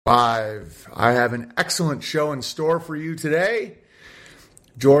Live. I have an excellent show in store for you today.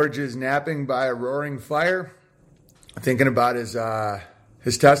 George is napping by a roaring fire, thinking about his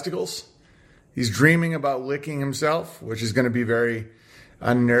testicles. He's dreaming about licking himself, which is going to be very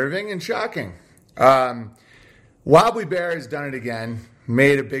unnerving and shocking. Wobbly Bear has done it again,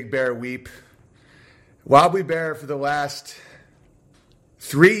 made a big bear weep. Wobbly Bear, for the last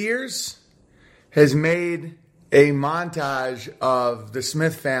 3 years, has made a montage of the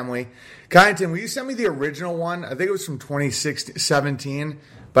Smith family. Kyneton, will you send me the original one? I think it was from 2017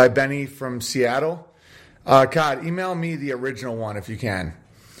 by Benny from Seattle. Email me the original one if you can.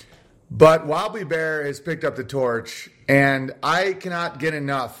 But Wobbly Bear has picked up the torch, and I cannot get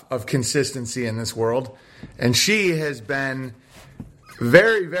enough of consistency in this world. And she has been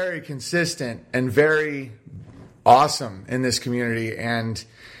very, very consistent and very awesome in this community. And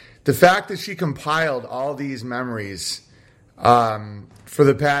the fact that she compiled all these memories for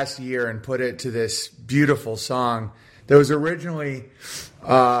the past year and put it to this beautiful song that was originally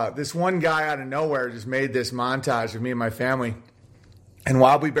this one guy out of nowhere just made this montage of me and my family. And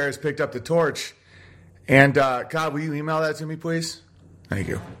Wobbly Bear has picked up the torch. And, God, will you email that to me, please? Thank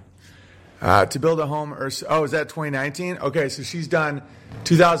you. To build a home. Is that 2019? Okay, so she's done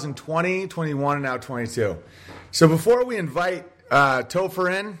 2020, 21, and now 22. So before we invite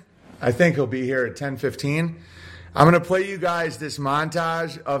Topher in, I think he'll be here at 10:15. I'm going to play you guys this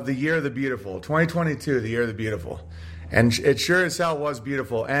montage of the Year of the Beautiful, 2022, the Year of the Beautiful. And it sure as hell was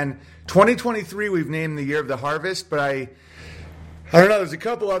beautiful. And 2023 we've named the Year of the Harvest, but I don't know, there's a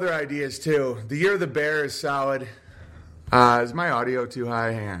couple other ideas too. The Year of the Bear is solid. Is my audio too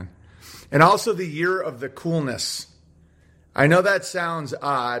high? Hang on. And also the Year of the Coolness. I know that sounds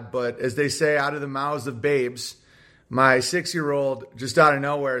odd, but as they say, out of the mouths of babes, my 6-year-old just out of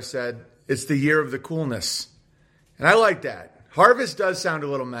nowhere said, it's the Year of the Coolness. And I like that. Harvest does sound a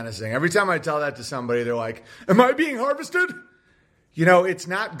little menacing. Every time I tell that to somebody, they're like, am I being harvested? You know, it's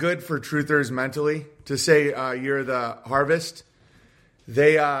not good for truthers mentally to say Year of the Harvest.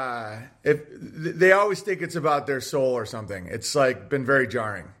 They always think it's about their soul or something. It's like been very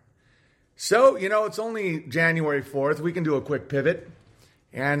jarring. So, it's only January 4th. We can do a quick pivot.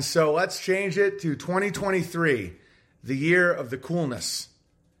 And so let's change it to 2023. The Year of the Coolness.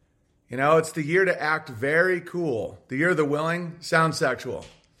 It's the year to act very cool. The Year of the Willing sounds sexual.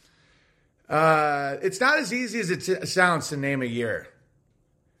 It's not as easy as it sounds to name a year.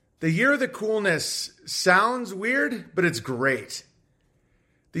 The Year of the Coolness sounds weird, but it's great.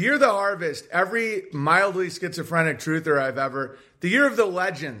 The Year of the Harvest, every mildly schizophrenic truther I've ever... The Year of the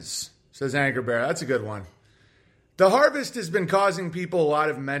Legends, says Anchor Bear. That's a good one. The harvest has been causing people a lot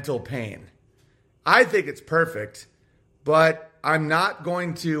of mental pain. I think it's perfect. But I'm not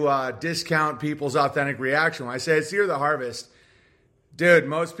going to discount people's authentic reaction. When I say it's the Year of the Harvest, dude,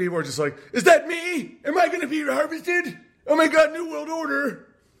 most people are just like, is that me? Am I going to be harvested? Oh my God, New World Order.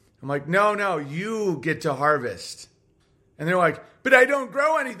 I'm like, no, you get to harvest. And they're like, but I don't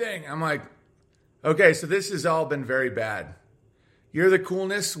grow anything. I'm like, okay, so this has all been very bad. Year of the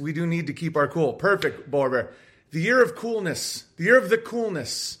Coolness, we do need to keep our cool. Perfect, Boar Bear. The Year of Coolness, the Year of the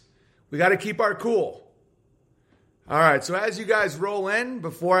Coolness. We got to keep our cool. All right, so as you guys roll in,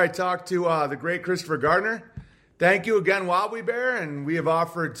 before I talk to the great Christopher Gardner, thank you again, Wobbly Bear, and we have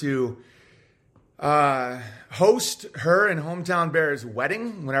offered to host her and Hometown Bear's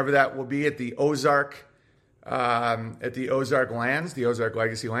wedding, whenever that will be at the Ozark Lands, the Ozark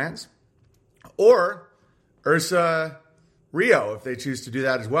Legacy Lands, or Ursa Rio, if they choose to do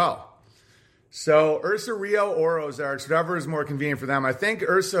that as well. So Ursa Rio or Ozarks, whatever is more convenient for them. I think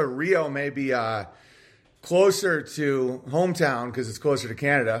Ursa Rio may be closer to Hometown because it's closer to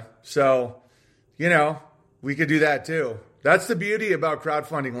Canada. So, we could do that too. That's the beauty about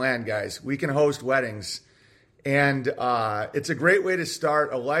crowdfunding land, guys. We can host weddings. And it's a great way to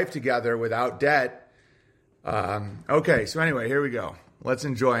start a life together without debt. Okay, so anyway, here we go. Let's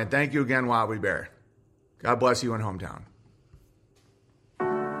enjoy. And thank you again, Wobbly Bear. God bless you in Hometown.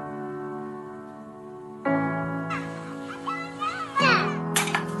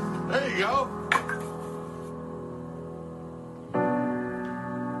 There you go.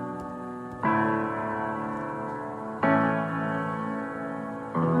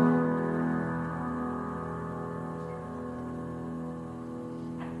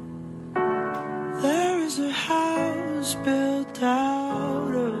 A house built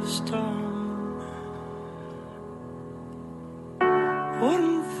out of stone,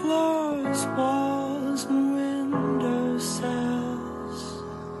 wooden floors, walls, and window sills,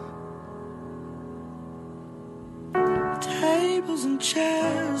 tables and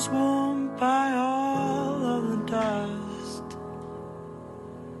chairs warmed by all of the dust.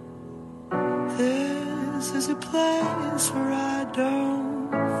 This is a place where I don't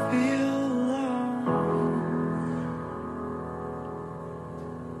feel alone.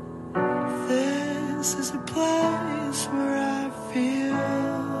 This is a place where I feel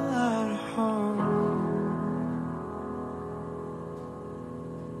at home.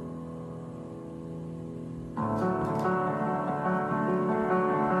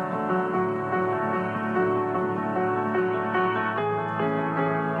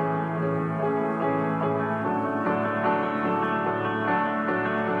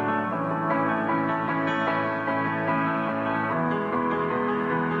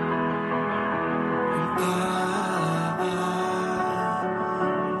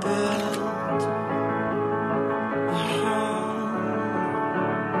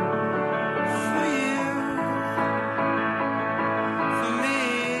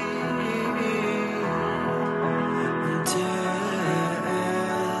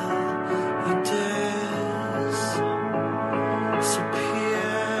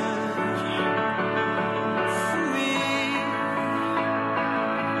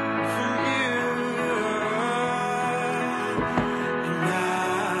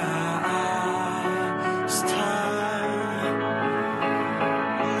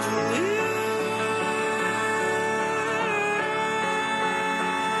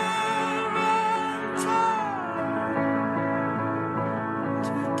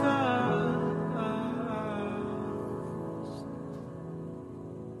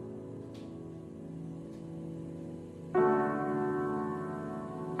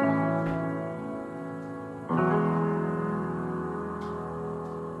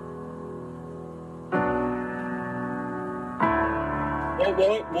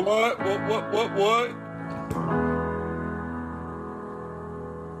 What?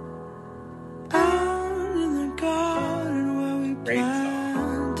 Out in the garden where we Great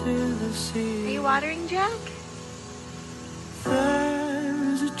song. planted the Are seed. you watering, Jack?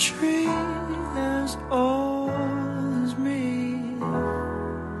 There's a tree as old as me.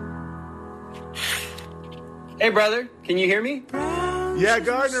 Hey, brother, can you hear me? Yeah,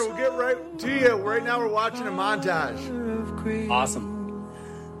 Gardner, we'll get right to you. Right now we're watching a montage. Of green. Awesome.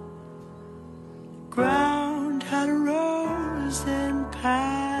 Ground had a rose and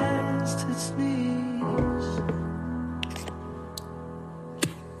past its knees.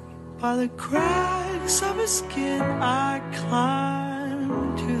 By the cracks of his skin, I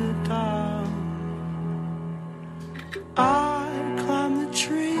climbed to the top. I climbed the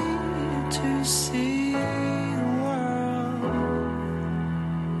tree to see the world.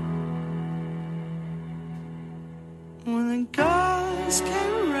 When the gods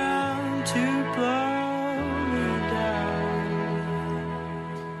came around to blow me down,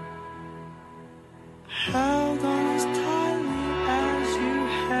 held on as tightly as you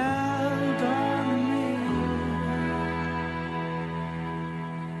held on me.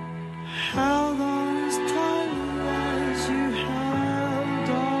 Held on as tightly as you held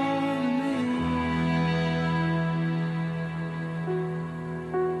on me.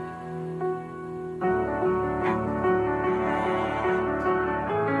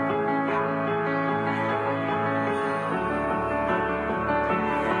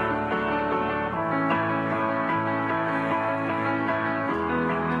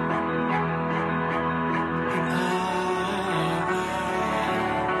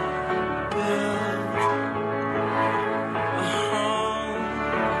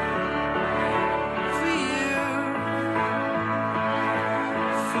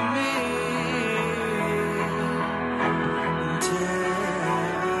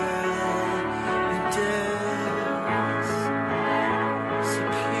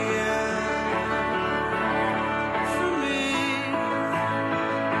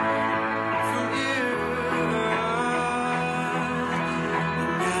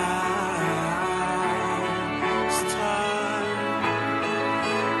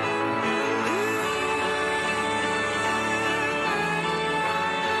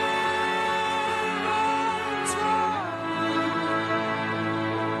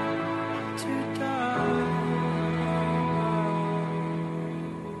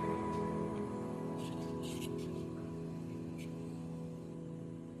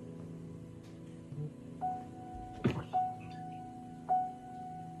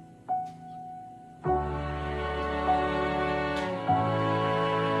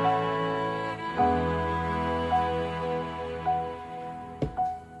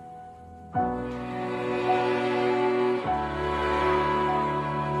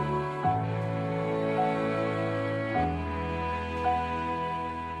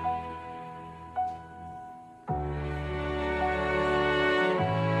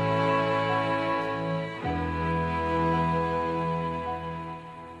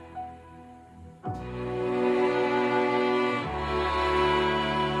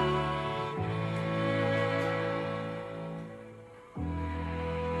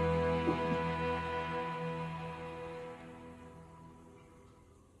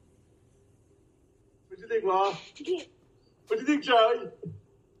 think, Law? What do you think, Charlie?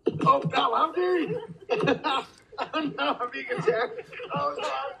 Oh, pal, I'm very... oh, no, I'm being attacked. Oh, no.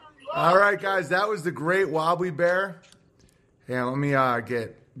 All right, guys, that was the great Wobbly Bear. Yeah, let me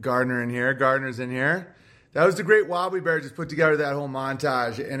get Gardner in here. Gardner's in here. That was the great Wobbly Bear, just put together that whole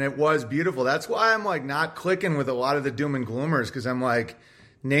montage, and it was beautiful. That's why I'm like not clicking with a lot of the doom and gloomers, because I'm like,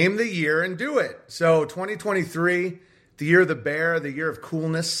 name the year and do it. So 2023, the year of the bear, the year of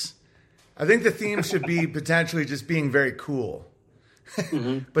coolness. I think the theme should be potentially just being very cool.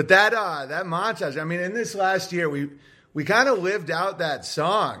 Mm-hmm. But that montage, I mean, in this last year, we kind of lived out that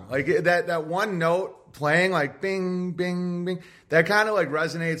song. Like that one note playing like bing, bing, bing. That kind of like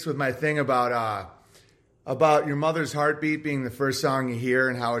resonates with my thing about your mother's heartbeat being the first song you hear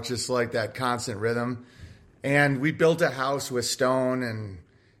and how it's just like that constant rhythm. And we built a house with stone and,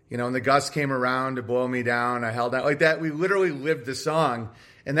 you know, and the gusts came around to blow me down. I held out like that. We literally lived the song.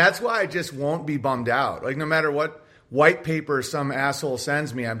 And that's why I just won't be bummed out. Like no matter what white paper some asshole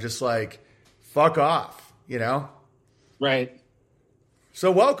sends me, I'm just like, fuck off, you know? Right.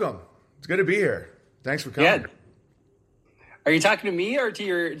 So welcome. It's good to be here. Thanks for coming. Yeah. Are you talking to me or to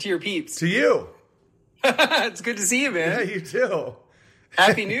your peeps? To you. It's good to see you, man. Yeah, you too.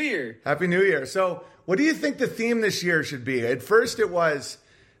 Happy New Year. Happy New Year. So what do you think the theme this year should be? At first it was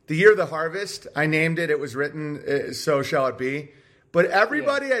the year of the harvest. I named it. It was written, So Shall It Be. But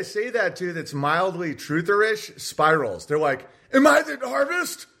everybody I say that to that's mildly trutherish spirals. They're like, am I the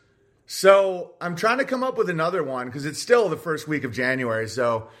harvest? So I'm trying to come up with another one because it's still the first week of January.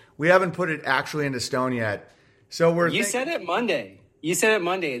 So we haven't put it actually into stone yet. So You said it Monday.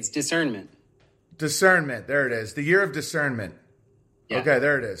 It's discernment. Discernment. There it is. The year of discernment. Yeah. Okay,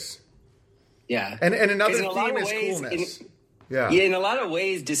 there it is. Yeah. And another theme is coolness. Yeah, in a lot of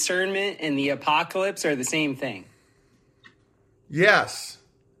ways, discernment and the apocalypse are the same thing. Yes.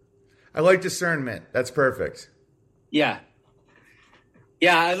 I like discernment. That's perfect. Yeah.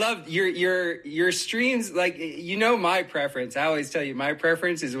 Yeah, I love your streams. Like, you know my preference. I always tell you my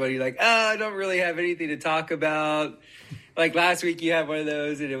preference is when you're like, I don't really have anything to talk about. Like last week you had one of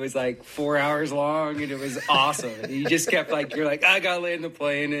those and it was like 4 hours long and it was awesome. And you just kept like, you're like, I got to land the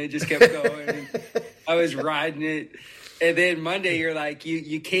plane, and it just kept going. And I was riding it. And then Monday you're like,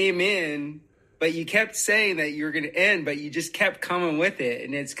 you came in, but you kept saying that you were going to end, but you just kept coming with it.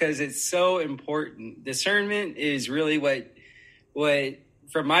 And it's because it's so important. Discernment is really what,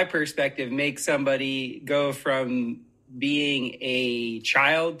 from my perspective, makes somebody go from being a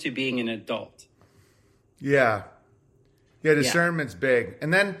child to being an adult. Yeah. Yeah, discernment's big.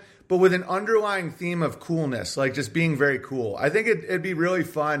 And then, but with an underlying theme of coolness, like just being very cool. I think it'd be really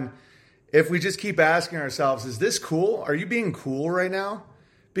fun if we just keep asking ourselves, is this cool? Are you being cool right now?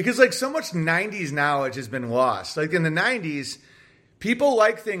 Because like so much 90s knowledge has been lost. Like in the 90s, people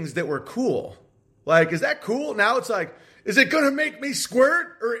like things that were cool. Like, is that cool? Now it's like, is it going to make me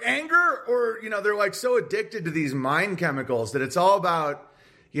squirt or anger? Or, you know, they're like so addicted to these mind chemicals that it's all about,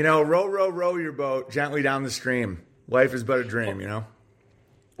 you know, row, row, row your boat gently down the stream. Life is but a dream, you know?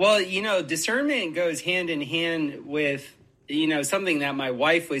 Well, you know, discernment goes hand in hand with, you know, something that my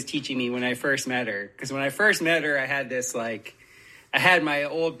wife was teaching me when I first met her. Because when I first met her, I had this like, I had my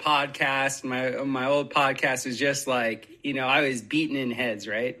old podcast. My old podcast was just like, you know, I was beating in heads,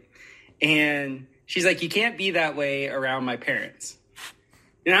 right? And she's like, you can't be that way around my parents.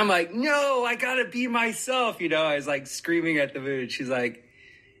 And I'm like, no, I got to be myself. You know, I was like screaming at the moon. She's like,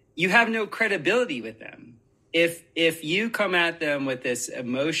 you have no credibility with them. If you come at them with this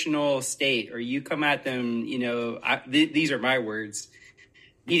emotional state, or you come at them, you know, these are my words,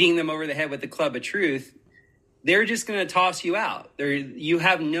 beating them over the head with the club of truth, they're just going to toss you out. You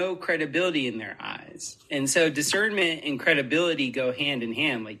have no credibility in their eyes. And so discernment and credibility go hand in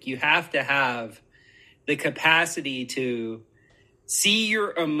hand. Like you have to have the capacity to see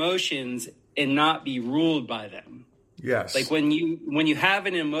your emotions and not be ruled by them. Yes. Like when you have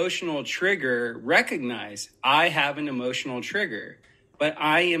an emotional trigger, recognize I have an emotional trigger, but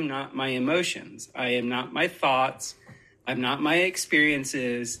I am not my emotions. I am not my thoughts. I'm not my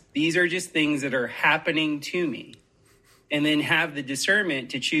experiences. These are just things that are happening to me. And then have the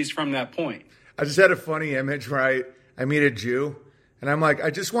discernment to choose from that point. I just had a funny image where I meet a Jew and I'm like, I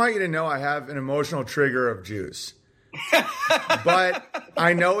just want you to know I have an emotional trigger of Jews. But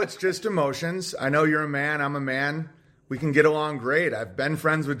I know it's just emotions. I know you're a man. I'm a man. We can get along great. I've been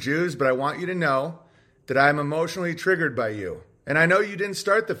friends with Jews, but I want you to know that I'm emotionally triggered by you. And I know you didn't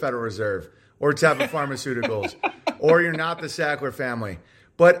start the Federal Reserve or Teva Pharmaceuticals, or you're not the Sackler family.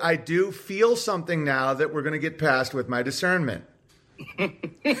 But I do feel something now that we're going to get past with my discernment. Hey,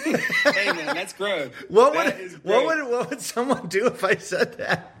 man, that's growth. What would someone do if I said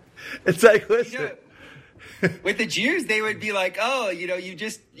that? It's like, listen. With the Jews, they would be like, "Oh, you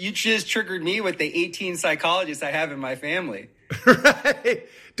just triggered me with the 18 psychologists I have in my family." Right.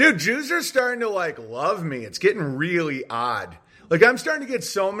 Dude, Jews are starting to love me. It's getting really odd. I'm starting to get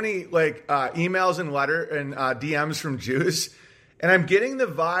so many emails and DMs from Jews, and I'm getting the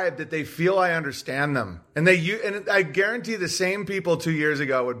vibe that they feel I understand them. And I guarantee the same people 2 years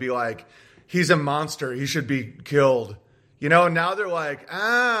ago would be like, "He's a monster. He should be killed." Now they're like,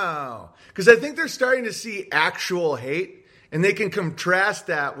 "Oh," because I think they're starting to see actual hate, and they can contrast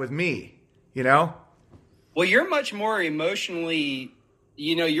that with me. Well, you're much more emotionally,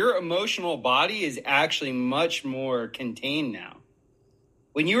 your emotional body is actually much more contained now.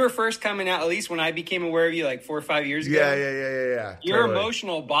 When you were first coming out, at least when I became aware of you 4 or 5 years ago. Yeah. Your totally.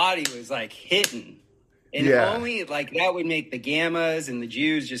 emotional body was hitting. And only that would make the gammas and the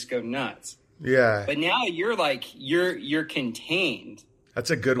Jews just go nuts. Yeah. But now you're contained.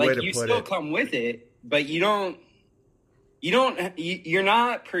 That's a good way to put it. You still come with it, but you're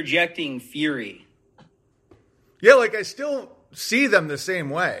not projecting fury. Yeah, I still see them the same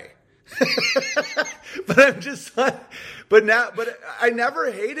way. But I'm just but I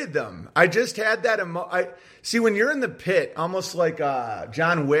never hated them. I just had that see, when you're in the pit, almost like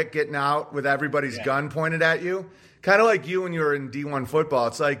John Wick getting out with everybody's gun pointed at you, kind of like you when you were in D1 football.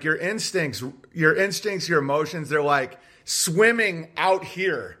 It's like your instincts, your emotions, they're swimming out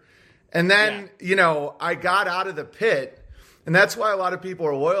here. And then, I got out of the pit. And that's why a lot of people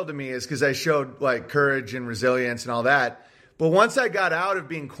are loyal to me, is because I showed courage and resilience and all that. But once I got out of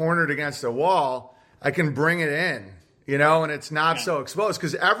being cornered against a wall, I can bring it in, and it's not so exposed,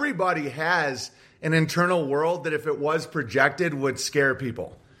 because everybody has an internal world that if it was projected would scare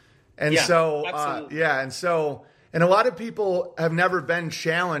people. And and a lot of people have never been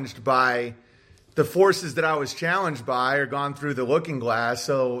challenged by the forces that I was challenged by or gone through the looking glass.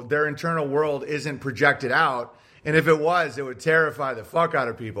 So their internal world isn't projected out. And if it was, it would terrify the fuck out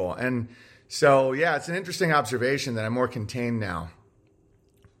of people. And so, it's an interesting observation that I'm more contained now.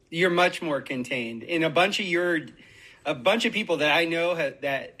 You're much more contained. And a bunch of people that I know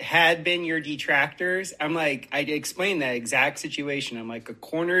that had been your detractors, I explained that exact situation. I'm like a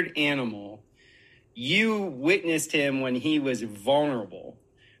cornered animal. You witnessed him when he was vulnerable.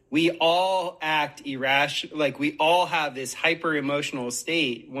 We all act irrational. We all have this hyper emotional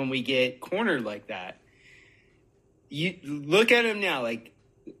state when we get cornered like that. You look at him now,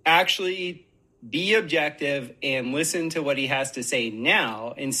 actually be objective and listen to what he has to say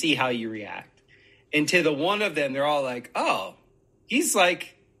now and see how you react. And to the one of them, they're all like, "Oh, he's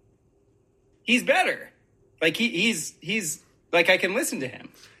better. He's I can listen to him."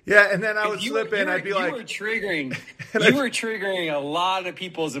 Yeah. And then I would slip in. I'd be like, you were triggering a lot of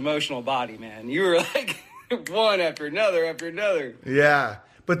people's emotional body, man. You were one after another. Yeah.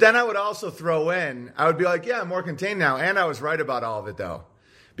 But then I would also throw in, I would be like, I'm more contained now. And I was right about all of it, though.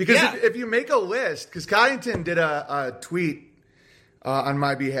 Because if you make a list, because Coddington did a tweet on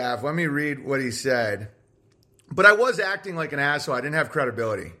my behalf. Let me read what he said. But I was acting like an asshole. I didn't have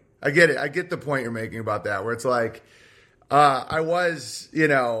credibility. I get it. I get the point you're making about that, where it's I was,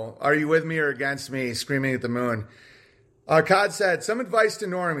 are you with me or against me, screaming at the moon. Cod said, some advice to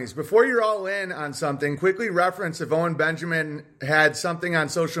normies. Before you're all in on something, quickly reference if Owen Benjamin had something on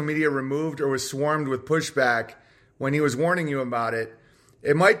social media removed or was swarmed with pushback when he was warning you about it.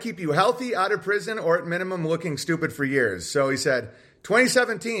 It might keep you healthy, out of prison, or at minimum looking stupid for years. So he said,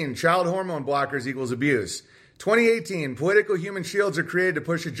 2017, child hormone blockers equals abuse. 2018, political human shields are created to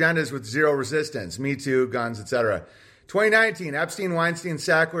push agendas with zero resistance. Me Too, guns, etc. 2019, Epstein, Weinstein,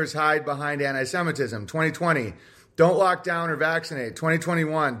 Sacklers hide behind anti-Semitism. 2020, don't lock down or vaccinate.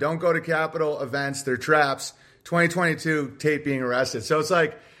 2021, don't go to Capitol events. They're traps. 2022, tape being arrested. So it's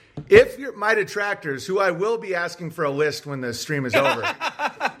if you're my detractors, who I will be asking for a list when the stream is over,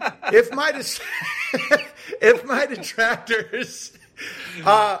 if my detractors,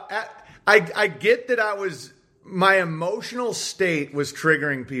 I get that my emotional state was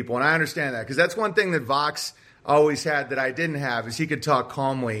triggering people, and I understand that, because that's one thing that Vox always had that I didn't have, is he could talk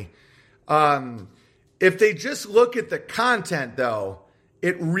calmly. If they just look at the content, though,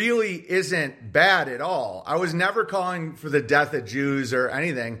 it really isn't bad at all. I was never calling for the death of Jews or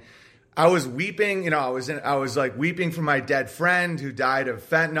anything. I was weeping, I was weeping for my dead friend who died of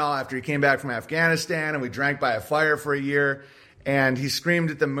fentanyl after he came back from Afghanistan, and we drank by a fire for a year, and he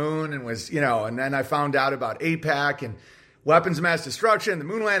screamed at the moon and was, and then I found out about AIPAC and weapons of mass destruction, the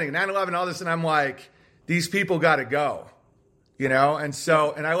moon landing, 9/11, all this, and I'm like, these people got to go, and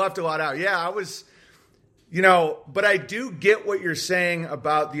I left a lot out. Yeah, I was... but I do get what you're saying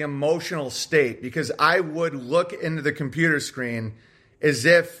about the emotional state, because I would look into the computer screen as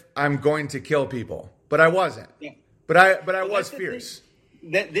if I'm going to kill people. but I wasn't. Yeah. But I was fierce.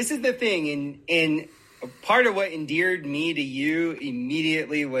 This is the thing, and part of what endeared me to you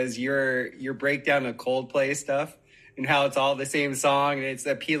immediately was your breakdown of Coldplay stuff and how it's all the same song and it's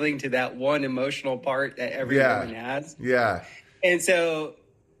appealing to that one emotional part that every woman has. Yeah. And so,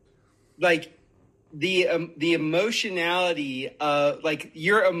 like, the emotionality of, like,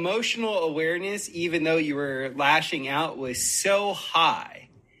 your emotional awareness, even though you were lashing out, was so high.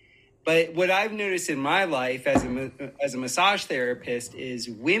 But what I've noticed in my life as a massage therapist is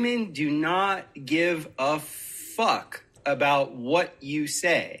women do not give a fuck about what you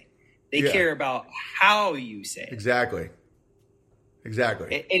say. They care about how you say it. Exactly. And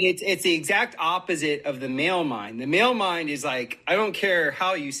it's the exact opposite of the male mind. The male mind is like, I don't care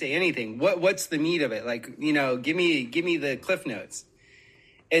how you say anything. What's the meat of it? Like, give me the cliff notes.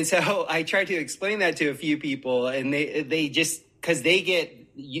 And so I tried to explain that to a few people, and they just, because they get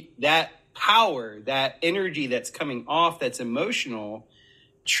that power, that energy that's coming off, that's emotional,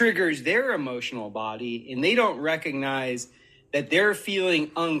 triggers their emotional body, and they don't recognize that they're feeling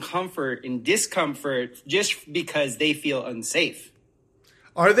uncomfort and discomfort just because they feel unsafe.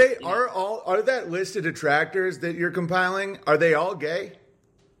 Are that list of detractors that you're compiling? Are they all gay?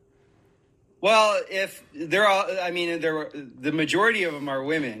 Well, if they're all, the majority of them are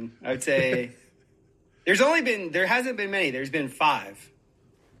women. I would say there hasn't been many. There's been 5.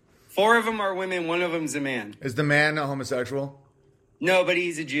 4 of them are women. 1 of them's a man. Is the man a homosexual? No, but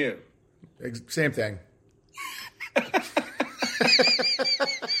he's a Jew. Same thing.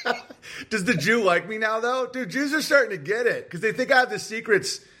 Does the Jew like me now, though? Dude, Jews are starting to get it because they think I have the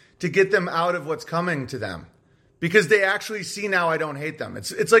secrets to get them out of what's coming to them. Because they actually see now I don't hate them.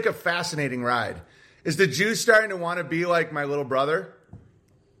 It's like a fascinating ride. Is the Jew starting to want to be like my little brother?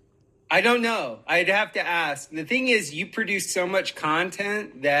 I don't know. I'd have to ask. The thing is, you produce so much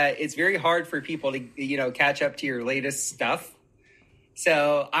content that it's very hard for people to, catch up to your latest stuff.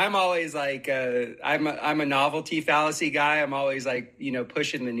 So I'm always like, I'm a novelty fallacy guy. I'm always like,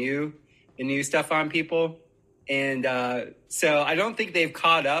 pushing the new stuff on people. And so I don't think they've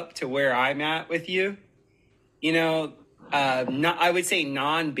caught up to where I'm at with you. I would say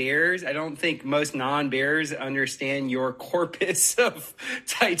non-bears. I don't think most non-bears understand your corpus of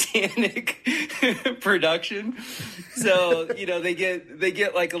Titanic production. So, they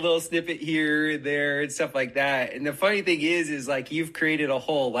get like a little snippet here and there and stuff like that. And the funny thing is like you've created a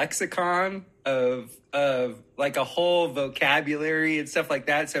whole lexicon of like a whole vocabulary and stuff like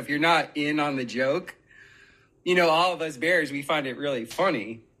that. So if you're not in on the joke, all of us bears, we find it really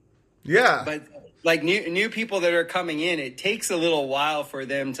funny. Yeah. But like new people that are coming in, it takes a little while for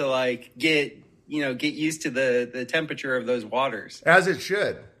them to like get used to the temperature of those waters. As it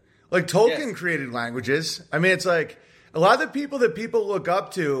should. Like Tolkien created languages. I mean, it's like a lot of the people that people look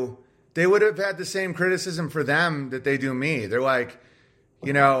up to, they would have had the same criticism for them that they do me. They're like,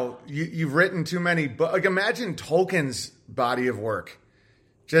 you've written too many books. Like imagine Tolkien's body of work.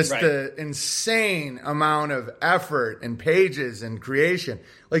 Just the insane amount of effort and pages and creation.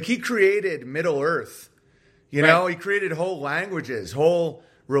 Like he created Middle Earth, he created whole languages, whole,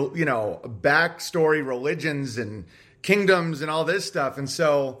 backstory religions and kingdoms and all this stuff. And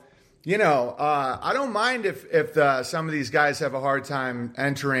so, I don't mind if some of these guys have a hard time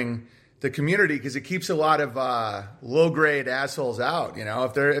entering the community because it keeps a lot of low grade assholes out.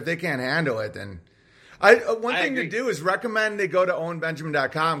 If they can't handle it, then. One thing to do is recommend they go to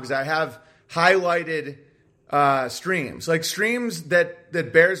owenbenjamin.com because I have highlighted streams. Like streams that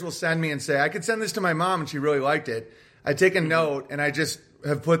bears will send me and say, I could send this to my mom and she really liked it. I take a note and I just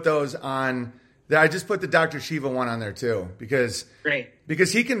have put those on. I just put the Dr. Shiva one on there too because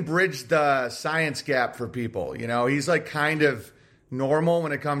he can bridge the science gap for people. He's like kind of normal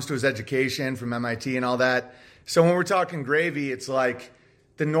when it comes to his education from MIT and all that. So when we're talking gravy, it's like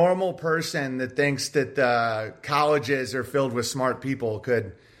the normal person that thinks that colleges are filled with smart people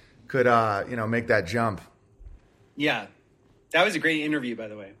could make that jump. Yeah. That was a great interview, by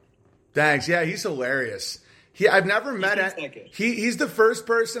the way. Thanks. Yeah, he's hilarious. I've never met he's the first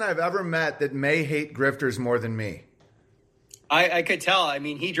person I've ever met that may hate grifters more than me. I could tell. I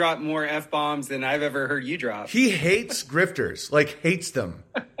mean, he dropped more F-bombs than I've ever heard you drop. He hates grifters, like hates them.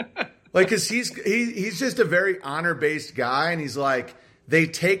 Like, cause he's just a very honor-based guy and he's like, they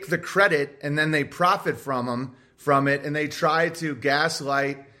take the credit and then they profit from it, and they try to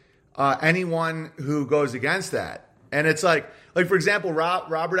gaslight anyone who goes against that. And it's like for example,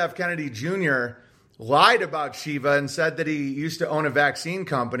 Robert F. Kennedy Jr. lied about Shiva and said that he used to own a vaccine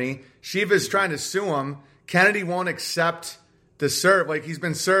company. Shiva's trying to sue him. Kennedy won't accept the serve. Like he's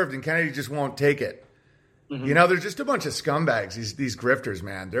been served and Kennedy just won't take it. Mm-hmm. They're just a bunch of scumbags. These grifters,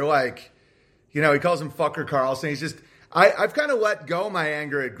 man. They're like, You know, he calls him Fucker Carlson. He's just, I've kind of let go my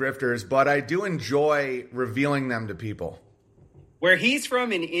anger at grifters, but I do enjoy revealing them to people. Where he's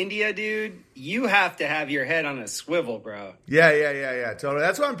from in India, dude, you have to have your head on a swivel, bro. Yeah, totally.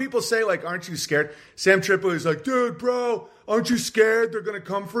 That's why when people say, like, aren't you scared? Sam Tripoli's like, dude, bro, aren't you scared they're going to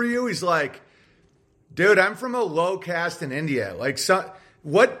come for you? He's like, dude, I'm from a low caste in India. Like,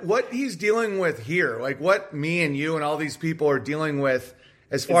 what he's dealing with here, like what me and you and all these people are dealing with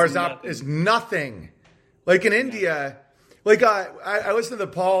as far as is nothing. Like in India, like I listened to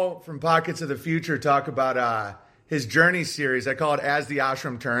the Paul from Pockets of the Future talk about his journey series. I call it As the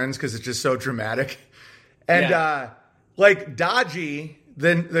Ashram Turns because it's just so dramatic. And like Daji,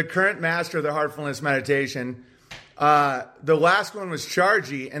 the current master of the heartfulness meditation, the last one was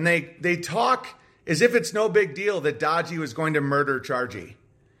Charji, and they talk as if it's no big deal that Daji was going to murder Charji.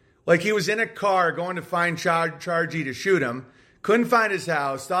 Like he was in a car going to find Charji to shoot him, couldn't find his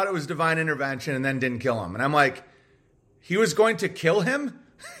house, thought it was divine intervention, and then didn't kill him. And I'm like, he was going to kill him?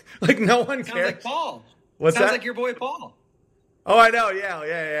 Like no one cares. Sounds like Paul. What's Sounds that? like your boy Paul. Oh, I know.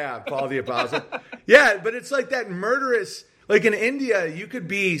 Yeah. Paul the Apostle. Yeah, but it's like that murderous, like in India, you could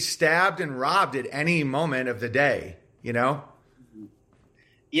be stabbed and robbed at any moment of the day, you know?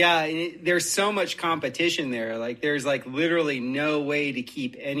 Yeah, there's so much competition there. Like there's like literally no way to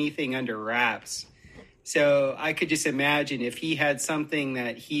keep anything under wraps. So I could just imagine if he had something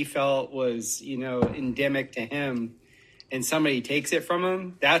that he felt was, you know, endemic to him and somebody takes it from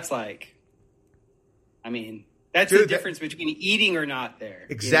him, that's like, I mean, that's the difference between eating or not there.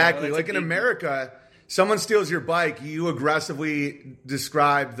 Exactly. You know? Like in America, someone steals your bike, you aggressively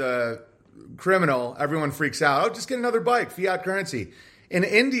describe the criminal, everyone freaks out. Oh, just get another bike, fiat currency. In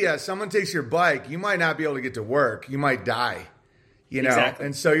India, someone takes your bike, you might not be able to get to work. You might die, you know? Exactly.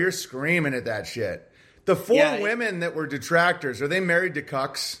 And so you're screaming at that shit. The four women that were detractors, are they married to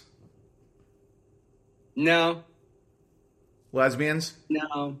cucks? No. Lesbians?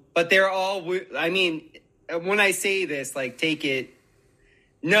 No. But they're all, I mean, when I say this, like, take it,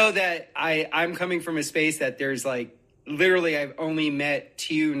 know that I'm coming from a space that there's, like, literally I've only met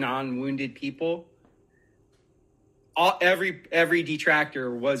 2 non-wounded people. Every detractor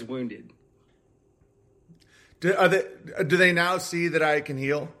was wounded. Do they now see that I can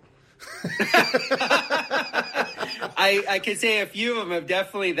heal? I can say a few of them have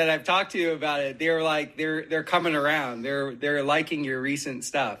definitely that I've talked to about it. They're like they're coming around. They're liking your recent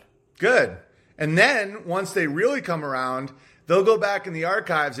stuff. Good. And then once they really come around, they'll go back in the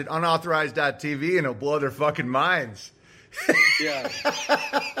archives at unauthorized.tv and it'll blow their fucking minds. Yeah.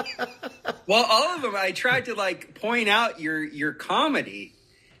 Well, all of them, I tried to like point out your comedy.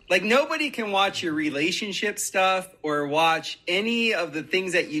 Like nobody can watch your relationship stuff or watch any of the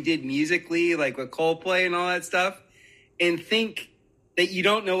things that you did musically, like with Coldplay and all that stuff, and think that you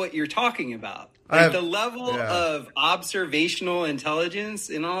don't know what you're talking about. Like the level of observational intelligence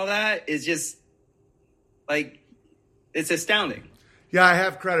and all that is just like, it's astounding. Yeah, I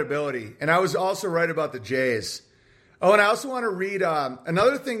have credibility. And I was also right about the Jays. Oh, and I also want to read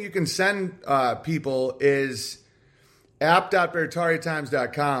another thing you can send people is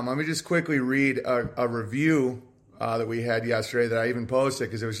app.bertariatimes.com. Let me just quickly read a review that we had yesterday that I even posted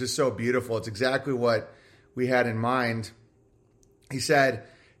because it was just so beautiful. It's exactly what we had in mind. He said,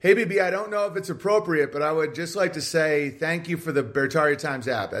 "Hey, BB, I don't know if it's appropriate, but I would just like to say thank you for the Bertari Times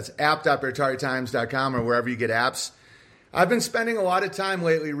app. That's app.bertariatimes.com or wherever you get apps. I've been spending a lot of time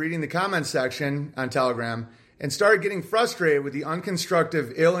lately reading the comments section on Telegram and started getting frustrated with the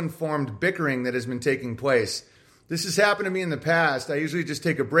unconstructive, ill-informed bickering that has been taking place. This has happened to me in the past. I usually just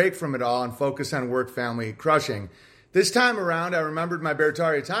take a break from it all and focus on work, family, crushing. This time around, I remembered my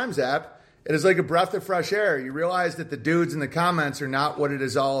Bertari Times app. It is like a breath of fresh air. You realize that the dudes in the comments are not what it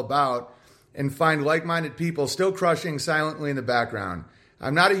is all about and find like-minded people still crushing silently in the background.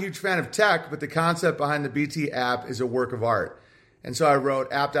 I'm not a huge fan of tech, but the concept behind the BT app is a work of art." And so I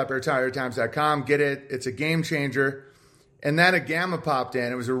wrote app.bertariatimes.com. Get it. It's a game changer. And then a gamma popped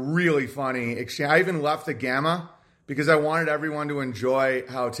in. It was a really funny exchange. I even left the gamma because I wanted everyone to enjoy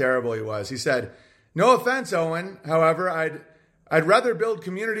how terrible he was. He said, "No offense, Owen. However, I'd rather build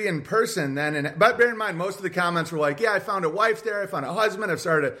community in person than in..." But bear in mind, most of the comments were like, "Yeah, I found a wife there. I found a husband. I've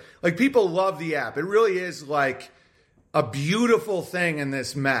started..." Like, people love the app. It really is like a beautiful thing in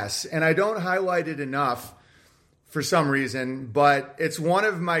this mess. And I don't highlight it enough for some reason, but it's one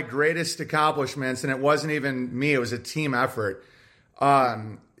of my greatest accomplishments, and it wasn't even me. It was a team effort.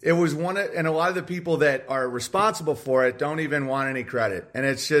 It was and a lot of the people that are responsible for it don't even want any credit. And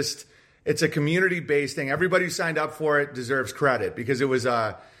it's a community-based thing. Everybody who signed up for it deserves credit because it was,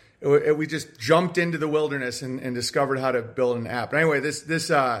 we just jumped into the wilderness and discovered how to build an app. But anyway,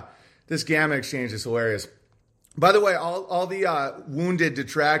 this this Gamma exchange is hilarious. By the way, all the wounded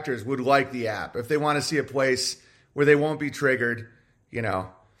detractors would like the app if they want to see a place where they won't be triggered, you know.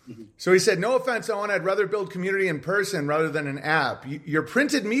 So he said, no offense, Owen, I'd rather build community in person rather than an app. Your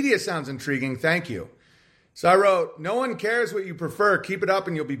printed media sounds intriguing. Thank you. So I wrote, no one cares what you prefer. Keep it up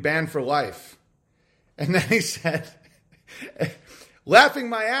and you'll be banned for life. And then he said, laughing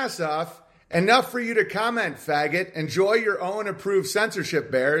my ass off, enough for you to comment, faggot. Enjoy your Owen approved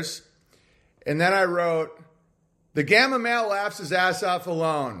censorship, bears. And then I wrote, the Gamma male laughs his ass off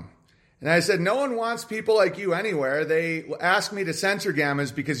alone. And I said, no one wants people like you anywhere. They ask me to censor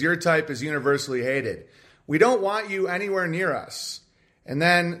Gammas because your type is universally hated. We don't want you anywhere near us. And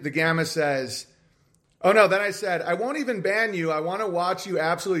then the Gamma says, oh no, then I said, I won't even ban you. I want to watch you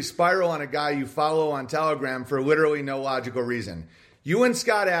absolutely spiral on a guy you follow on Telegram for literally no logical reason. You and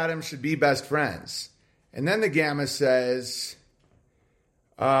Scott Adams should be best friends. And then the Gamma says,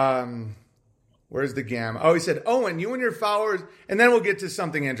 where's the Gamma? Oh, he said, Owen, you and your followers, and then we'll get to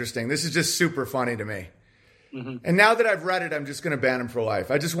something interesting. This is just super funny to me. Mm-hmm. And now that I've read it, I'm just going to ban him for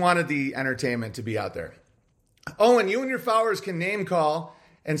life. I just wanted the entertainment to be out there. Owen, you and your followers can name call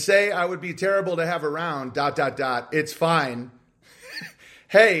and say I would be terrible to have around, ... It's fine.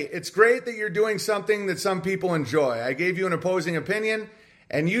 Hey, it's great that you're doing something that some people enjoy. I gave you an opposing opinion,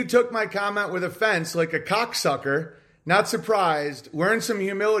 and you took my comment with offense like a cocksucker. Not surprised. Learn some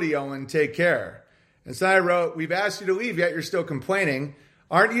humility, Owen. Take care. And so I wrote, we've asked you to leave, yet you're still complaining.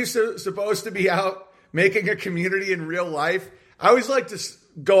 Aren't you supposed to be out making a community in real life? I always like to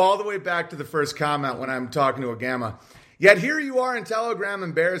go all the way back to the first comment when I'm talking to a Gamma. Yet here you are in Telegram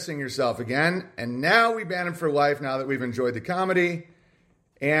embarrassing yourself again. And now we ban him for life now that we've enjoyed the comedy.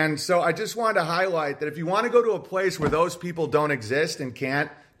 And so I just wanted to highlight that if you want to go to a place where those people don't exist and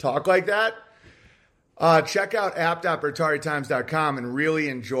can't talk like that, check out app.bertarietimes.com and really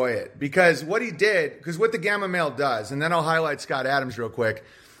enjoy it. Because what he did, because what the Gamma Male does, and then I'll highlight Scott Adams real quick,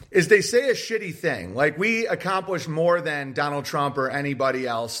 is they say a shitty thing. Like, we accomplish more than Donald Trump or anybody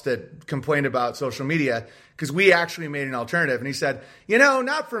else that complained about social media because we actually made an alternative. And he said, you know,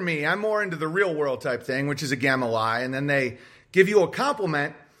 not for me. I'm more into the real world type thing, which is a Gamma lie. And then they give you a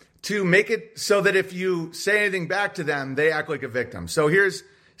compliment to make it so that if you say anything back to them, they act like a victim. So here's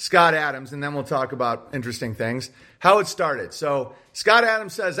Scott Adams, and then we'll talk about interesting things. How it started. So Scott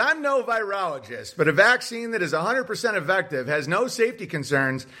Adams says, I'm no virologist, but a vaccine that is 100% effective, has no safety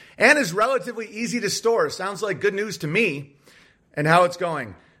concerns, and is relatively easy to store sounds like good news to me. And how it's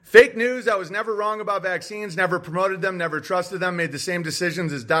going. Fake news. I was never wrong about vaccines, never promoted them, never trusted them, made the same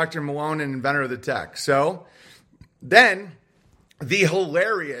decisions as Dr. Malone and inventor of the tech. So then the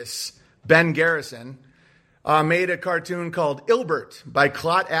hilarious Ben Garrison made a cartoon called Ilbert by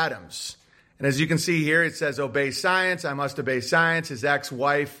Clot Adams. And as you can see here, it says, obey science. I must obey science. His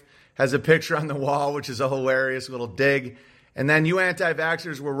ex-wife has a picture on the wall, which is a hilarious little dig. And then you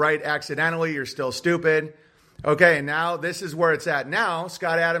anti-vaxxers were right accidentally. You're still stupid. Okay, and now this is where it's at. Now,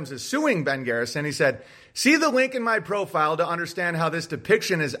 Scott Adams is suing Ben Garrison. He said, see the link in my profile to understand how this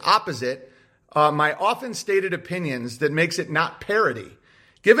depiction is opposite my often stated opinions that makes it not parody.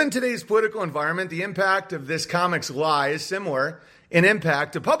 Given today's political environment, the impact of this comic's lie is similar in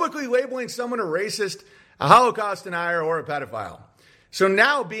impact to publicly labeling someone a racist, a Holocaust denier, or a pedophile. So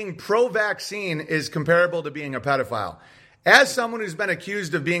now being pro-vaccine is comparable to being a pedophile. As someone who's been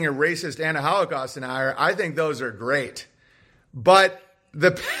accused of being a racist and a Holocaust denier, I think those are great. But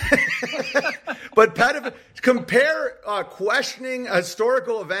compare questioning a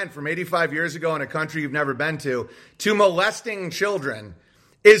historical event from 85 years ago in a country you've never been to molesting children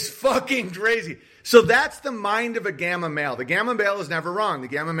is fucking crazy. So that's the mind of a Gamma male. The Gamma male is never wrong. The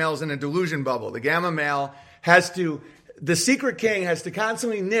Gamma male is in a delusion bubble. The Gamma male the secret king has to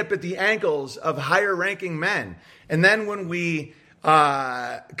constantly nip at the ankles of higher ranking men. And then when we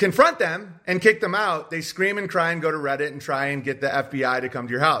confront them and kick them out, they scream and cry and go to Reddit and try and get the FBI to come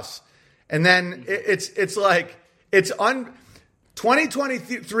to your house. And then it's like,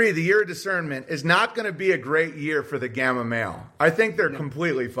 2023, the year of discernment, is not going to be a great year for the Gamma male. I think they're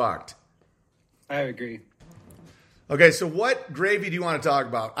completely fucked. I agree. Okay, so what gravy do you want to talk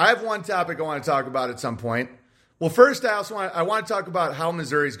about? I have one topic I want to talk about at some point. Well, first, I want to talk about how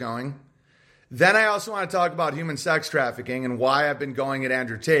Missouri's going. Then I also want to talk about human sex trafficking and why I've been going at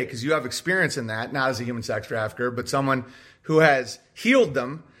Andrew Tate, because you have experience in that, not as a human sex trafficker, but someone who has healed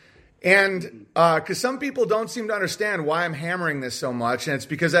them. And because some people don't seem to understand why I'm hammering this so much, and it's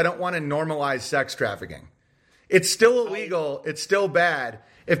because I don't want to normalize sex trafficking. It's still illegal. It's still bad.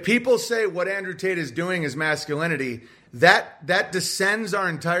 If people say what Andrew Tate is doing is masculinity, that descends our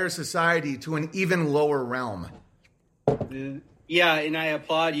entire society to an even lower realm. Yeah, and I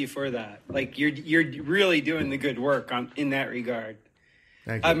applaud you for that. Like you're really doing the good work in that regard.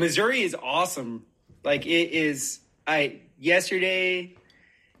 Thank you. Missouri is awesome. Like it is. Yesterday,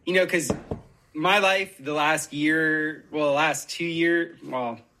 because my life the last 3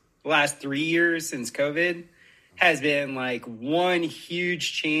 years since COVID has been like one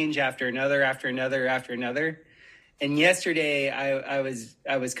huge change after another. And yesterday I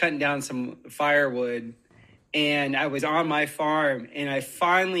was cutting down some firewood, and I was on my farm, and I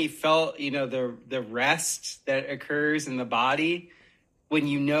finally felt, the rest that occurs in the body when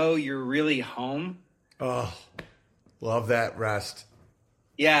you're really home. Oh, love that rest.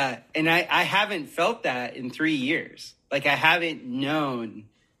 Yeah, and I haven't felt that in 3 years. Like I haven't known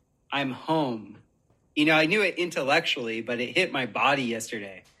I'm home. I knew it intellectually, but it hit my body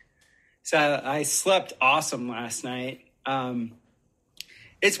yesterday. So I slept awesome last night.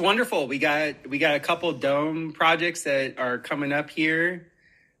 It's wonderful. We got a couple dome projects that are coming up here.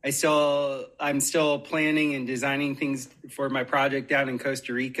 I'm still planning and designing things for my project down in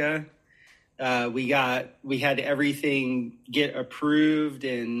Costa Rica. We had everything get approved,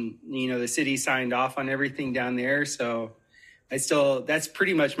 and the city signed off on everything down there. So that's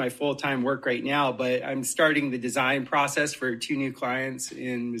pretty much my full-time work right now, but I'm starting the design process for 2 new clients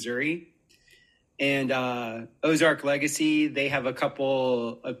in Missouri. And Ozark Legacy, they have a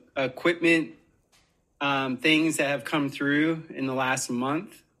couple equipment things that have come through in the last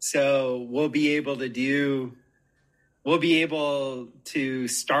month. So we'll be able to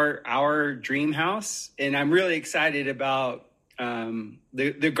start our dream house. And I'm really excited about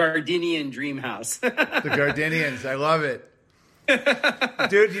the Gardenian dream house. The Gardenians, I love it.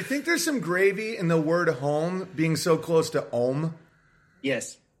 Dude, do you think there's some gravy in the word home being so close to ohm?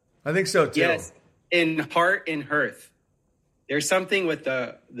 Yes. I think so too. Yes. In heart and hearth. There's something with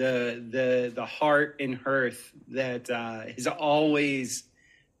the heart and hearth that has always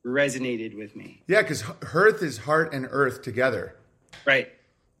resonated with me. Yeah, because hearth is heart and earth together. Right.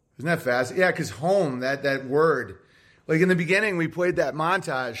 Isn't that fast? Yeah, because home, that word. Like in the beginning, we played that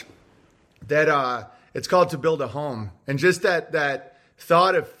montage that it's called To Build a Home. And just that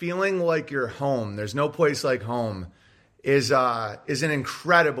thought of feeling like you're home, there's no place like home, is an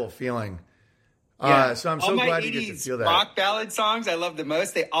incredible feeling. Yeah. So I'm so glad you get to feel that. Rock ballad songs I love the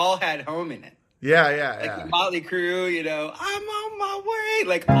most, they all had home in it. Yeah. Like Motley Crue, I'm on my way.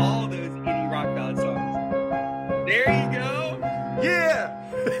 Like all those 80 rock ballad songs. There you go. Yeah.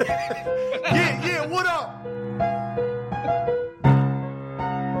 yeah, what up?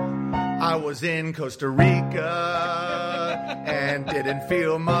 I was in Costa Rica and didn't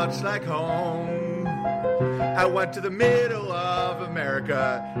feel much like home. I went to the middle of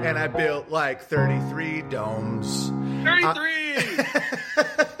America and I built like 33 domes. 33!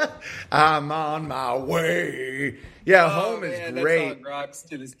 I'm on my way. Yeah, home is great. That song rocks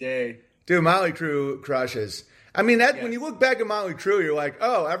to this day. Dude, Motley Crue crushes. I mean, when you look back at Motley Crue, you're like,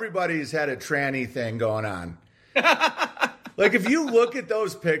 oh, everybody's had a tranny thing going on. Like, if you look at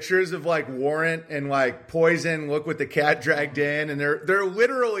those pictures of, like, Warrant and, like, Poison, look what the cat dragged in, and they're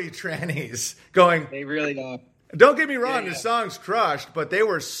literally trannies going. They really are. Don't get me wrong, the song's crushed, but they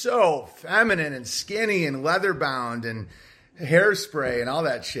were so feminine and skinny and leather-bound and hairspray and all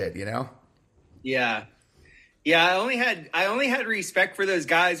that shit, Yeah. Yeah, I only had respect for those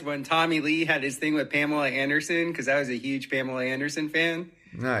guys when Tommy Lee had his thing with Pamela Anderson, because I was a huge Pamela Anderson fan.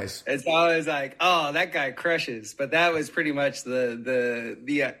 Nice. And so I was like, oh, that guy crushes. But that was pretty much the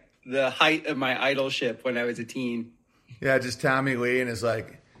height of my idolship when I was a teen. Yeah, just Tommy Lee and his,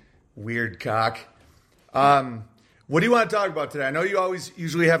 like, weird cock. What do you want to talk about today? I know you always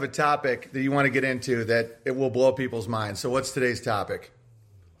usually have a topic that you want to get into that it will blow people's minds. So what's today's topic?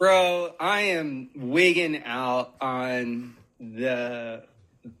 Bro, I am wigging out on the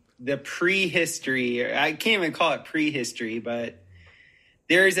prehistory. I can't even call it prehistory, but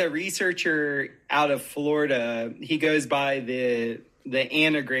there's a researcher out of Florida. He goes by the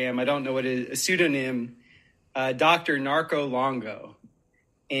anagram. I don't know what it is, a pseudonym, Dr. Narco Longo.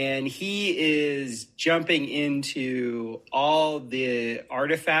 And he is jumping into all the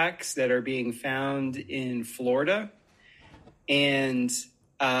artifacts that are being found in Florida. And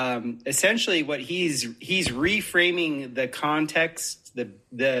essentially what he's reframing the context, the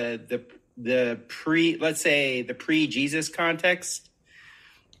pre-Jesus context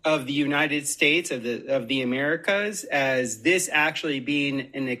of the United States, of the Americas, as this actually being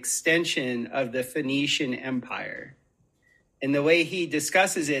an extension of the Phoenician Empire. And the way he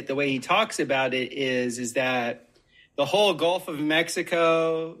discusses it, the way he talks about it is that the whole Gulf of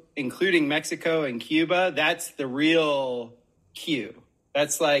Mexico, including Mexico and Cuba, that's the real Q.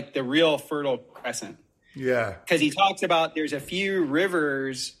 That's like the real Fertile Crescent. Yeah. Because he talks about there's a few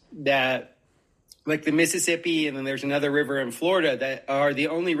rivers that, like the Mississippi, and then there's another river in Florida that are the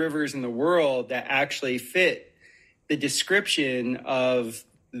only rivers in the world that actually fit the description of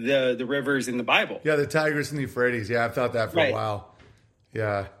the rivers in the Bible. Yeah, the Tigris and the Euphrates. Yeah, I've thought that for a while.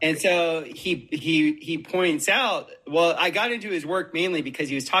 Yeah. And so he points out, well, I got into his work mainly because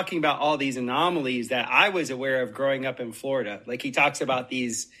he was talking about all these anomalies that I was aware of growing up in Florida. Like he talks about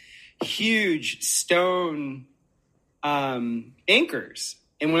these huge stone anchors.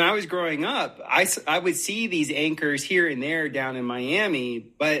 And when I was growing up, I would see these anchors here and there down in Miami,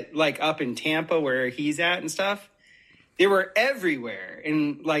 but like up in Tampa where he's at and stuff, they were everywhere.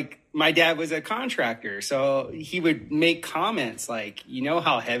 And like my dad was a contractor, so he would make comments like, you know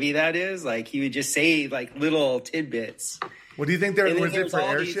how heavy that is? Like he would just say like little tidbits. What do you think was it for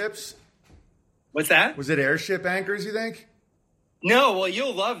airships? What's that? Was it airship anchors, you think? No, well,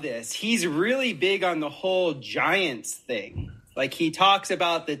 you'll love this. He's really big on the whole giants thing. Like he talks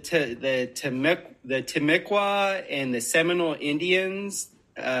about the Timucua and the Seminole Indians.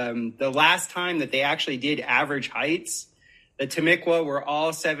 The last time that they actually did average heights, the Timucua were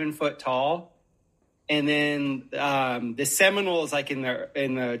all 7 foot tall, and then the Seminoles, like in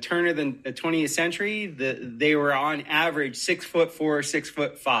the turn of the 20th century, they were on average 6'4",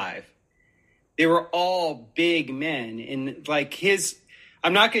 6'5". They were all big men, and like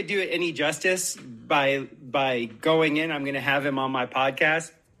I'm not going to do it any justice by going in. I'm going to have him on my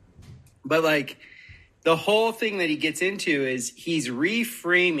podcast. But like the whole thing that he gets into is he's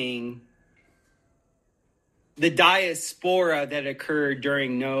reframing the diaspora that occurred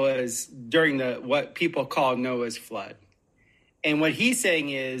during what people call Noah's flood. And what he's saying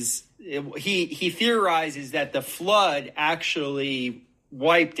is he theorizes that the flood actually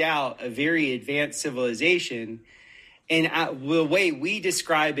wiped out a very advanced civilization. And the way we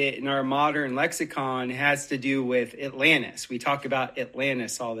describe it in our modern lexicon has to do with Atlantis. We talk about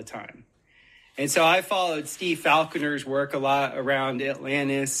Atlantis all the time. And so I followed Steve Falconer's work a lot around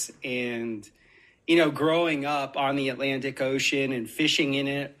Atlantis and, you know, growing up on the Atlantic Ocean and fishing in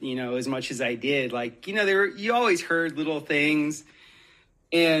it, you know, as much as I did. Like, you know, you always heard little things.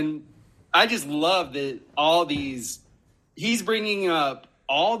 And I just love that he's bringing up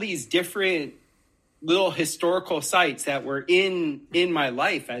all these different little historical sites that were in my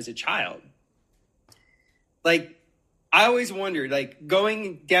life as a child. Like, I always wondered, like,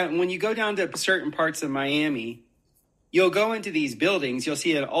 going down, when you go down to certain parts of Miami, you'll go into these buildings, you'll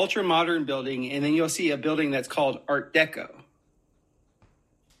see an ultra-modern building, and then you'll see a building that's called Art Deco.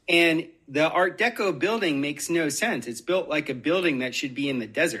 And the Art Deco building makes no sense. It's built like a building that should be in the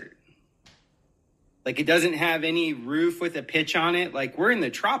desert. Like, it doesn't have any roof with a pitch on it. Like, we're in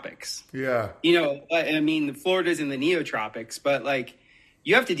the tropics. Yeah. You know, I mean, Florida's in the neotropics, but, like,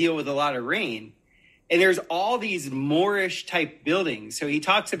 you have to deal with a lot of rain. And there's all these Moorish type buildings. So he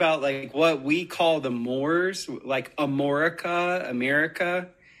talks about, like, what we call the Moors, like Amorica, America.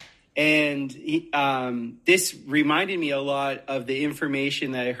 And this reminded me a lot of the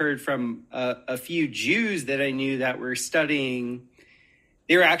information that I heard from a few Jews that I knew that were studying.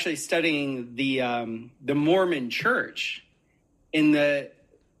 They were actually studying the Mormon Church. And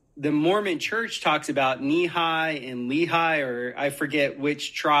the Mormon Church talks about Nehi and Lehi, or I forget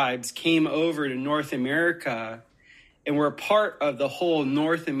which tribes, came over to North America and were part of the whole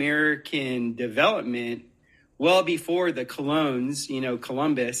North American development well before the Colons, you know,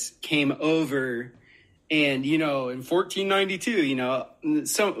 Columbus came over. And, you know, in 1492, you know,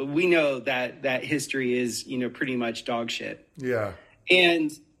 so we know that history is, you know, pretty much dog shit. Yeah.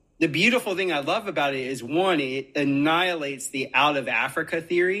 And the beautiful thing I love about it is, one, it annihilates the out of Africa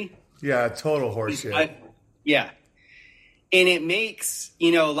theory. Yeah, total horseshit. Yeah. And it makes,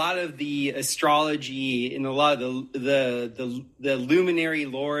 you know, a lot of the astrology and a lot of the luminary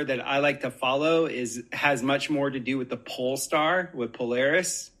lore that I like to follow has much more to do with the pole star, with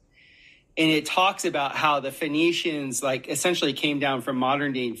Polaris. And it talks about how the Phoenicians, like, essentially came down from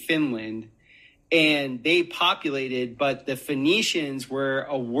modern day Finland, and they populated, but the Phoenicians were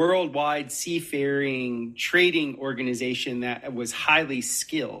a worldwide seafaring trading organization that was highly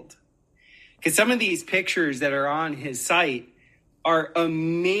skilled. Because some of these pictures that are on his site are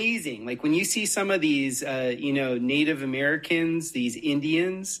amazing. Like when you see some of these, you know, Native Americans, these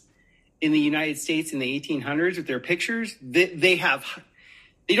Indians in the United States in the 1800s with their pictures, they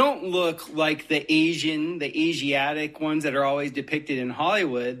don't look like the Asiatic ones that are always depicted in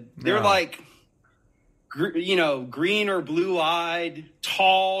Hollywood. They're like, you know, green or blue-eyed,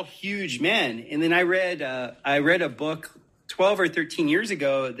 tall, huge men. And then I read a book 12 or 13 years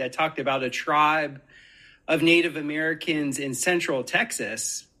ago that talked about a tribe of Native Americans in central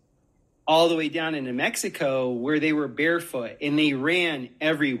Texas, all the way down into Mexico where they were barefoot and they ran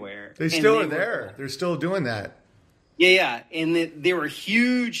everywhere. They still are there. They're still doing that. Yeah. And they were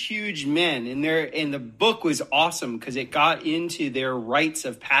huge, huge men. And the book was awesome because it got into their rites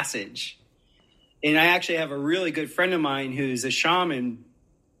of passage. And I actually have a really good friend of mine who's a shaman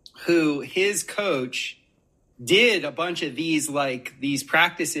who his coach did a bunch of these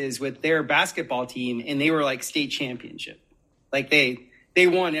practices with their basketball team, and they were like state championship. Like they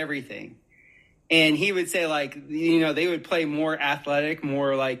won everything. And he would say they would play more athletic,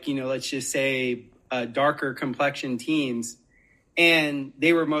 more let's just say darker complexion teams. And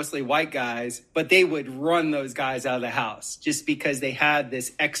they were mostly white guys, but they would run those guys out of the house just because they had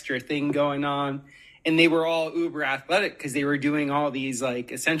this extra thing going on. And they were all uber athletic because they were doing all these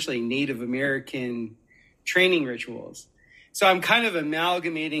essentially Native American training rituals. So I'm kind of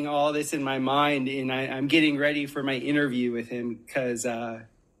amalgamating all this in my mind, and I'm getting ready for my interview with him because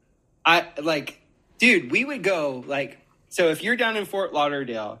we would go so if you're down in Fort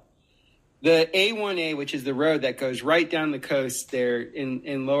Lauderdale, the A1A, which is the road that goes right down the coast there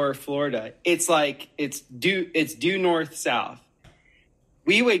in lower Florida, it's due north-south.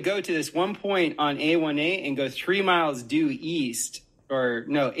 We would go to this one point on A1A and go 3 miles due east,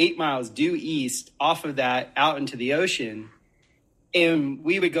 8 miles due east off of that out into the ocean. And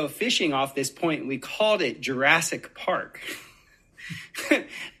we would go fishing off this point, and we called it Jurassic Park.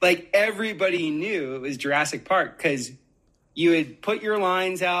 Everybody knew it was Jurassic Park because you would put your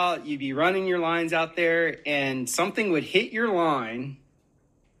lines out, you'd be running your lines out there, and something would hit your line,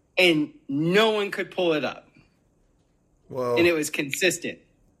 and no one could pull it up. Whoa. And it was consistent.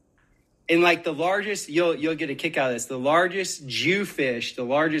 And the largest, you'll get a kick out of this, the largest Jewfish, the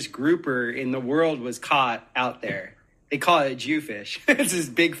largest grouper in the world was caught out there. They call it a Jewfish. It's this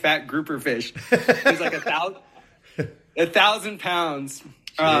big fat grouper fish. It was 1,000 pounds.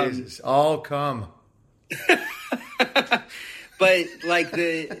 Jesus, all come. But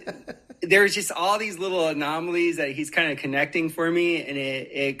there's just all these little anomalies that he's kind of connecting for me, and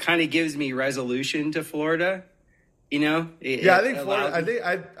it kind of gives me resolution to Florida. I think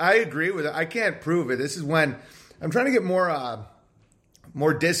Florida. I agree with it. I can't prove it. This is when I'm trying to get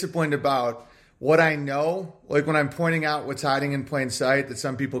more disciplined about what I know, when I'm pointing out what's hiding in plain sight that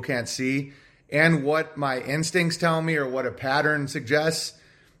some people can't see, and what my instincts tell me or what a pattern suggests.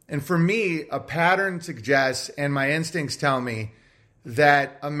 And for me, a pattern suggests, and my instincts tell me,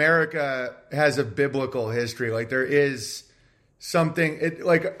 that America has a biblical history. There is something,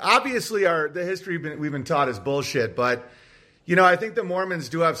 obviously the history we've been taught is bullshit, but, I think the Mormons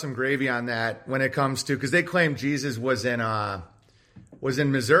do have some gravy on that when it comes to, because they claim Jesus was in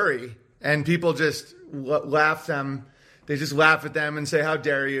Missouri, and people just laugh them. They just laugh at them and say, how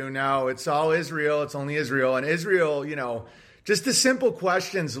dare you? No, it's all Israel. It's only Israel. And Israel, just the simple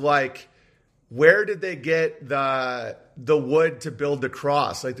questions like, where did they get the wood to build the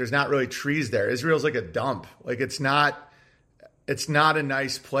cross? There's not really trees there. Israel's like a dump. It's not a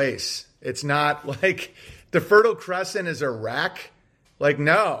nice place. It's not the Fertile Crescent is Iraq.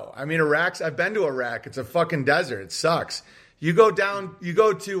 No. I mean, I've been to Iraq. It's a fucking desert. It sucks. You go to,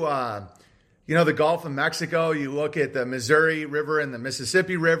 the Gulf of Mexico. You look at the Missouri River and the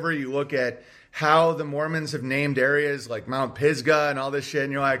Mississippi River. You look at how the Mormons have named areas like Mount Pisgah and all this shit.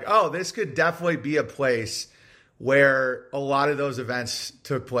 And you're like, oh, this could definitely be a place where a lot of those events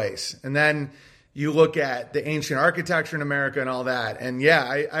took place. And then you look at the ancient architecture in America and all that. And yeah,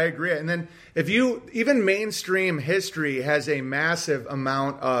 I agree. And then even mainstream history has a massive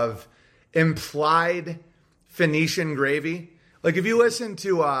amount of implied Phoenician gravy. If you listen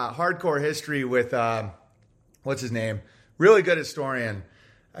to Hardcore History with, what's his name? Really good historian.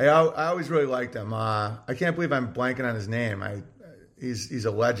 I always really liked him. I can't believe I'm blanking on his name. He's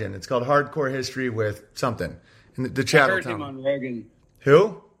a legend. It's called Hardcore History with something. In the chat. I heard him on Rogan.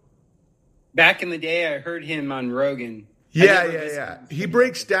 Who? Back in the day, I heard him on Rogan. Yeah. He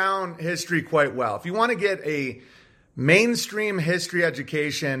breaks down history quite well. If you want to get a mainstream history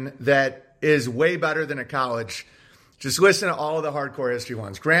education that is way better than a college, just listen to all of the Hardcore History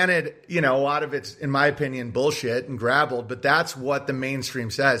ones. Granted, a lot of it's, in my opinion, bullshit and grabbled, but that's what the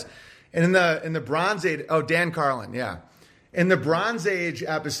mainstream says. And in the Bronze Age, Dan Carlin, yeah. In the Bronze Age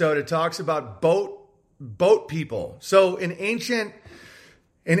episode, it talks about boat people. So in ancient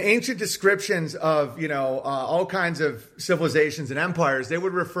descriptions of, all kinds of civilizations and empires, they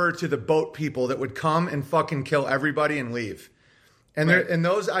would refer to the boat people that would come and fucking kill everybody and leave. And right. And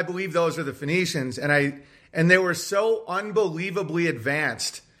those, I believe those are the Phoenicians. And they were so unbelievably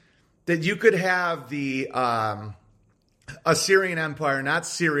advanced that you could have the Assyrian Empire, not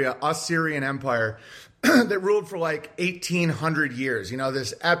Syria, Assyrian Empire that ruled for 1,800 years.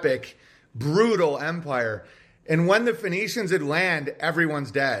 This epic brutal empire. And when the Phoenicians had land,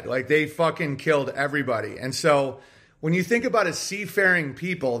 everyone's dead. Like, they fucking killed everybody. And so when you think about a seafaring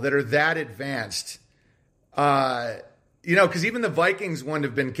people that are that advanced, because even the Vikings wouldn't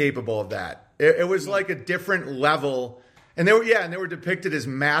have been capable of that. It was like a different level. And they were depicted as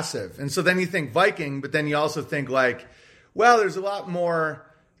massive. And so then you think Viking, but then you also think like, well, there's a lot more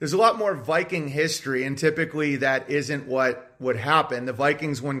Viking history, and typically that isn't what would happen. The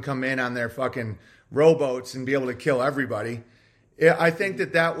Vikings wouldn't come in on their fucking rowboats and be able to kill everybody. I think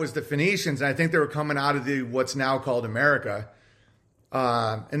that was the Phoenicians, and I think they were coming out of what's now called America.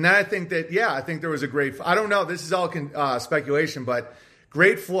 And then I think there was a great, I don't know, this is all speculation, but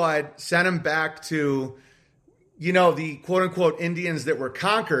great flood sent them back to, the quote unquote Indians that were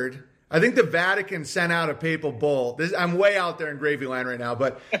conquered. I think the Vatican sent out a papal bull. I'm way out there in gravy land right now,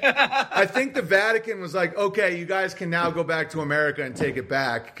 but I think the Vatican was like, okay, you guys can now go back to America and take it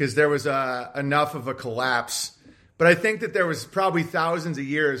back, because there was enough of a collapse. But I think that there was probably thousands of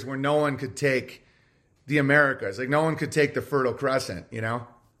years where no one could take the Americas. Like, no one could take the Fertile Crescent,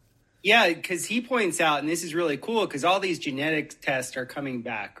 Yeah, because he points out, and this is really cool, because all these genetic tests are coming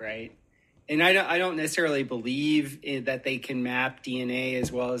back, right? And I don't necessarily believe that they can map DNA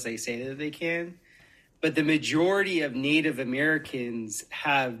as well as they say that they can. But the majority of Native Americans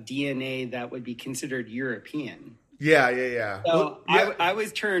have DNA that would be considered European. Yeah. So I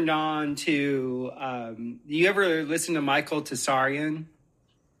was turned on to, you ever listen to Michael Tsarian?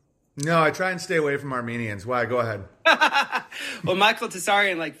 No, I try and stay away from Armenians. Why? Go ahead. Well, Michael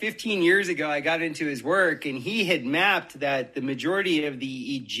Tsarian, like 15 years ago, I got into his work, and he had mapped that the majority of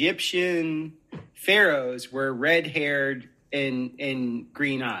the Egyptian pharaohs were red-haired and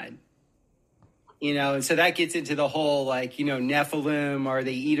green-eyed. And so that gets into the whole, Nephilim, or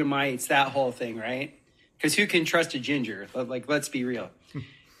the Edomites, that whole thing, right? Because who can trust a ginger? Like, let's be real.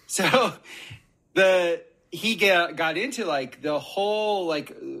 So he got into the whole,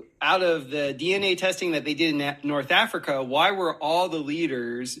 out of the DNA testing that they did in North Africa, why were all the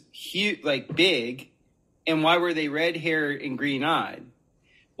leaders big, and why were they red-haired and green-eyed?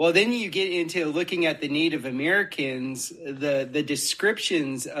 Well, then you get into looking at the Native Americans, the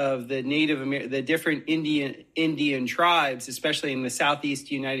descriptions of the different Indian tribes, especially in the Southeast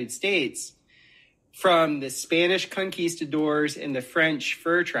United States, from the Spanish conquistadors and the French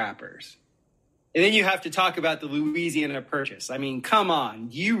fur trappers. And then you have to talk about the Louisiana Purchase. I mean, come on.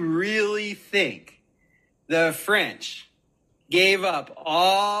 You really think the French gave up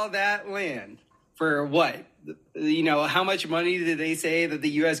all that land for what? How much money did they say that the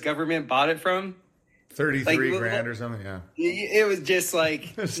U.S. government bought it from? 33 grand or something, yeah. It was just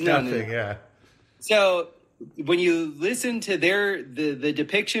nothing, yeah. So when you listen to the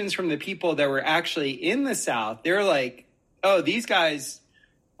depictions from the people that were actually in the South, they're like, oh, these guys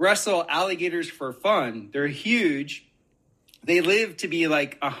wrestle alligators for fun. They're huge. They live to be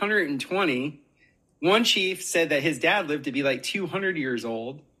 120. One chief said that his dad lived to be 200 years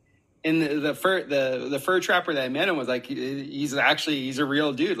old. And the fur trapper that met him was like, he's a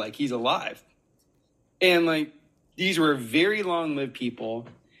real dude. He's alive. And these were very long-lived people.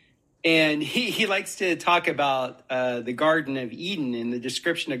 And he likes to talk about the Garden of Eden and the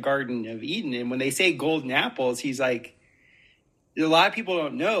description of Garden of Eden. And when they say golden apples, he's like, a lot of people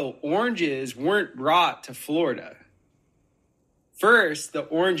don't know, oranges weren't brought to Florida. First, the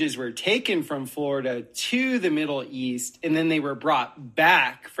oranges were taken from Florida to the Middle East, and then they were brought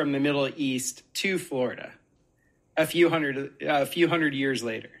back from the Middle East to Florida a few hundred years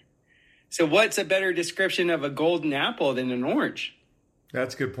later. So what's a better description of a golden apple than an orange?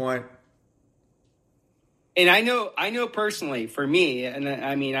 That's a good point. And I know personally, for me, and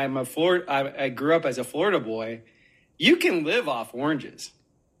I mean, I grew up as a Florida boy. You can live off oranges.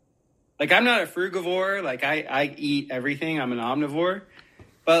 I'm not a frugivore. I eat everything. I'm an omnivore.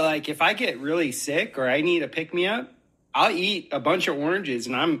 But if I get really sick or I need a pick-me-up, I'll eat a bunch of oranges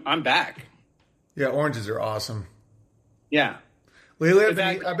and I'm back. Yeah, oranges are awesome. Yeah. Lately,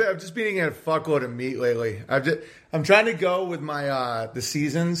 I've just been eating a fuckload of meat lately. I'm trying to go with my the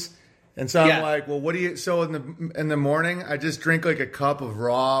seasons. And so I'm like, well, what do you? So in the morning, I just drink a cup of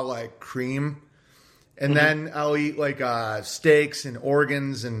raw cream. And then I'll eat steaks and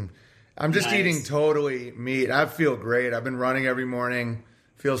organs, and I'm just eating totally meat. I feel great. I've been running every morning.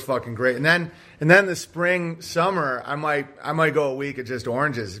 Feels fucking great. And then the spring, summer, I might go a week of just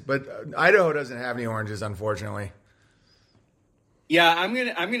oranges. But Idaho doesn't have any oranges, unfortunately. Yeah, I'm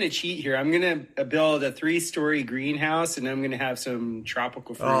gonna cheat here. I'm gonna build a 3-story greenhouse, and I'm gonna have some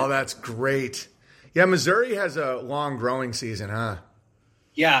tropical fruit. Oh, that's great. Yeah, Missouri has a long growing season, huh?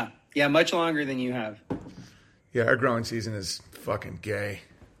 Yeah, much longer than you have. Yeah, our growing season is fucking gay.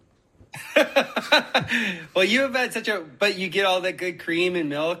 Well, you have had but you get all that good cream and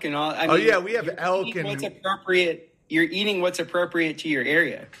milk and all. I mean, yeah, we have elk and what's appropriate. You're eating what's appropriate to your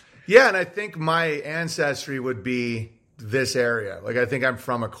area. Yeah, and I think my ancestry would be this area. Like, I think I'm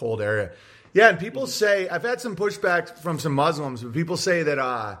from a cold area. Yeah, and people say, I've had some pushback from some Muslims, but people say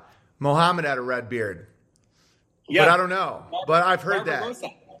that Muhammad had a red beard. Yeah. But I don't know. But I've heard Barbarossa.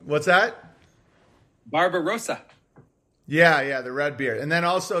 That. What's that? Barbarossa. Yeah, the red beard. And then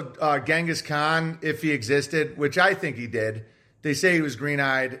also Genghis Khan, if he existed, which I think he did, they say he was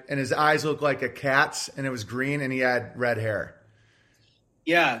green-eyed, and his eyes looked like a cat's, and it was green, and he had red hair.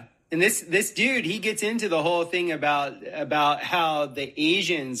 Yeah. And this dude, he gets into the whole thing about how the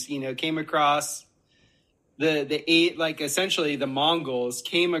Asians, came across essentially the Mongols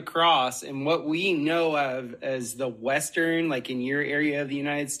came across, and what we know of as the Western, like in your area of the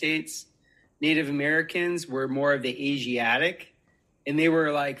United States, Native Americans were more of the Asiatic, and they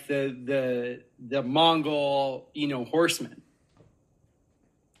were like the Mongol, horsemen.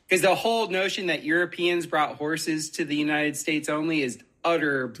 Because the whole notion that Europeans brought horses to the United States only is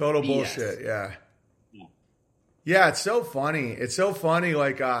total BS. Bullshit. Yeah, it's so funny. It's so funny,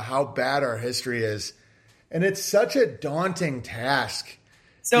 like how bad our history is, and it's such a daunting task.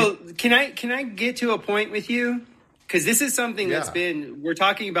 So can I get to a point with you? Because this is something we're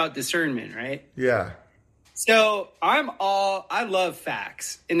talking about discernment, right? Yeah. So I love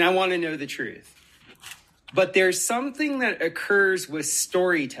facts, and I want to know the truth. But there's something that occurs with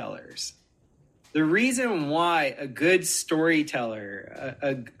storytellers. The reason why a good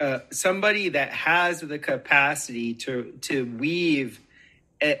storyteller, somebody that has the capacity to weave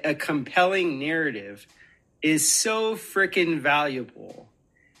a compelling narrative is so freaking valuable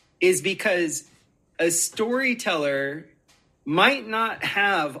is because a storyteller might not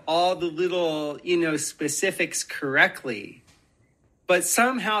have all the little, specifics correctly, but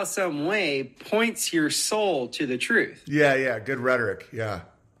somehow, some way points your soul to the truth. Yeah. Good rhetoric. Yeah.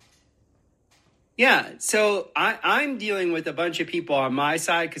 Yeah, so I'm dealing with a bunch of people on my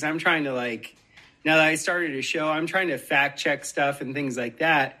side because I'm trying to, now that I started a show, I'm trying to fact check stuff and things like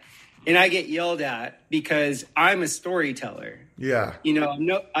that. And I get yelled at because I'm a storyteller. Yeah.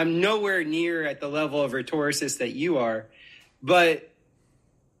 I'm nowhere near at the level of rhetoricist that you are. But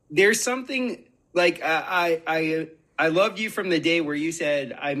there's something I loved you from the day where you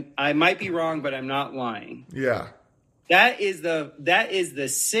said, I might be wrong, but I'm not lying. Yeah. That is the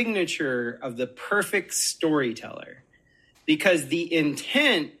signature of the perfect storyteller, because the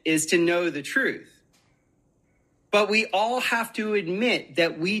intent is to know the truth. But we all have to admit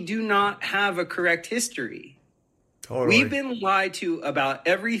that we do not have a correct history. Totally. We've been lied to about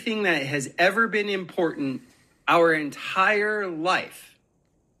everything that has ever been important our entire life.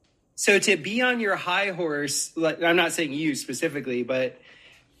 So to be on your high horse, I'm not saying you specifically, but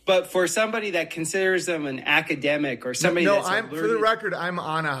for somebody that considers them an academic or somebody for the record, I'm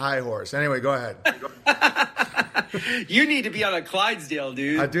on a high horse. Anyway, go ahead. You need to be on a Clydesdale,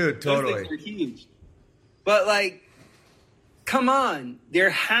 dude. I do, totally. Those things are huge. But come on.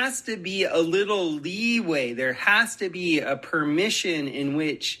 There has to be a little leeway. There has to be a permission in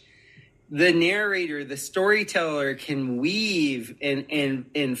which the narrator, the storyteller can weave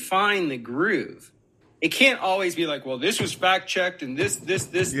and find the groove. It can't always be like, well, this was fact checked and this.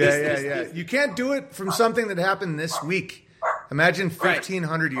 Yeah. You can't do it from something that happened this week. Imagine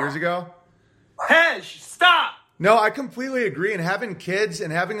 1,500 years ago. Hesh, stop! No, I completely agree. And having kids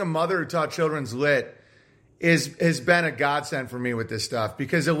and having a mother who taught children's lit has been a godsend for me with this stuff.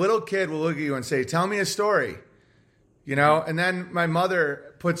 Because a little kid will look at you and say, tell me a story. And then my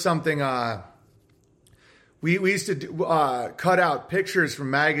mother put something... We used to cut out pictures from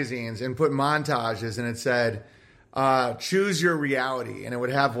magazines and put montages, and it said, choose your reality. And it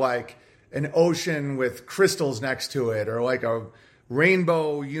would have an ocean with crystals next to it, or a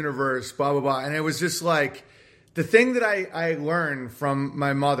rainbow universe, blah, blah, blah. And it was just the thing that I learned from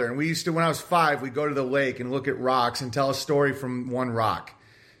my mother. And we used to, when I was 5, we'd go to the lake and look at rocks and tell a story from one rock.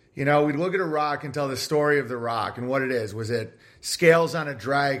 We'd look at a rock and tell the story of the rock and what it is. Was it scales on a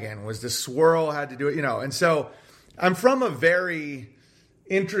dragon? Was the swirl had to do it? And so I'm from a very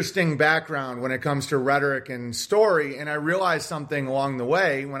interesting background when it comes to rhetoric and story. And I realized something along the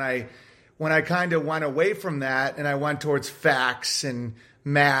way when I kind of went away from that and I went towards facts and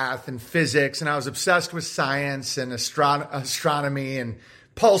math and physics. And I was obsessed with science and astronomy and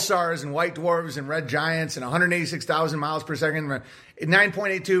pulsars and white dwarfs and red giants and 186,000 miles per second,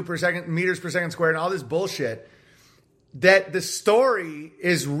 9.82 per second meters per second squared, and all this bullshit. That the story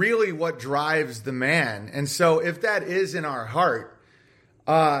is really what drives the man. And so if that is in our heart,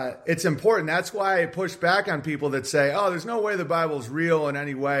 it's important. That's why I push back on people that say, oh, there's no way the Bible's real in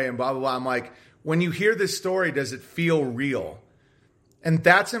any way and blah, blah, blah. I'm like, when you hear this story, does it feel real? And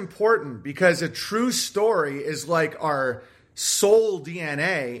that's important because a true story is like our soul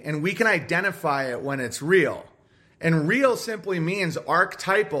DNA, and we can identify it when it's real. And real simply means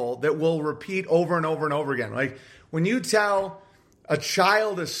archetypal, that will repeat over and over and over again. Like when you tell a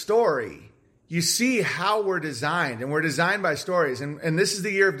child a story, you see how we're designed, and we're designed by stories. And this is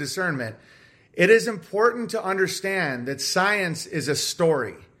the year of discernment. It is important to understand that science is a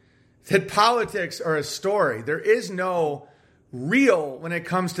story, that politics are a story. There is no real when it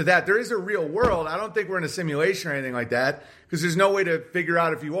comes to that. There is a real world. I don't think we're in a simulation or anything like that, because there's no way to figure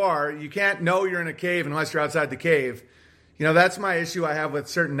out if you are. You can't know you're in a cave unless you're outside the cave. You know, that's my issue I have with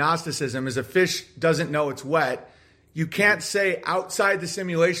certain Gnosticism, is a fish doesn't know it's wet. You can't say outside the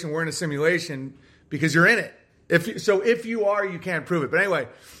simulation, we're in a simulation, because you're in it. If you are, you can't prove it. But anyway,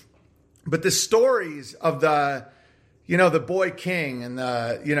 but the stories of the boy king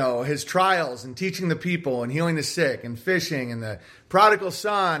and his trials and teaching the people and healing the sick and fishing and the prodigal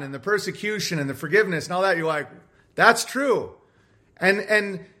son and the persecution and the forgiveness and all that, you're like, that's true.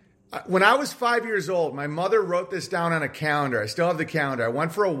 And when I was 5 years old, my mother wrote this down on a calendar. I still have the calendar. I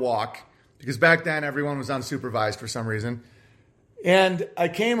went for a walk, because back then everyone was unsupervised for some reason. And I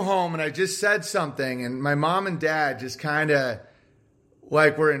came home and I just said something, and my mom and dad just kind of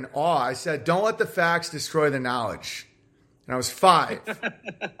like were in awe. I said, don't let the facts destroy the knowledge. And I was 5.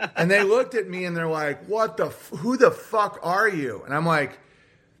 And they looked at me and they're like, who the fuck are you? And I'm like,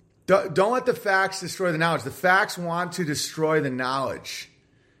 don't let the facts destroy the knowledge. The facts want to destroy the knowledge.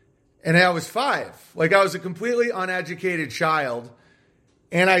 And I was 5. Like, I was a completely uneducated child.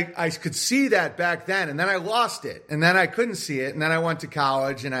 And I could see that back then, and then I lost it, and then I couldn't see it, and then I went to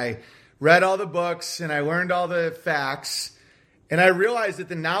college, and I read all the books, and I learned all the facts, and I realized that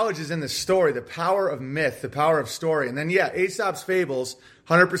the knowledge is in the story, the power of myth, the power of story. And then, Aesop's fables,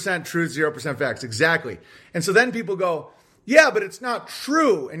 100% truth, 0% facts, exactly. And so then people go, yeah, but it's not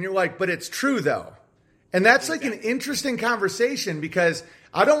true. And you're like, but it's true, though. And that's like an interesting conversation, because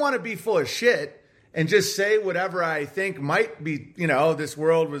I don't want to be full of shit and just say whatever I think might be, this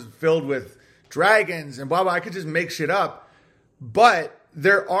world was filled with dragons and blah, blah. I could just make shit up. But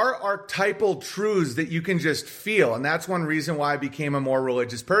there are archetypal truths that you can just feel. And that's one reason why I became a more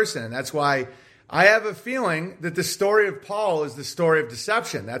religious person. And that's why I have a feeling that the story of Paul is the story of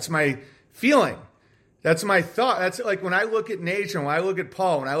deception. That's my feeling. That's my thought. That's like when I look at nature, when I look at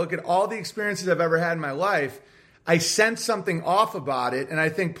Paul, when I look at all the experiences I've ever had in my life, I sense something off about it. And I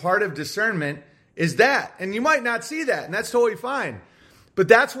think part of discernment is that. And you might not see that, and that's totally fine. But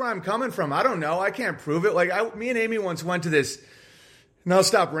that's where I'm coming from. I don't know. I can't prove it. Like, me and Amy once went to this, and I'll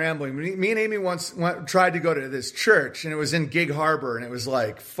stop rambling. Me and Amy once tried to go to this church, and it was in Gig Harbor, and it was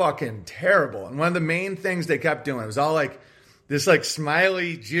like fucking terrible. And one of the main things they kept doing, it was all like this like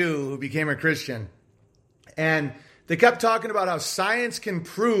smiley Jew who became a Christian. And they kept talking about how science can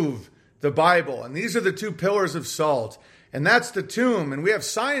prove the Bible. And these are the 2 pillars of salt. And that's the tomb, and we have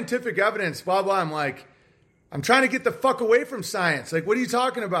scientific evidence, blah, blah. I'm like, I'm trying to get the fuck away from science. Like, what are you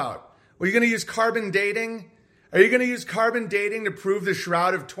talking about? Are you going to use carbon dating? Are you going to use carbon dating to prove the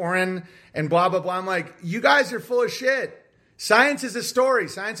Shroud of Turin and blah, blah, blah? I'm like, you guys are full of shit. Science is a story.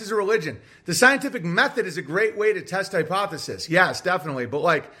 Science is a religion. The scientific method is a great way to test hypothesis. Yes, definitely. But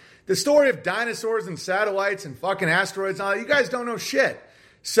like the story of dinosaurs and satellites and fucking asteroids and all that, you guys don't know shit.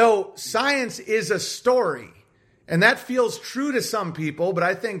 So science is a story. And that feels true to some people, but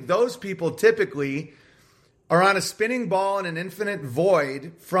I think those people typically are on a spinning ball in an infinite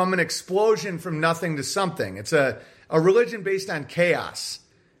void from an explosion from nothing to something. It's a religion based on chaos.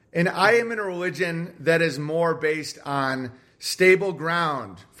 And I am in a religion that is more based on stable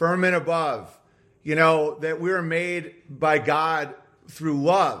ground, firmament above, that we were made by God through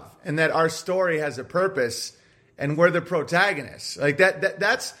love, and that our story has a purpose, and we're the protagonists. Like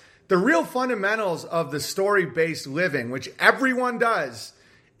that's the real fundamentals of the story-based living, which everyone does,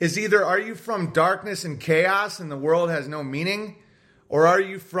 is either are you from darkness and chaos and the world has no meaning, or are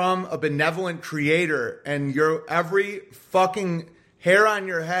you from a benevolent creator and your every fucking hair on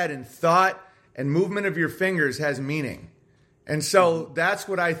your head and thought and movement of your fingers has meaning. And so that's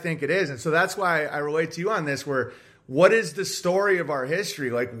what I think it is. And so that's why I relate to you on this, where what is the story of our history?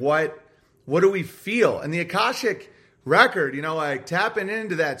 Like what do we feel? And the Akashic record, like tapping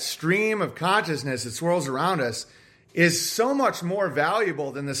into that stream of consciousness that swirls around us is so much more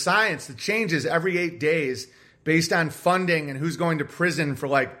valuable than the science that changes every 8 days based on funding and who's going to prison for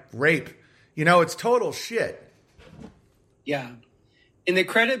like rape. It's total shit. Yeah. And the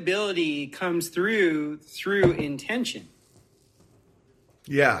credibility comes through intention.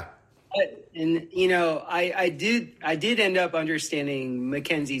 Yeah. And you know, I did end up understanding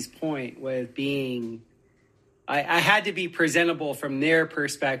Mackenzie's point with being, I had to be presentable from their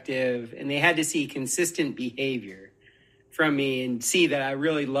perspective, and they had to see consistent behavior from me and see that I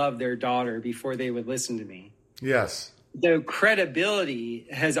really loved their daughter before they would listen to me. Yes. The credibility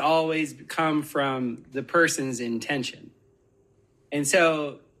has always come from the person's intention. And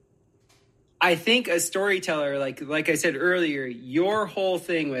so I think a storyteller, like I said earlier, your whole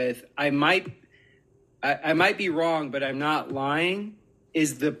thing with I might be wrong, but I'm not lying,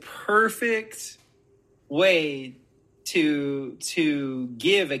 is the perfect way to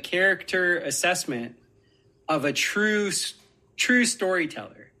give a character assessment of a true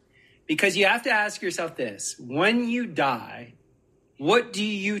storyteller. Because you have to ask yourself this: when you die, what do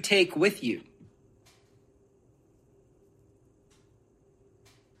you take with you?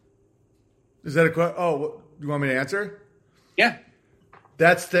 Is that a question? Oh, you want me to answer? Yeah.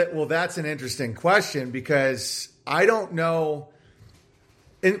 That's an interesting question, because I don't know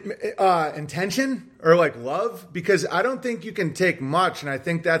intention or like love, because I don't think you can take much. And I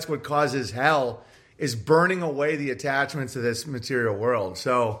think that's what causes hell, is burning away the attachments to this material world.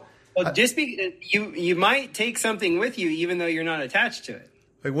 So well, you might take something with you, even though you're not attached to it.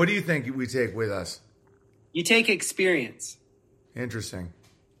 Like, what do you think we take with us? You take experience. Interesting.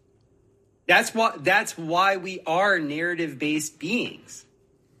 That's why we are narrative-based beings.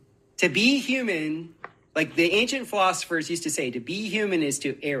 To be human, like the ancient philosophers used to say, to be human is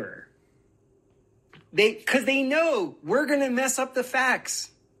to err. Because they know we're going to mess up the facts.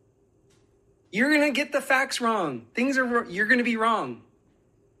 You're going to get the facts wrong. You're going to be wrong.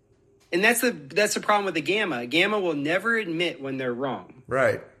 And that's the problem with the Gamma. Gamma will never admit when they're wrong.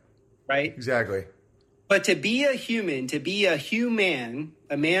 Right. Right? Exactly. But to be a human, to be a human,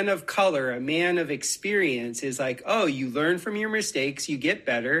 a man of color, a man of experience, is like, oh, you learn from your mistakes, you get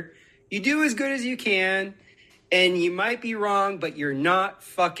better, you do as good as you can, and you might be wrong, but you're not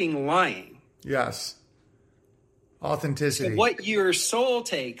fucking lying. Yes. Authenticity. So what your soul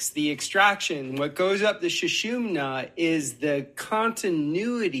takes, the extraction, what goes up the Sushumna, is the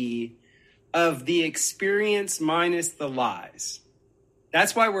continuity of the experience minus the lies.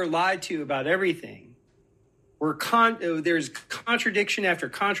 That's why we're lied to about everything. There's contradiction after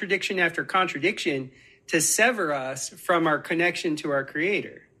contradiction after contradiction to sever us from our connection to our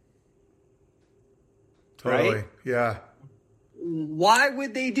Creator. Totally. Right? Yeah. Why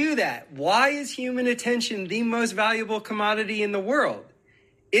would they do that? Why is human attention the most valuable commodity in the world?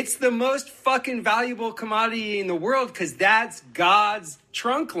 It's the most fucking valuable commodity in the world because that's God's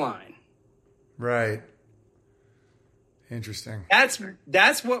trunk line. Right. Interesting.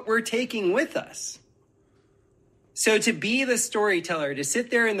 That's what we're taking with us. So to be the storyteller, to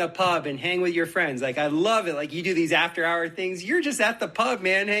sit there in the pub and hang with your friends, like I love it. Like you do these after-hour things. You're just at the pub,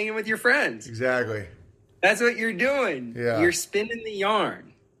 man, hanging with your friends. Exactly. That's what you're doing. Yeah. You're spinning the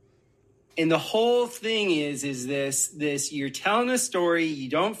yarn. And the whole thing is this, you're telling a story, you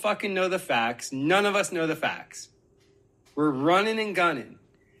don't fucking know the facts. None of us know the facts. We're running and gunning.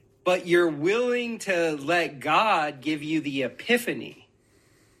 But you're willing to let God give you the epiphany.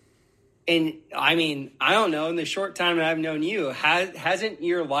 And I mean, I don't know, in the short time that I've known you, hasn't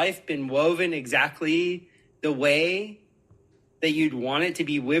your life been woven exactly the way that you'd want it to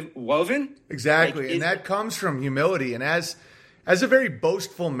be woven? Exactly. Like, and that comes from humility. And as a very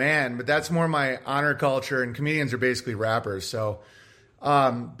boastful man, but that's more my honor culture, and comedians are basically rappers. So,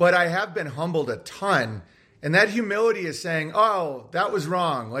 but I have been humbled a ton. And that humility is saying, oh, that was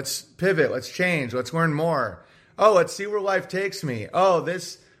wrong. Let's pivot. Let's change. Let's learn more. Oh, let's see where life takes me. Oh,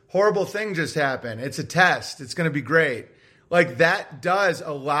 this horrible thing just happened. It's a test. It's going to be great. Like that does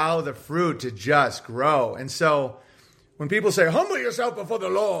allow the fruit to just grow. And so when people say, humble yourself before the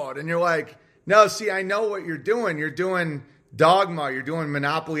Lord, and you're like, no, see, I know what you're doing. You're doing dogma. You're doing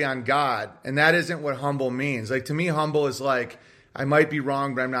monopoly on God. And that isn't what humble means. Like to me, humble is like, I might be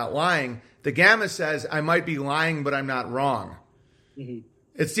wrong, but I'm not lying. The Gamma says, I might be lying, but I'm not wrong. Mm-hmm.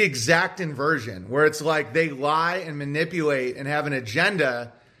 It's the exact inversion, where it's like they lie and manipulate and have an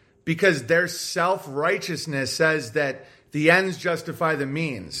agenda because their self-righteousness says that the ends justify the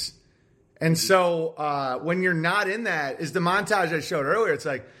means. And so when you're not in that, is the montage I showed earlier. It's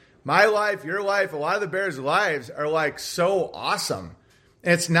like my life, your life, a lot of the Bears' lives are like so awesome.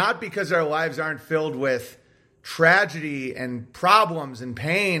 And it's not because our lives aren't filled with tragedy and problems and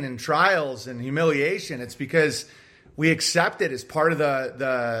pain and trials and humiliation. It's because we accept it as part of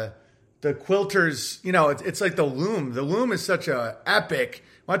the quilter's, you know, it's like the loom. The loom is such a epic.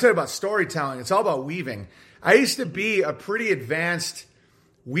 When I talk about storytelling, it's all about weaving. I used to be a pretty advanced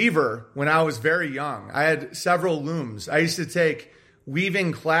weaver when I was very young. I had several looms. I used to take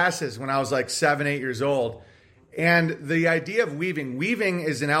weaving classes when I was like 7, 8 years old. And the idea of weaving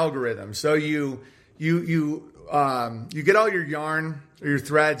is an algorithm. So you get all your yarn or your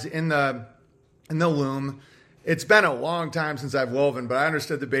threads in the loom. It's been a long time since I've woven, but I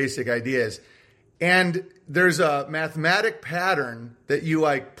understood the basic ideas. And there's a mathematic pattern that you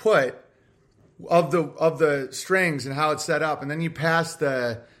like put of the strings and how it's set up, and then you pass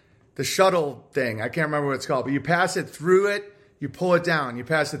the shuttle thing. I can't remember what it's called, but you pass it through it, you pull it down. You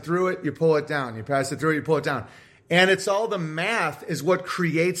pass it through it, you pull it down. You pass it through it, you pull it down. And it's all the math is what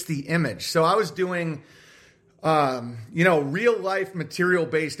creates the image. So I was doing real life material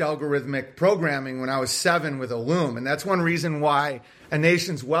based algorithmic programming when I was 7 with a loom. And that's one reason why a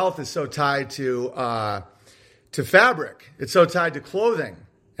nation's wealth is so tied to fabric. It's so tied to clothing.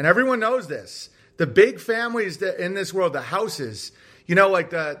 And everyone knows this. The big families that in this world, the houses,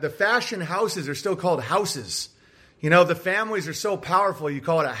 like the fashion houses are still called houses. The families are so powerful, you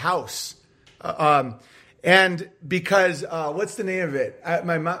call it a house. And because, what's the name of it?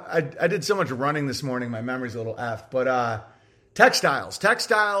 I did so much running this morning, my memory's a little F, but textiles.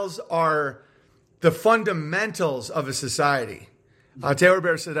 Textiles are the fundamentals of a society. Taylor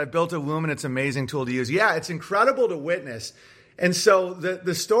Bear said, I built a loom and it's an amazing tool to use. Yeah, it's incredible to witness. And so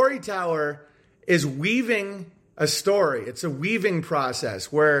the storyteller is weaving a story. It's a weaving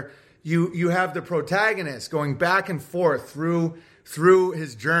process where you have the protagonist going back and forth through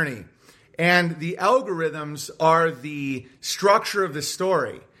his journey. And the algorithms are the structure of the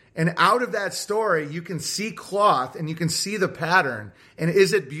story. And out of that story, you can see cloth and you can see the pattern. And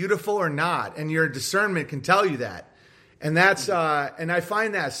is it beautiful or not? And your discernment can tell you that. And that's and I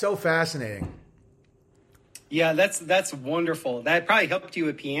find that so fascinating. Yeah, that's wonderful. That probably helped you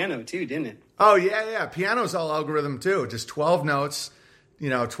with piano too, didn't it? Oh, yeah. Piano's all algorithm too. Just 12 notes,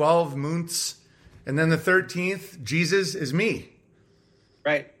 12 moonts. And then the 13th, Jesus is me.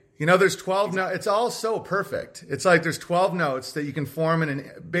 Right. There's 12 notes. It's all so perfect. It's like there's 12 notes that you can form in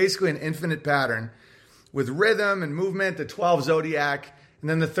basically an infinite pattern with rhythm and movement, the 12 zodiac. And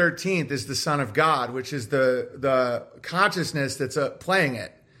then the 13th is the Son of God, which is the consciousness that's playing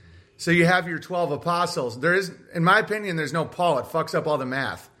it. So you have your 12 apostles. There is, in my opinion, there's no Paul. It fucks up all the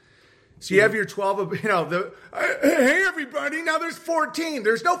math. So you have your 12, hey, everybody, now there's 14.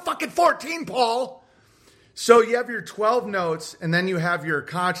 There's no fucking 14, Paul. So you have your 12 notes, and then you have your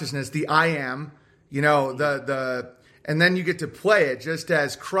consciousness, the I am, and then you get to play it just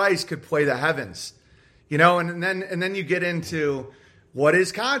as Christ could play the heavens, and then you get into what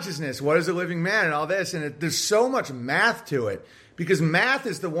is consciousness, what is a living man, and all this, and there's so much math to it, because math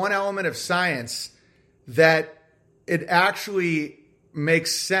is the one element of science that it actually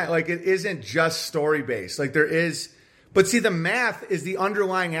makes sense. Like, it isn't just story based. Like, there is. But see, the math is the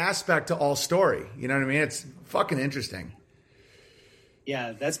underlying aspect to all story. You know what I mean? It's fucking interesting.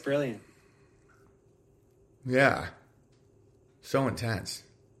 Yeah, that's brilliant. Yeah. So intense.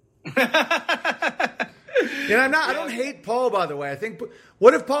 I don't hate Paul, by the way. I think,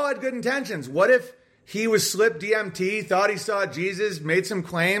 what if Paul had good intentions? What if he was slipped DMT, thought he saw Jesus, made some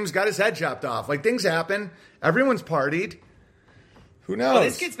claims, got his head chopped off? Like, things happen. Everyone's partied. Who knows? Well,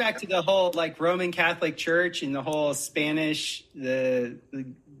 this gets back to the whole Roman Catholic Church and the whole Spanish, so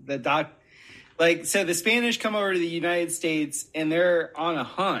the Spanish come over to the United States and they're on a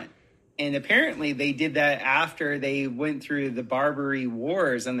hunt. And apparently they did that after they went through the Barbary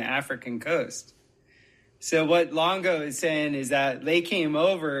Wars on the African coast. So what Longo is saying is that they came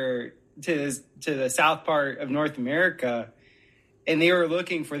over to the south part of North America and they were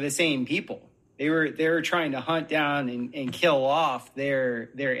looking for the same people. They were trying to hunt down and kill off their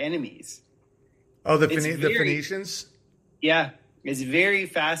enemies. Oh, the Phoenicians? Yeah, it's very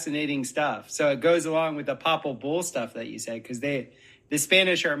fascinating stuff. So it goes along with the Papal Bull stuff that you said, because the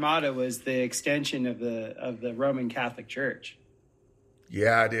Spanish Armada was the extension of the Roman Catholic Church.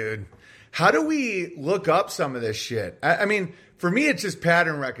 Yeah, dude. How do we look up some of this shit? I mean, for me, it's just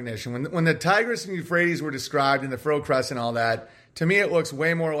pattern recognition. When the Tigris and Euphrates were described in the Fertile Crescent and all that, to me, it looks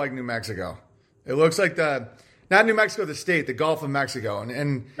way more like New Mexico. It looks like not New Mexico, the state, the Gulf of Mexico.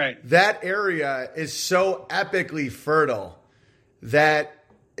 And right. That area is so epically fertile that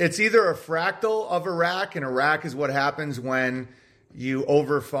it's either a fractal of Iraq, and Iraq is what happens when you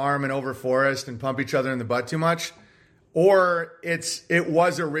over-farm and over-forest and pump each other in the butt too much, or it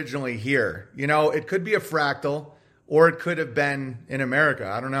was originally here. It could be a fractal, or it could have been in America.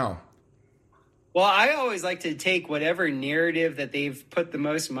 I don't know. Well, I always like to take whatever narrative that they've put the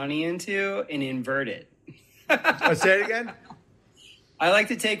most money into and invert it. Say it again? I like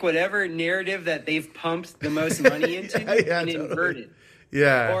to take whatever narrative that they've pumped the most money into and invert it.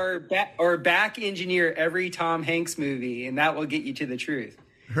 Yeah. Or back engineer every Tom Hanks movie, and that will get you to the truth.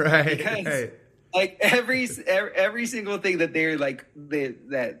 Right. Because right. like every single thing that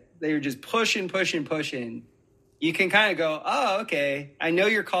they're just pushing, you can kind of go, oh, okay, I know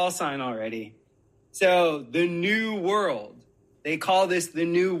your call sign already. So the new world, they call this the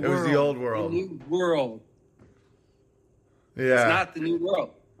new world. It was the old world. The new world. Yeah. It's not the new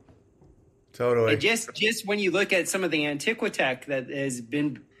world. Totally. And just when you look at some of the Antiquitech that has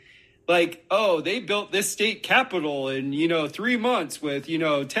been like, oh, they built this state capitol in, 3 months with,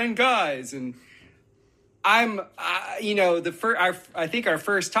 10 guys. And I think our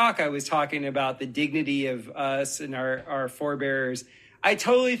first talk, I was talking about the dignity of us and our forebears. I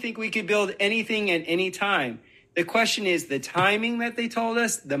totally think we could build anything at any time. The question is the timing that they told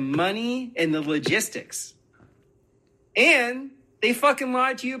us, the money, and the logistics. And they fucking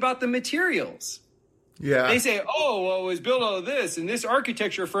lied to you about the materials. Yeah. They say, oh, well, it was built out of this and this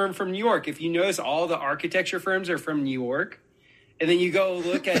architecture firm from New York. If you notice, all the architecture firms are from New York. And then you go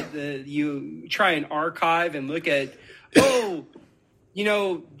look at you try and archive and look at, this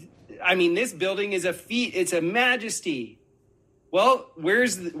building is a feat. It's a majesty. Well,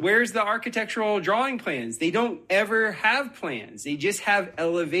 where's the architectural drawing plans? They don't ever have plans. They just have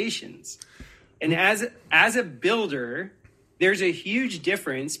elevations. And as a builder, there's a huge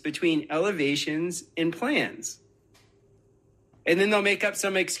difference between elevations and plans. And then they'll make up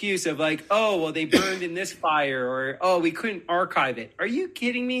some excuse of like, oh, well, they burned in this fire, or, oh, we couldn't archive it. Are you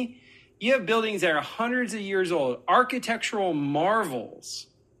kidding me? You have buildings that are hundreds of years old, architectural marvels.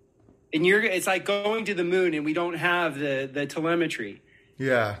 And it's like going to the moon and we don't have the telemetry.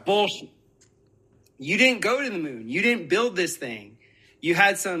 Yeah. Bullshit. You didn't go to the moon. You didn't build this thing. You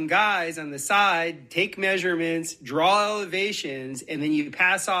had some guys on the side take measurements, draw elevations, and then you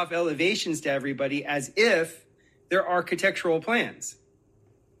pass off elevations to everybody as if they're architectural plans.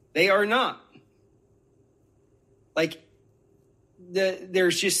 They are not. Like,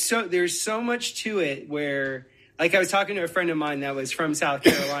 there's so much to it where, like, I was talking to a friend of mine that was from South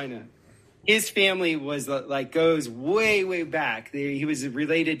Carolina. His family was like goes way, way back. He was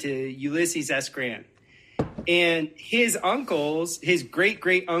related to Ulysses S. Grant. And his uncles, his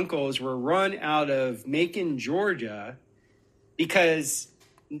great uncles, were run out of Macon, Georgia, because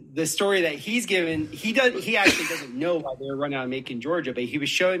the story that he's given, he actually doesn't know why they were run out of Macon, Georgia, but he was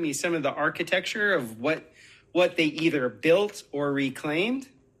showing me some of the architecture of what they either built or reclaimed.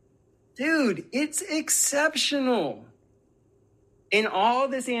 Dude, it's exceptional. In all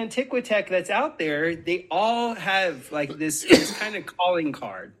this Antiquitech that's out there, they all have like this kind of calling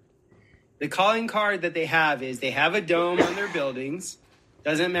card. The calling card that they have is they have a dome on their buildings.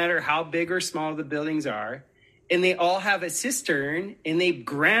 Doesn't matter how big or small the buildings are. And they all have a cistern, and they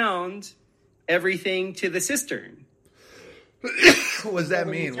ground everything to the cistern. What does that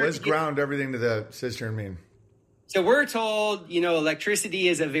mean? What does ground everything to the cistern mean? So we're told, electricity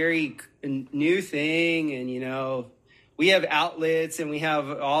is a very new thing, and, we have outlets and we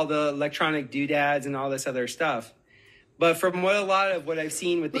have all the electronic doodads and all this other stuff. But from a lot of what I've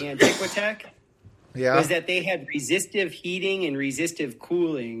seen with the Antiquitech was that they had resistive heating and resistive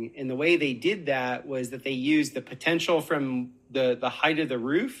cooling. And the way they did that was that they used the potential from the height of the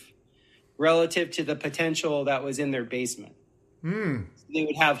roof relative to the potential that was in their basement. So they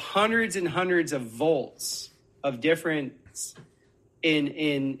would have hundreds and hundreds of volts of difference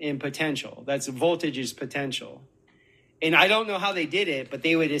in potential. That's voltage is potential. And I don't know how they did it, but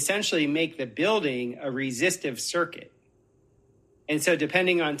they would essentially make the building a resistive circuit. And so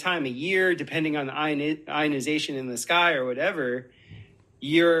depending on time of year, depending on the ionization in the sky or whatever,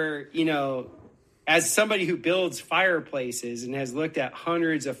 you're, as somebody who builds fireplaces and has looked at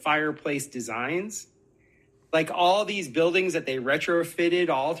hundreds of fireplace designs, like all these buildings that they retrofitted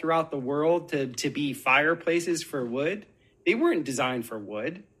all throughout the world to be fireplaces for wood, they weren't designed for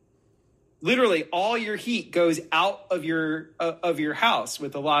wood. Literally all your heat goes out of your house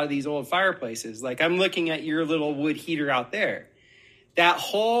with a lot of these old fireplaces. Like I'm looking at your little wood heater out there. That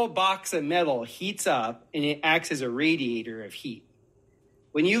whole box of metal heats up and it acts as a radiator of heat.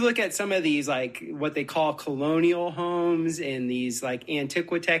 When you look at some of these, like what they call colonial homes and these like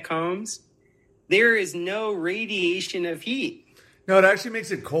Antiquitech homes, there is no radiation of heat. No, it actually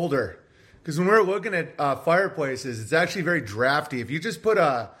makes it colder. Because when we're looking at fireplaces, it's actually very drafty. If you just put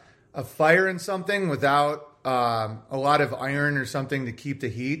a fire in something without a lot of iron or something to keep the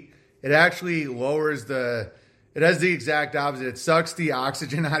heat, it actually lowers it has the exact opposite. It sucks the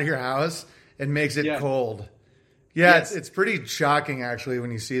oxygen out of your house and makes it cold. Yeah, yes. It's pretty shocking, actually,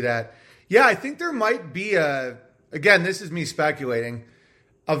 when you see that. Yeah, I think there might be again, this is me speculating,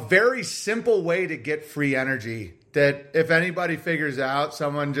 a very simple way to get free energy that if anybody figures out,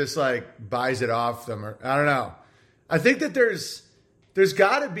 someone just like buys it off them, or I don't know. I think that there's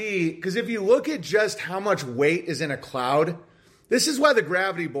got to be, because if you look at just how much weight is in a cloud, this is why the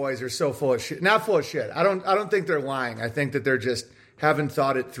gravity boys are so full of shit. Not full of shit. I don't think they're lying. I think that they're just haven't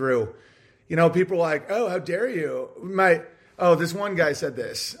thought it through. You know, people are like, oh, how dare you? This one guy said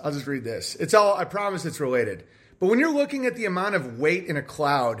this. I'll just read this. I promise it's related. But when you're looking at the amount of weight in a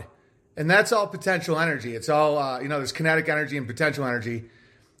cloud, and that's all potential energy. It's all, there's kinetic energy and potential energy.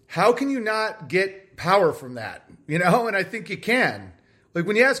 How can you not get power from that? You know, and I think you can. Like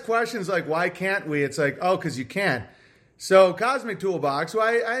when you ask questions like, why can't we? It's like, oh, because you can. So Cosmic Toolbox, who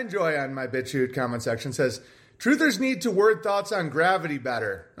I enjoy on my BitChute comment section, says, truthers need to word thoughts on gravity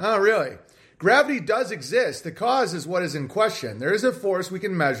better. Oh, really? Gravity does exist. The cause is what is in question. There is a force we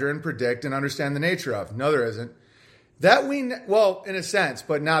can measure and predict and understand the nature of. No, there isn't. In a sense,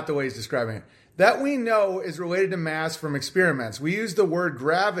 but not the way he's describing it. That we know is related to mass from experiments. We used the word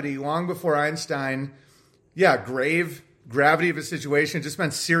gravity long before Einstein. Yeah, gravity of a situation just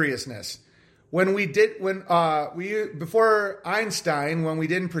meant seriousness. Before Einstein, when we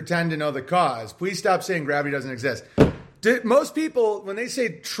didn't pretend to know the cause, please stop saying gravity doesn't exist. Most people, when they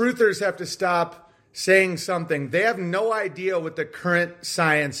say truthers have to stop saying something, they have no idea what the current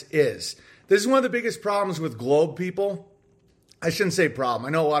science is. This is one of the biggest problems with globe people. I shouldn't say problem.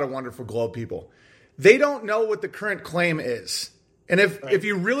 I know a lot of wonderful globe people. They don't know what the current claim is. And if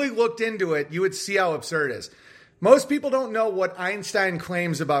you really looked into it, you would see how absurd it is. Most people don't know what Einstein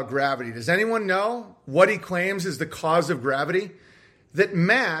claims about gravity. Does anyone know what he claims is the cause of gravity? That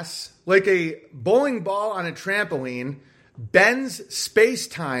mass, like a bowling ball on a trampoline, bends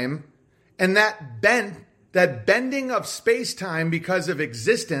space-time, and that bending of space-time because of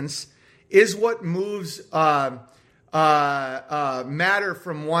existence is what moves matter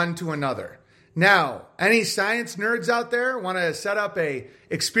from one to another. Now, any science nerds out there want to set up a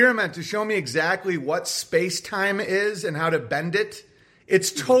experiment to show me exactly what space-time is and how to bend it?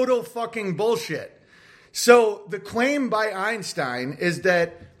 It's total fucking bullshit. So the claim by Einstein is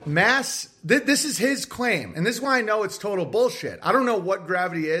that mass, this is his claim, and this is why I know it's total bullshit. I don't know what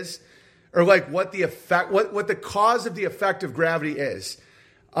gravity is, or like what the effect, what the cause of the effect of gravity is.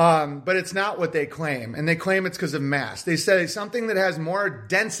 But it's not what they claim. And they claim it's because of mass. They say something that has more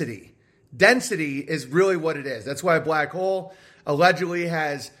density. Density is really what it is. That's why a black hole allegedly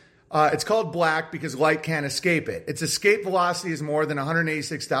has, it's called black because light can't escape it. Its escape velocity is more than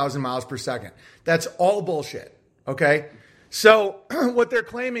 186,000 miles per second. That's all bullshit. Okay? So what they're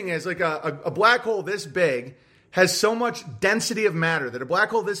claiming is like a black hole this big has so much density of matter that a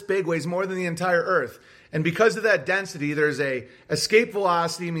black hole this big weighs more than the entire Earth. And because of that density, there's a escape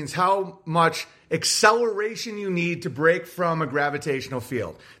velocity, means how much acceleration you need to break from a gravitational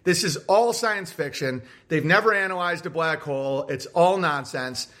field. This is all science fiction. They've never analyzed a black hole. It's all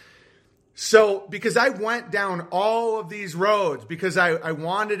nonsense. So because I went down all of these roads, because I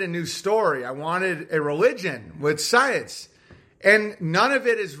wanted a new story, I wanted a religion with science, and none of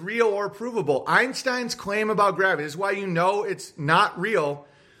it is real or provable. Einstein's claim about gravity, this is why you know it's not real,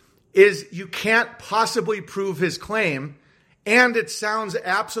 is you can't possibly prove his claim, and it sounds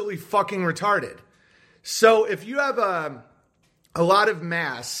absolutely fucking retarded. So if you have a lot of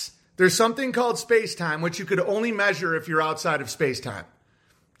mass, there's something called space-time, which you could only measure if you're outside of space-time.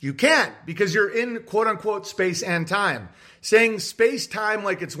 You can't, because you're in quote-unquote space and time. Saying space-time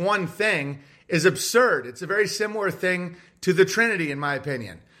like it's one thing is absurd. It's a very similar thing to the Trinity, in my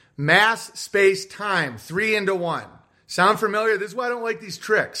opinion. Mass, space, time, 3 into 1. Sound familiar? This is why I don't like these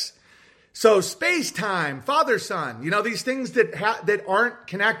tricks. So space-time, father-son, these things that aren't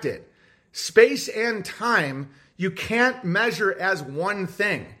connected. Space and time, you can't measure as one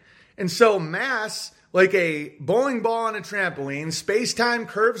thing. And so mass, like a bowling ball on a trampoline, space-time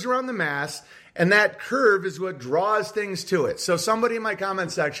curves around the mass, and that curve is what draws things to it. So somebody in my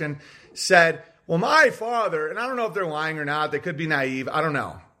comment section said, well, my father, and I don't know if they're lying or not, they could be naive, I don't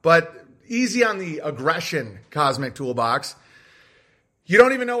know. But easy on the aggression, Cosmic Toolbox. You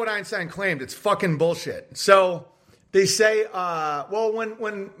don't even know what Einstein claimed. It's fucking bullshit. So they say,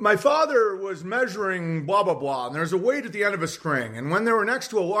 when my father was measuring blah, blah, blah, and there's a weight at the end of a string, and when they were next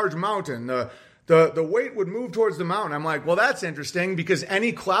to a large mountain, the weight would move towards the mountain. I'm like, well, that's interesting because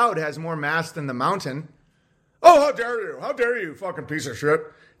any cloud has more mass than the mountain. Oh, how dare you? How dare you, fucking piece of shit?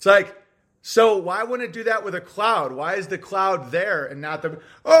 It's like, so why wouldn't it do that with a cloud? Why is the cloud there and not the...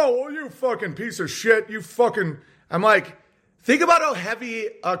 Oh, well, you fucking piece of shit. You fucking... I'm like, think about how heavy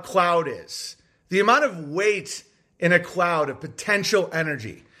a cloud is. The amount of weight in a cloud of potential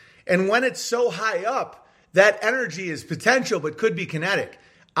energy. And when it's so high up, that energy is potential but could be kinetic.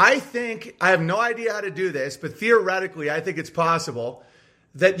 I think, I have no idea how to do this, but theoretically, I think it's possible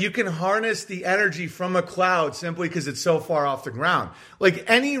that you can harness the energy from a cloud simply because it's so far off the ground. Like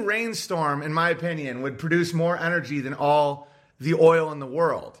any rainstorm, in my opinion, would produce more energy than all the oil in the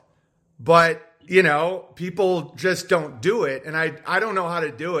world. But, you know, people just don't do it. And I don't know how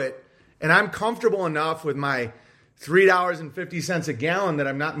to do it. And I'm comfortable enough with my $3.50 a gallon that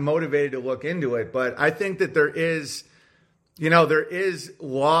I'm not motivated to look into it. But I think that there is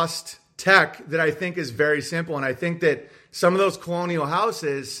lost tech that I think is very simple. And I think that some of those colonial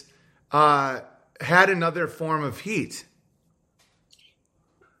houses had another form of heat.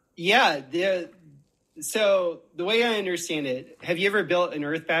 Yeah. So the way I understand it, have you ever built an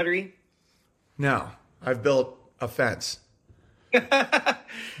earth battery? No, I've built a fence.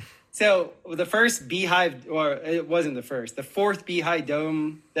 So the first beehive, or it wasn't the first, the fourth beehive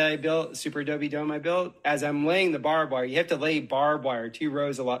dome that I built, super adobe dome I built, as I'm laying the barbed wire, you have to lay barbed wire, 2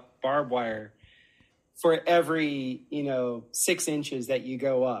 rows of barbed wire for every, 6 inches that you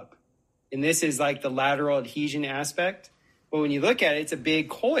go up. And this is like the lateral adhesion aspect. But when you look at it, it's a big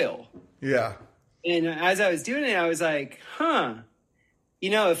coil. Yeah. And as I was doing it, I was like,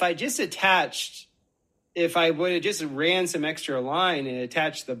 if I would have just ran some extra line and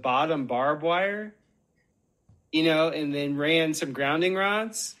attached the bottom barbed wire, and then ran some grounding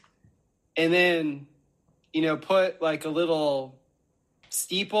rods, and then, put like a little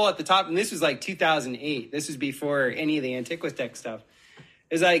steeple at the top. And this was like 2008. This was before any of the Antiquitech stuff.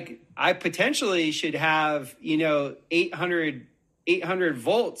 It's like, I potentially should have, 800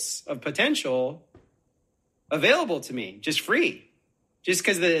 volts of potential available to me, just free, just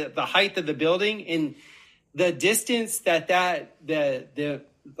because the height of the building and the distance it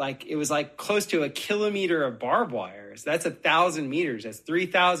was like close to 1 kilometer of barbed wire. So that's 1,000 meters. That's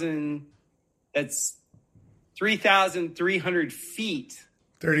 3,300 feet.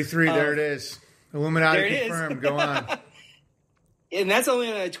 33. There it is. Illuminati confirmed. Go on. And that's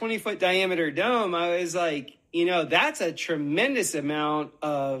only on a 20-foot diameter dome. I was like, that's a tremendous amount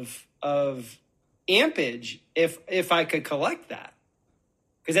of ampage if I could collect that.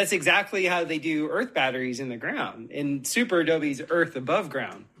 Because that's exactly how they do earth batteries in the ground. And Super Adobe's earth above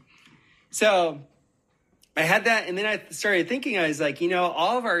ground. So I had that, and then I started thinking, I was like,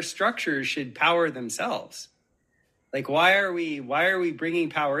 all of our structures should power themselves. Like, why are we bringing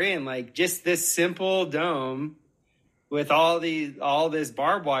power in? Like, just this simple dome with all this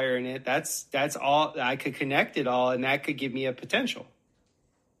barbed wire in it, that's all. I could connect it all, and that could give me a potential.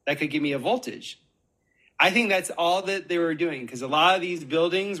 That could give me a voltage. I think that's all that they were doing, because a lot of these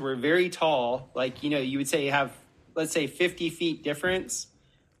buildings were very tall. Like, you would say you have, let's say, 50 feet difference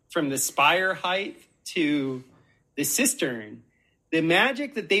from the spire height to the cistern. The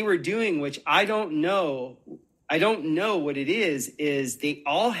magic that they were doing, which I don't know what it is they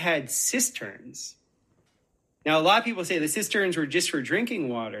all had cisterns. Now, a lot of people say the cisterns were just for drinking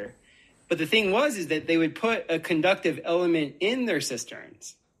water. But the thing is that they would put a conductive element in their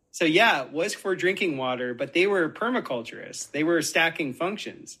cisterns. So, yeah, it was for drinking water, but they were permaculturists. They were stacking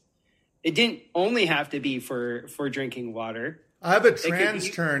functions. It didn't only have to be for drinking water. I have a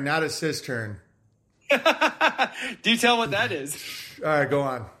trans-turn, not a cistern. Do tell what that is. All right, go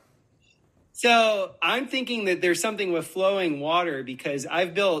on. So I'm thinking that there's something with flowing water, because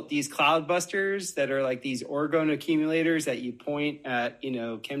I've built these cloud busters that are like these orgone accumulators that you point at,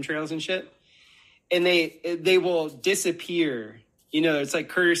 chemtrails and shit. And they will disappear. It's like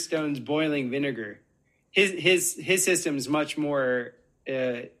Curtis Stone's boiling vinegar. His system's much more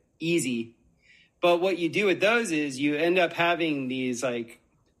easy. But what you do with those is you end up having these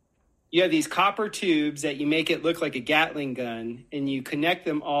you have these copper tubes that you make it look like a Gatling gun, and you connect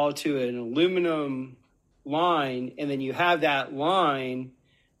them all to an aluminum line, and then you have that line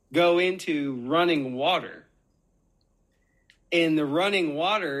go into running water. And the running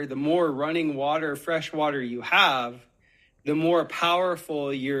water, the more running water, fresh water you have, the more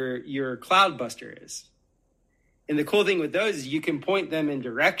powerful your cloud buster is. And the cool thing with those is you can point them in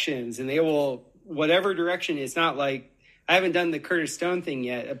directions, and they will, whatever direction. It's not like, I haven't done the Curtis Stone thing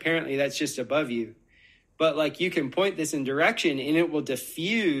yet. Apparently that's just above you. But you can point this in direction, and it will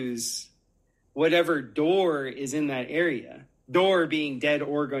diffuse whatever door is in that area. Door being dead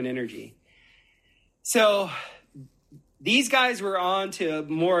orgone energy. So these guys were on to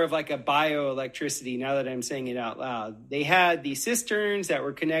more of like a bioelectricity, now that I'm saying it out loud. They had these cisterns that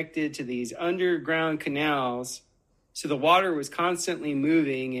were connected to these underground canals, so the water was constantly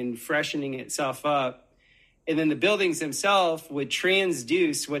moving and freshening itself up. And then the buildings themselves would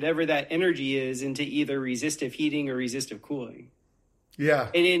transduce whatever that energy is into either resistive heating or resistive cooling. Yeah.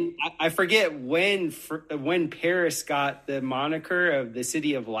 And I forget when Paris got the moniker of the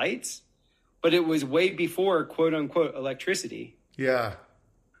City of Lights, but it was way before quote unquote electricity. Yeah.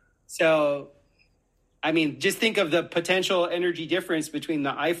 So, I mean, just think of the potential energy difference between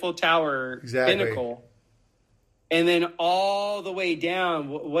the Eiffel Tower pinnacle and then all the way down.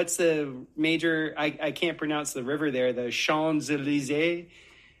 What's the major, I can't pronounce the river there, the Champs-Élysées,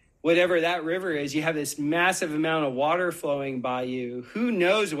 whatever that river is. You have this massive amount of water flowing by you. Who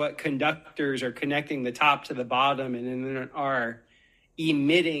knows what conductors are connecting the top to the bottom and then are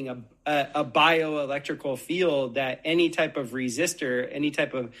emitting a bioelectrical field that any type of resistor,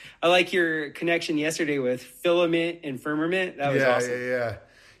 I like your connection yesterday with filament and firmament. That was awesome.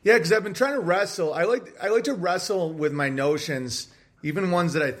 Yeah, because I've been trying to wrestle. I like to wrestle with my notions, even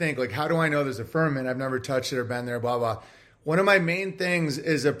ones that I think, like, how do I know there's a firmament? I've never touched it or been there, blah, blah. One of my main things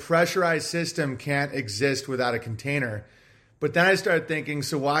is a pressurized system can't exist without a container. But then I started thinking,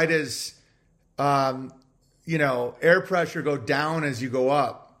 so why does, air pressure go down as you go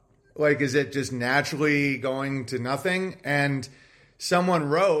up? Like, is it just naturally going to nothing? And someone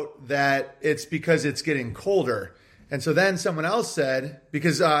wrote that it's because it's getting colder. And so then someone else said,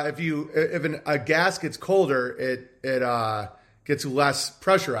 because if a gas gets colder, it gets less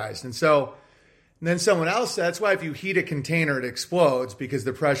pressurized. And then someone else said, that's why if you heat a container, it explodes because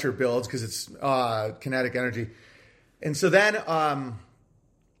the pressure builds because it's kinetic energy. And so then,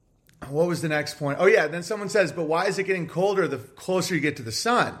 what was the next point? Oh yeah, then someone says, but why is it getting colder the closer you get to the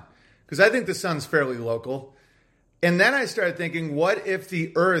sun? Because I think the sun's fairly local. And then I started thinking, what if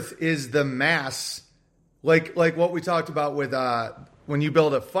the Earth is the mass? Like what we talked about with when you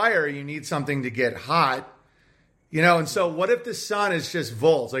build a fire, you need something to get hot, and so what if the sun is just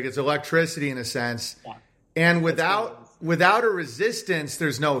volts, like it's electricity in a sense, and without a resistance,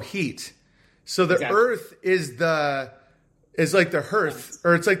 there's no heat. So the Earth is like the hearth,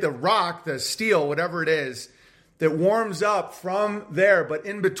 or it's like the rock, the steel, whatever it is, that warms up from there, but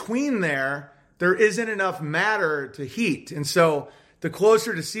in between there isn't enough matter to heat, and so the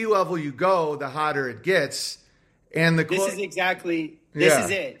closer to sea level you go, the hotter it gets. And this is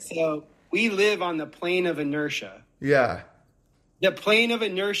it. So we live on the plane of inertia. Yeah. The plane of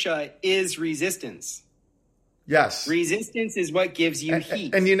inertia is resistance. Yes. Resistance is what gives you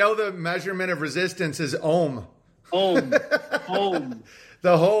heat. And the measurement of resistance is ohm. Ohm. The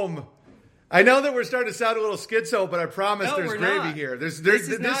ohm. I know that we're starting to sound a little schizo, but I promise there's gravy here. This is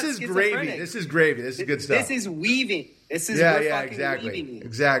gravy. This is gravy. This is good stuff. This is weaving. This is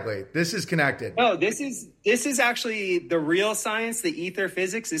exactly. This is connected. No, this is actually the real science, the ether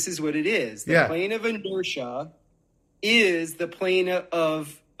physics. This is what it is. The plane of inertia is the plane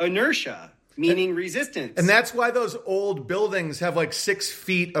of inertia, meaning resistance. And that's why those old buildings have like 6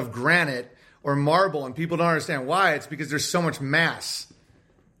 feet of granite or marble, and people don't understand why. It's because there's so much mass.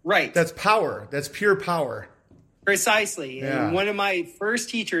 Right. That's power. That's pure power. Precisely. Yeah. And one of my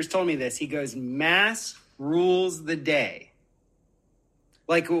first teachers told me this. He goes, mass rules the day.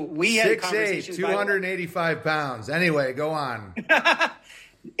 Like we had 6'8", 285 pounds. Anyway, go on.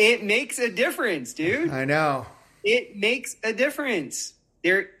 It makes a difference, dude. I know. It makes a difference.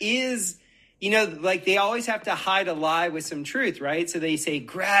 There is, like they always have to hide a lie with some truth, right? So they say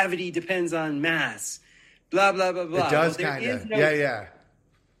gravity depends on mass. Blah, blah, blah, blah. It does kind of. Yeah.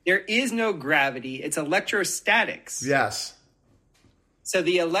 There is no gravity. It's electrostatics. Yes. So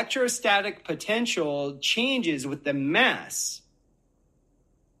the electrostatic potential changes with the mass.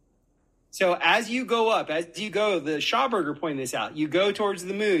 So as you go up, the Schauberger pointed this out, you go towards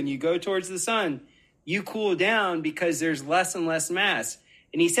the moon, you go towards the sun, you cool down because there's less and less mass.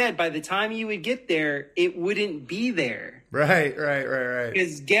 And he said by the time you would get there, it wouldn't be there. Right.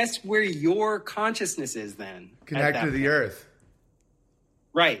 Because guess where your consciousness is then? Connected to the earth.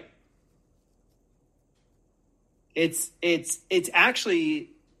 Right. It's actually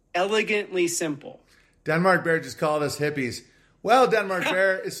elegantly simple. Denmark Bear just called us hippies. Well, Denmark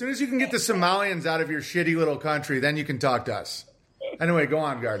Bear, as soon as you can get the Somalians out of your shitty little country, then you can talk to us. Anyway, go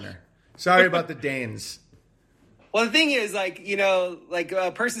on, Gardner. Sorry about the Danes. Well, the thing is, like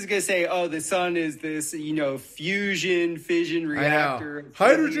a person's going to say, oh, the sun is this, fission reactor. I know.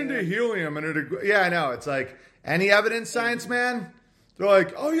 Hydrogen to helium. I know. It's like, any evidence, science man? They're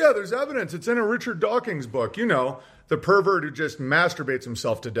like, oh, yeah, there's evidence. It's in a Richard Dawkins book. The pervert who just masturbates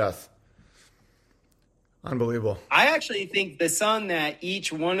himself to death. Unbelievable. I actually think the sun that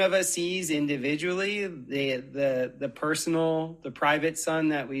each one of us sees individually, the personal, the private sun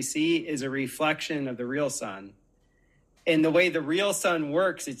that we see is a reflection of the real sun. And the way the real sun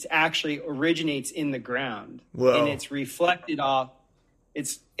works, it actually originates in the ground. Whoa. And it's reflected off.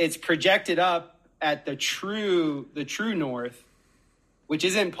 It's projected up at the true north. which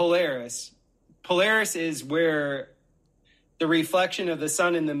isn't Polaris. Polaris is where the reflection of the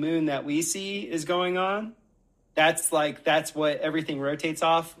sun and the moon that we see is going on. That's what everything rotates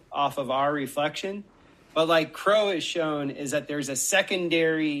off of our reflection. But like Crow is shown is that there's a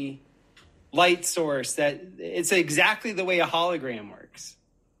secondary light source that it's exactly the way a hologram works.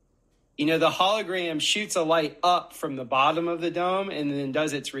 The hologram shoots a light up from the bottom of the dome and then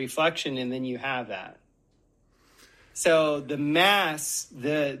does its reflection, and then you have that. So the mass,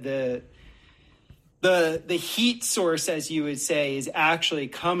 the heat source, as you would say, is actually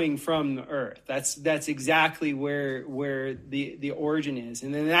coming from the Earth. That's exactly where the origin is.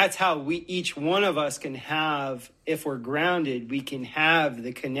 And then that's how each one of us can have, if we're grounded, we can have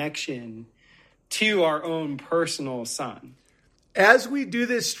the connection to our own personal sun. As we do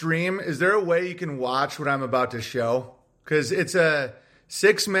this stream, is there a way you can watch what I'm about to show? Because it's a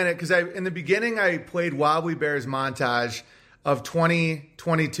 6-minute, because in the beginning I played Wobbly Bear's montage of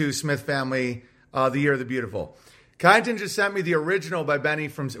 2022 Smith Family, The Year of the Beautiful. Kyneton just sent me the original by Benny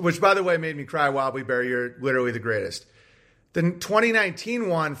which by the way made me cry. Wobbly Bear, you're literally the greatest. The 2019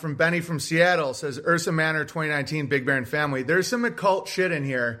 one from Benny from Seattle says Ursa Manor 2019 Big Bear and Family. There's some occult shit in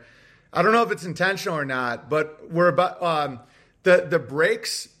here. I don't know if it's intentional or not, but we're about the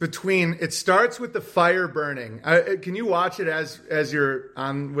breaks between. It starts with the fire burning. Can you watch it as you're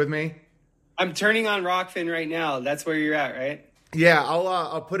on with me? I'm turning on Rockfin right now. That's where you're at, right? Yeah,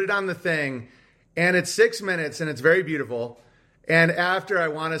 I'll put it on the thing, and it's 6 minutes, and it's very beautiful. And after, I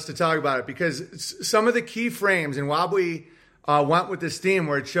want us to talk about it because some of the key frames, and Wobbly went with this theme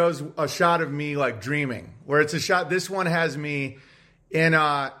where it shows a shot of me like dreaming, where it's a shot. This one has me in,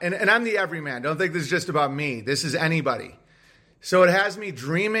 and I'm the everyman. Don't think this is just about me. This is anybody. So it has me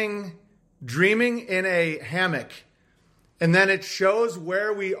dreaming in a hammock, and then it shows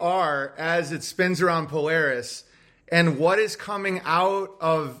where we are as it spins around Polaris. And what is coming out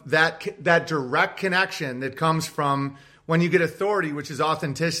of that direct connection that comes from when you get authority, which is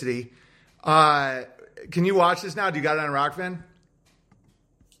authenticity. Can you watch this now? Do you got it on Rockfin?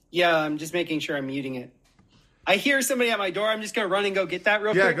 Yeah, I'm just making sure I'm muting it. I hear somebody at my door. I'm just going to run and go get that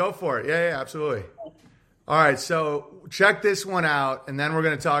real quick. Yeah, go for it. Yeah, absolutely. All right, so check this one out, and then we're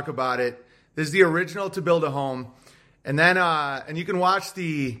going to talk about it. This is the original To Build a Home. And then and you can watch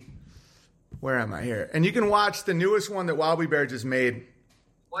where am I here? And you can watch the newest one that Wobbly Bear just made.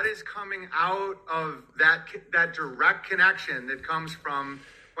 What is coming out of that direct connection that comes from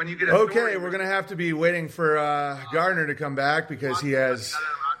when you get authority? Okay, we're going to have to be waiting for Gardner to come back because he has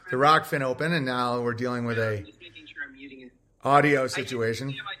the Rockfin open, and now we're dealing with a audio situation.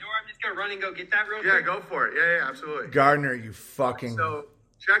 I'm just going to run and go get that real quick. Yeah, go for it. Yeah, absolutely. Gardner, you fucking... So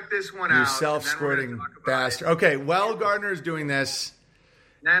check this one out. You self-squirting bastard. Okay, while Gardner's doing this...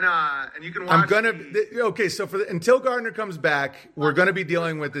 Then, and you can watch. Okay, so until Gardner comes back, we're gonna be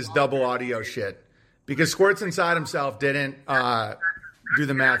dealing with this double audio shit because Squirts Inside himself didn't do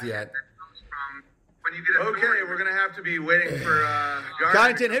the math yet. Okay, we're gonna have to be waiting for Gardner.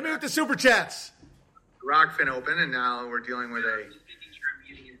 Kyneton, hit me with the super chats. Rockfin open, and now we're dealing with a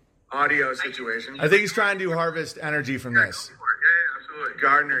audio situation. I think he's trying to harvest energy from this. Yeah, absolutely.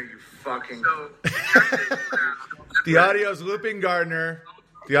 Gardner, you fucking. The audio's looping, Gardner.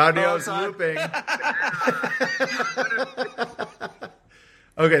 The audio's looping.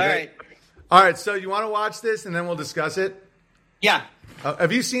 Okay. All right. So you want to watch this, and then we'll discuss it? Yeah.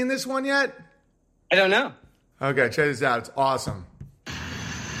 Have you seen this one yet? I don't know. Okay, check this out. It's awesome.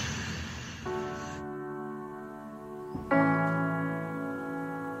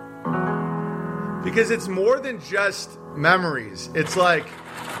 Because it's more than just memories. It's like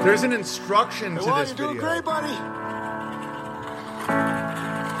there's an instruction to this video. You're doing great, buddy.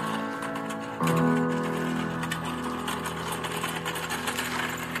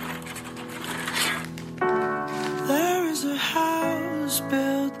 There is a house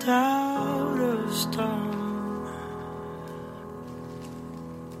built out of stone,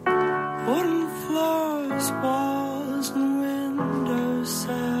 wooden floors, walls, and window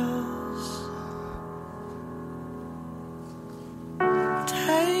sills,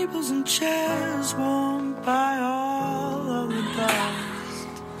 tables and chairs warmed by all of the dust.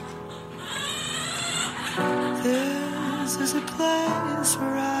 This is a place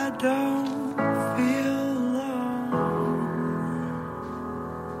where I don't feel alone.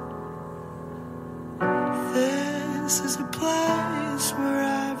 This is a place where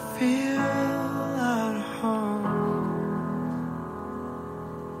I feel at home.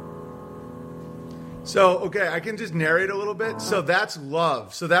 So, okay, I can just narrate a little bit. So that's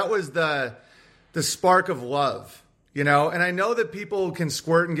love. So that was the spark of love. You know, and I know that people can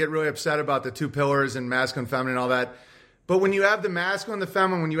squirt and get really upset about the two pillars and masculine, feminine, and all that. But when you have the masculine and the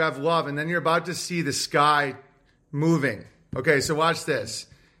feminine, when you have love, and then you're about to see the sky moving. Okay, so watch this.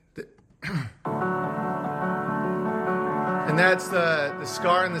 And that's the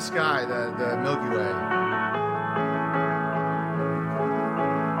scar in the sky, the Milky Way.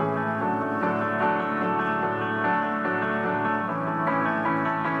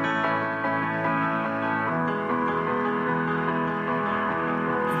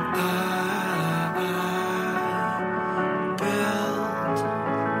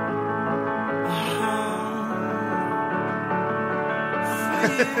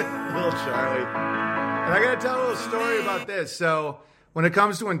 Little Charlie. And I got to tell a little story about this. So when it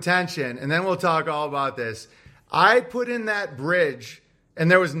comes to intention, and then we'll talk all about this, I put in that bridge and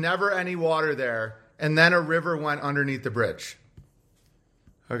there was never any water there. And then a river went underneath the bridge.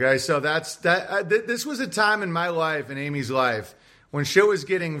 Okay, so that's that. This was a time in my life, in Amy's life, when shit was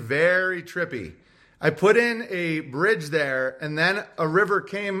getting very trippy. I put in a bridge there, and then a river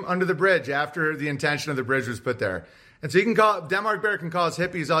came under the bridge after the intention of the bridge was put there. And so you can call Denmark Bear can call us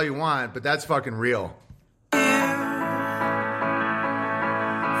hippies all you want, but that's fucking real.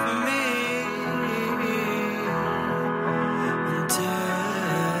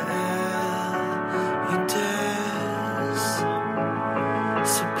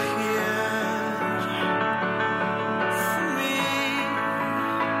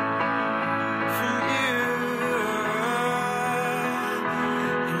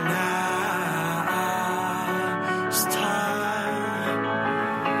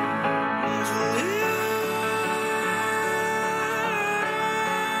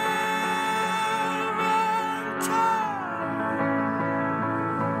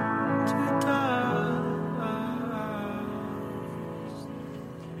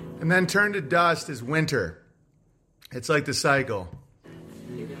 And then turn to dust is winter. It's like the cycle.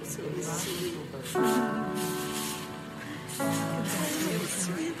 We're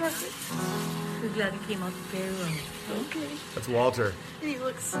glad he came out very well. Okay. That's Walter. He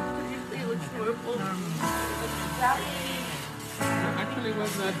looks normal. Actually, it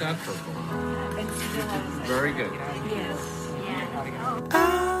was not that purple. Very good. Yes.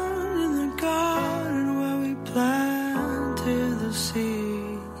 Out in the garden where we planted the seeds,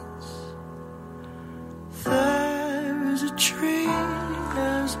 there is a tree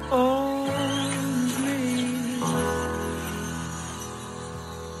as old as me.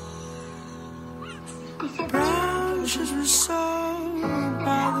 Branches were sown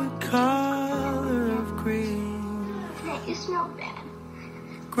by the color of green. You smell bad.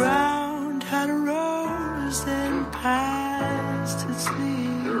 Ground had a rose, then past its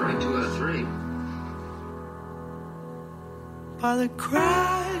leaves. You're right, 2 out of 3. By the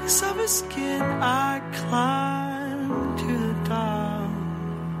cracks of his skin, I climbed to the dawn.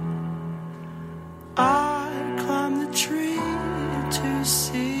 I climbed the tree to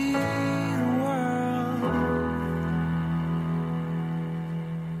see the world.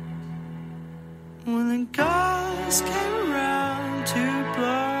 When the gust came around to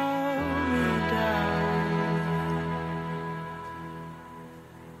blow me down,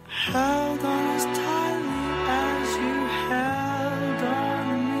 held on as tightly as you held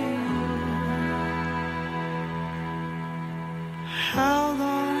on me. Held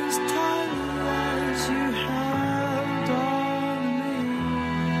on as tightly as you held on me.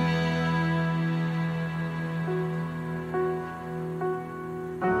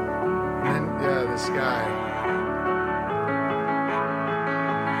 And yeah, the sky.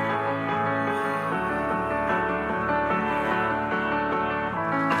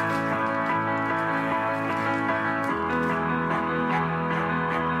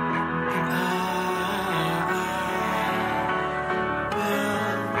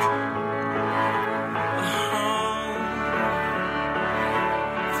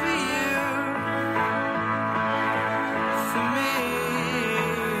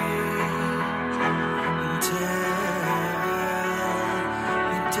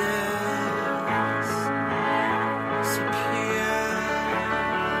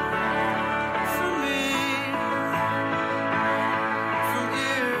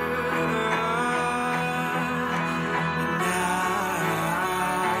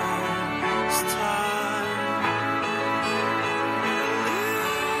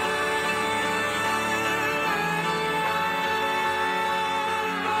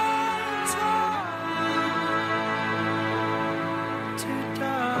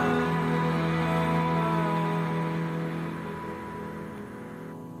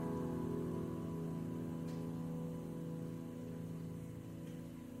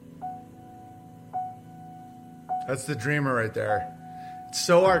 That's the dreamer right there. It's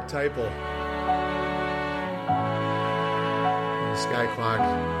so archetypal. Sky Clock.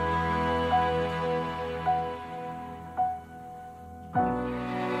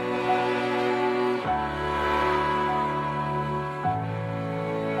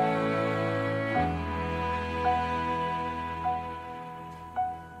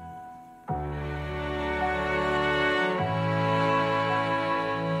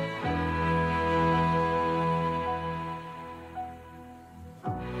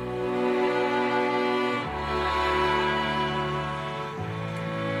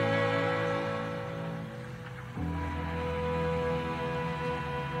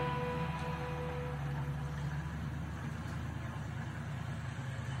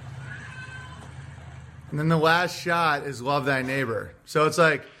 And then the last shot is Love Thy Neighbor. So it's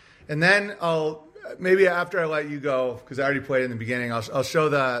like, and then maybe after I let you go, because I already played it in the beginning, I'll show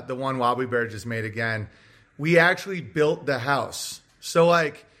the one Wobbly Bear just made again. We actually built the house. So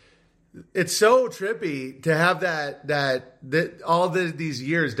like, it's so trippy to have these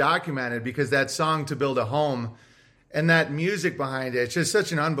years documented, because that song To Build a Home and that music behind it, it's just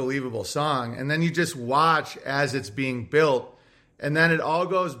such an unbelievable song. And then you just watch as it's being built. And then it all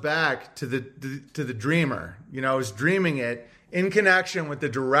goes back to the dreamer, is dreaming it in connection with the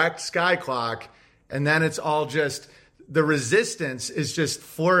direct sky clock. And then it's all just, the resistance is just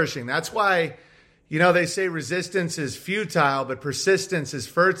flourishing. That's why, they say resistance is futile, but persistence is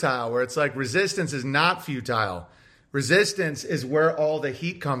fertile, where it's like resistance is not futile. Resistance is where all the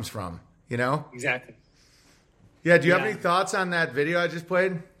heat comes from, Exactly. Yeah. Do you have any thoughts on that video I just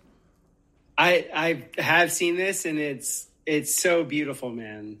played? I have seen this, and it's so beautiful,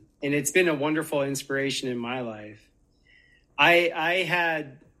 man. And it's been a wonderful inspiration in my life. I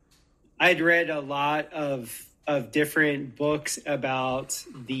had read a lot of different books about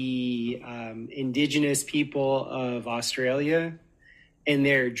the indigenous people of Australia and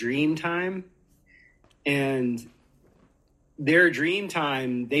their dream time. And their dream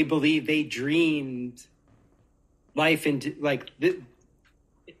time, they believe they dreamed life into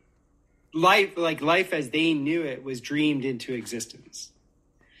life as they knew it was dreamed into existence.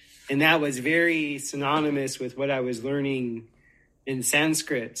 And that was very synonymous with what I was learning in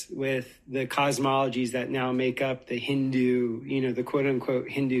Sanskrit, with the cosmologies that now make up the Hindu, the quote unquote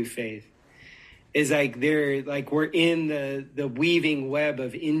Hindu faith. Is like we're in the weaving web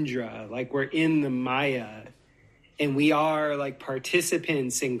of Indra, like we're in the Maya, and we are like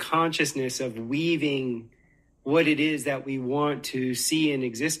participants in consciousness of weaving what it is that we want to see in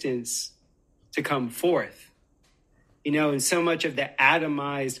existence to come forth. And so much of the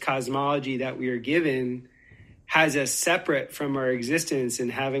atomized cosmology that we are given has us separate from our existence, and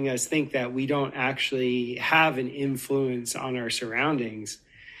having us think that we don't actually have an influence on our surroundings.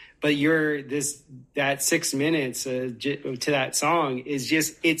 But that 6 minutes to that song is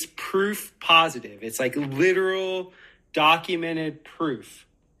just, it's proof positive. It's like literal documented proof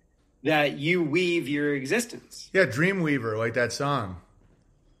that you weave your existence. Yeah. Dreamweaver, like that song.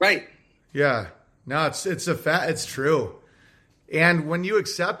 Right. Yeah. No, it's true. And when you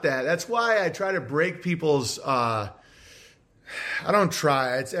accept that, that's why I try to break people's, I don't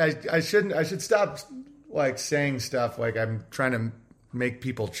try. I should stop like saying stuff like I'm trying to make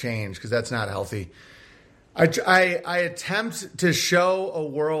people change, because that's not healthy. I attempt to show a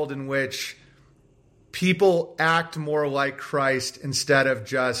world in which people act more like Christ instead of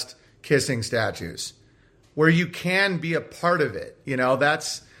just kissing statues, where you can be a part of it.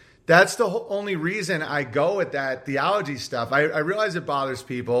 That's the only reason I go with that theology stuff. I realize it bothers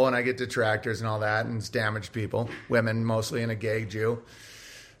people, and I get detractors and all that, and it's damaged people, women mostly, and a gay Jew.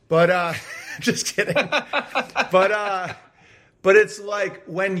 But just kidding. But it's like,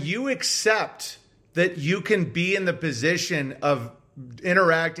 when you accept that you can be in the position of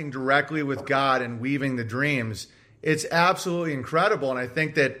interacting directly with God and weaving the dreams, it's absolutely incredible. And I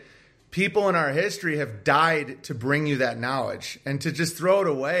think that people in our history have died to bring you that knowledge, and to just throw it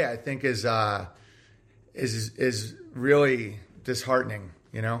away, I think is really disheartening,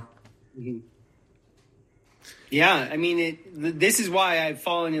 Mm-hmm. Yeah. I mean, this is why I've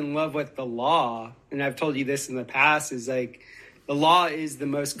fallen in love with the law. And I've told you this in the past, is like, the law is the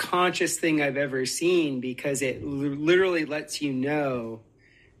most conscious thing I've ever seen, because it literally lets you know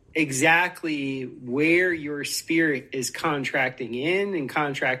exactly where your spirit is contracting in and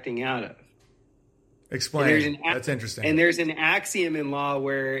contracting out of. Explain. That's interesting. And there's an axiom in law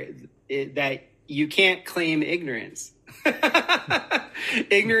where that you can't claim ignorance.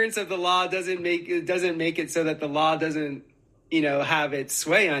 Ignorance of the law doesn't make it so that the law doesn't, have its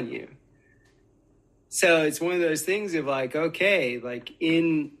sway on you. So it's one of those things of like, okay, like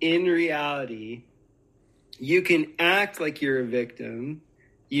in reality, you can act like you're a victim.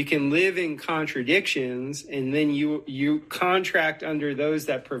 You can live in contradictions, and then you contract under those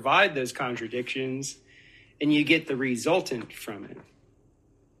that provide those contradictions, and you get the resultant from it.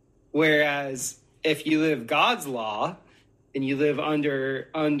 Whereas if you live God's law and you live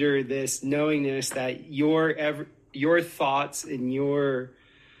under this knowingness that your thoughts and your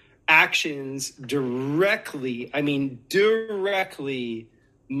actions directly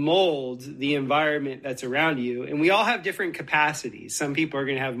mold the environment that's around you. And we all have different capacities. Some people are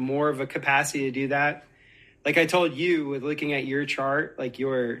going to have more of a capacity to do that. Like I told you with looking at your chart, like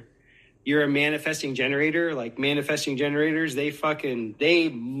you're a manifesting generator. Like manifesting generators, they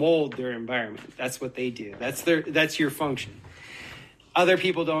mold their environment. That's what they do. That's your function. Other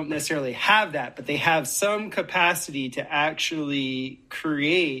people don't necessarily have that, but they have some capacity to actually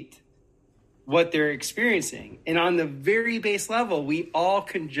create what they're experiencing. And on the very base level, we all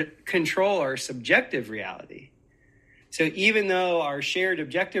control our subjective reality. So even though our shared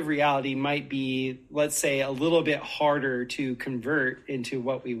objective reality might be, let's say, a little bit harder to convert into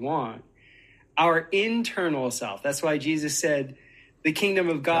what we want, our internal self, that's why Jesus said the kingdom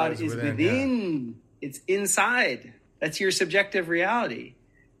of God is within. Yeah. It's inside. That's your subjective reality.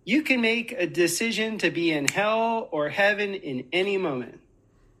 You can make a decision to be in hell or heaven in any moment.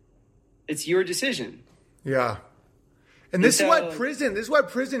 It's your decision. Yeah. And this is why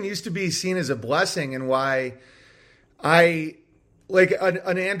prison used to be seen as a blessing, and why an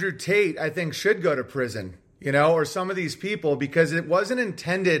Andrew Tate, I think, should go to prison, or some of these people, because it wasn't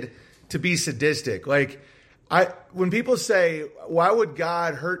intended to be sadistic. When people say, why would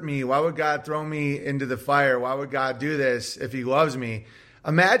God hurt me? Why would God throw me into the fire? Why would God do this if he loves me?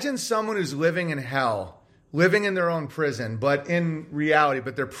 Imagine someone who's living in hell, living in their own prison, but in reality,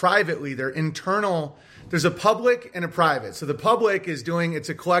 but they're internal. There's a public and a private. So the public is it's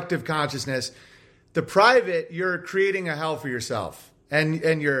a collective consciousness. The private, you're creating a hell for yourself,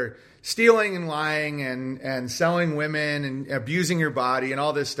 and you're stealing and lying and selling women and abusing your body and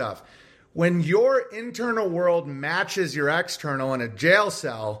all this stuff. When your internal world matches your external in a jail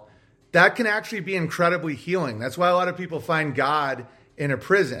cell, that can actually be incredibly healing. That's why a lot of people find God in a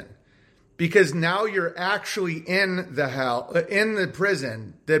prison. Because now you're actually in the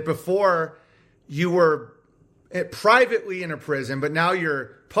prison that before you were privately in a prison, but now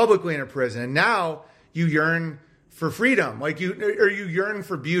you're publicly in a prison. And now you yearn for freedom, you yearn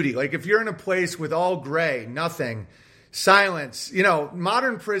for beauty. Like if you're in a place with all gray, nothing, silence,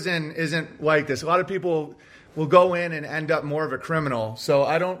 modern prison isn't like this. A lot of people will go in and end up more of a criminal. So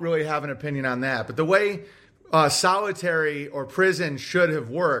I don't really have an opinion on that. But the way solitary or prison should have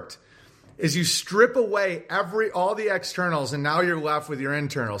worked is you strip away all the externals, and now you're left with your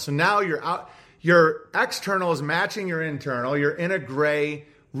internal. So now your external is matching your internal. You're in a gray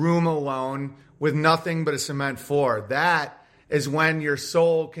room alone with nothing but a cement floor. That is when your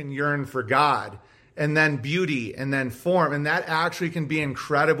soul can yearn for God, and then beauty, and then form. And that actually can be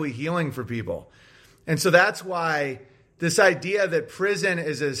incredibly healing for people. And so that's why this idea that prison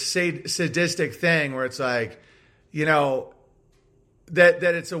is a sadistic thing, where it's that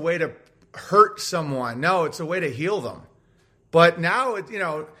it's a way to hurt someone. No, it's a way to heal them. But now,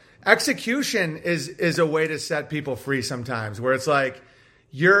 execution is a way to set people free sometimes, where it's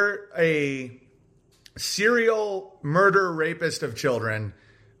you're a serial murder rapist of children,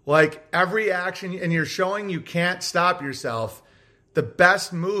 every action, and you're showing you can't stop yourself. The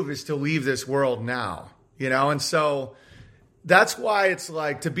best move is to leave this world now, and so that's why it's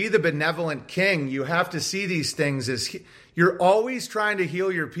to be the benevolent king, you have to see these things as you're always trying to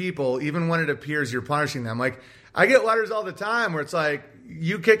heal your people, even when it appears you're punishing them. I get letters all the time where it's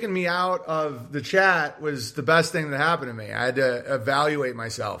you kicking me out of the chat was the best thing that happened to me. I had to evaluate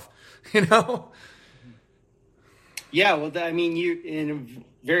myself, Yeah, well, you, in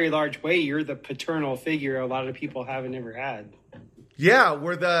a very large way, you're the paternal figure a lot of people haven't ever had. Yeah,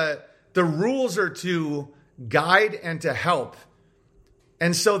 where the rules are to guide and to help.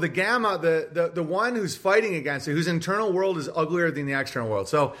 And so the gamma, the one who's fighting against it, whose internal world is uglier than the external world.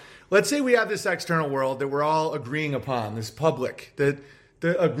 So let's say we have this external world that we're all agreeing upon, this public, the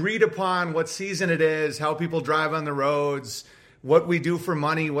agreed upon what season it is, how people drive on the roads, what we do for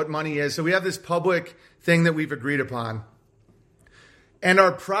money, what money is. So we have this public thing that we've agreed upon. And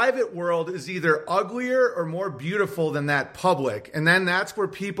our private world is either uglier or more beautiful than that public. And then that's where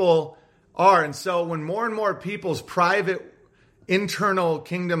people are. And so when more and more people's private internal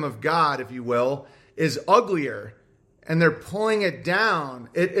kingdom of God, if you will, is uglier and they're pulling it down,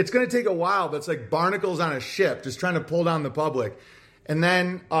 it's going to take a while, but it's like barnacles on a ship, just trying to pull down the public. And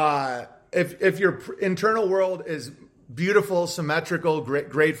then if your internal world is beautiful, symmetrical,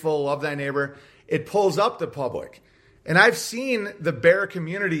 grateful, love thy neighbor, it pulls up the public. And I've seen the bear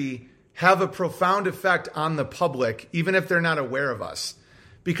community have a profound effect on the public, even if they're not aware of us.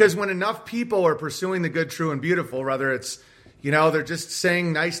 Because when enough people are pursuing the good, true, and beautiful, whether it's, they're just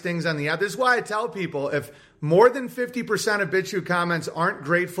saying nice things on the app. This is why I tell people, if more than 50% of BitChute comments aren't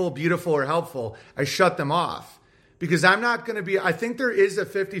grateful, beautiful, or helpful, I shut them off. Because I'm not going to be, I think there is a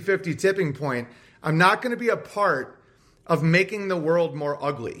 50-50 tipping point. I'm not going to be a part of making the world more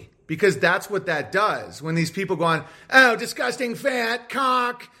ugly. Because that's what that does. When these people go on, oh, disgusting, fat,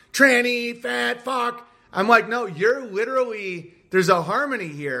 cock, tranny, fat, fuck. I'm like, no, you're literally, there's a harmony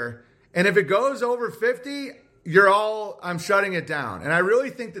here. And if it goes over 50, I'm shutting it down. And I really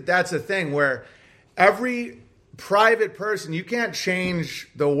think that that's a thing where every private person, you can't change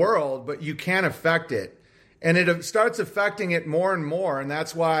the world, but you can affect it. And it starts affecting it more and more. And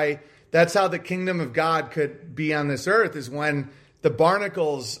that's how the kingdom of God could be on this earth, is when the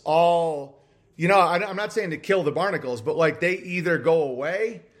barnacles all, I'm not saying to kill the barnacles, but like they either go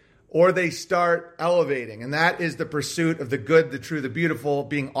away or they start elevating. And that is the pursuit of the good, the true, the beautiful,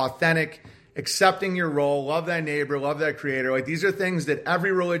 being authentic, accepting your role, love thy neighbor, love thy creator. Like these are things that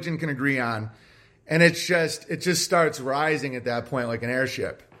every religion can agree on. And it just starts rising at that point like an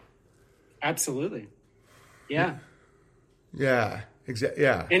airship. Absolutely. Yeah. Yeah. Exactly.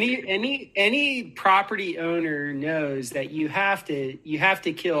 Yeah. Any property owner knows that you have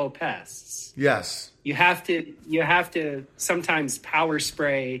to kill pests. Yes. You have to sometimes power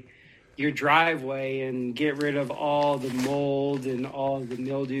spray your driveway and get rid of all the mold and all the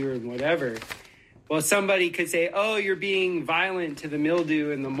mildew and whatever. Well, somebody could say, "Oh, you're being violent to the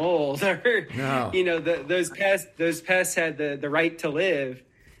mildew and the mold," or no. Those pests had the right to live.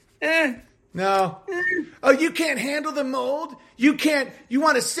 No. Oh, you can't handle the mold? You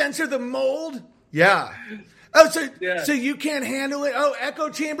want to censor the mold? Yeah. Oh, so you can't handle it? Oh, echo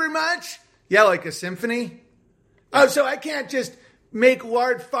chamber much? Yeah, like a symphony? Oh, so I can't just make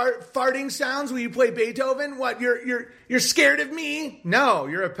large farting sounds when you play Beethoven? What, you're scared of me? No,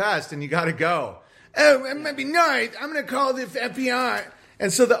 you're a pest and you got to go. Oh, it might be nice. I'm going to call the FBI.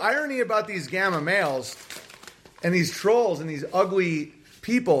 And so the irony about these gamma males and these trolls and these ugly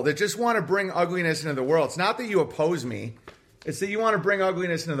people that just want to bring ugliness into the world. It's not that you oppose me. It's that you want to bring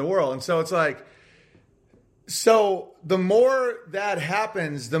ugliness into the world. And so it's like, so the more that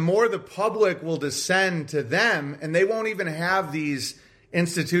happens, the more the public will descend to them, and they won't even have these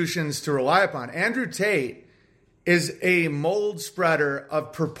institutions to rely upon. Andrew Tate is a mold spreader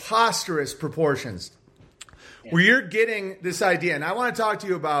of preposterous proportions. Yeah. Where you're getting this idea, and I want to talk to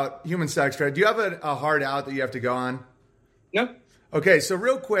you about human sex trade. Do you have a hard out that you have to go on? Nope. Okay, so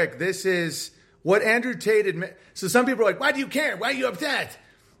real quick, this is what Andrew Tate admit. So some people are like, why do you care? Why are you upset?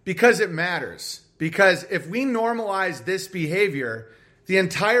 Because it matters. Because if we normalize this behavior, the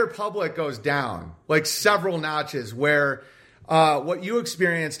entire public goes down, like several notches, where what you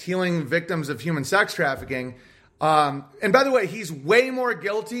experienced healing victims of human sex trafficking, and by the way, he's way more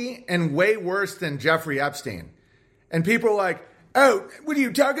guilty and way worse than Jeffrey Epstein. And people are like, oh, what are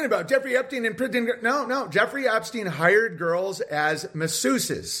you talking about? Jeffrey Epstein in prison? No. Jeffrey Epstein hired girls as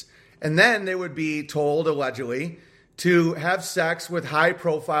masseuses. And then they would be told, allegedly, to have sex with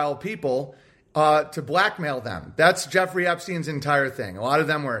high-profile people to blackmail them. That's Jeffrey Epstein's entire thing. A lot of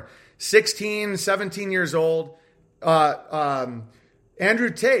them were 16, 17 years old.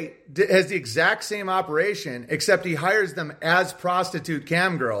 Andrew Tate has the exact same operation, except he hires them as prostitute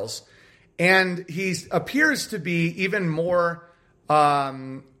cam girls. And he appears to be even more...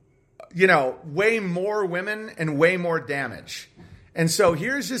 way more women and way more damage. And so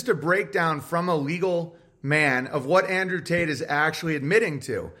here's just a breakdown from a legal man of what Andrew Tate is actually admitting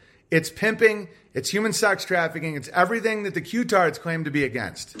to. It's pimping, it's human sex trafficking, it's everything that the Q-tards claim to be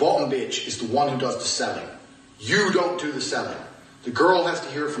against. Bolton bitch is the one who does the selling. You don't do the selling. The girl has to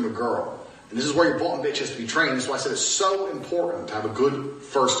hear it from a girl. And this is where your Bolton bitch has to be trained. That's why I said it's so important to have a good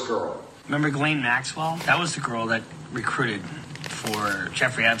first girl. Remember Ghislaine Maxwell? That was the girl that recruited for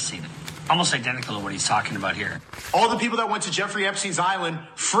Jeffrey Epstein. Almost identical to what he's talking about here. All the people that went to Jeffrey Epstein's island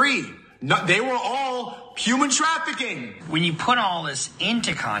free. No, they were all human trafficking. When you put all this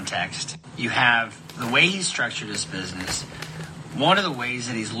into context, you have the way he's structured his business. One of the ways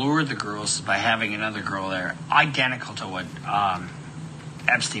that he's lured the girls is by having another girl there, identical to what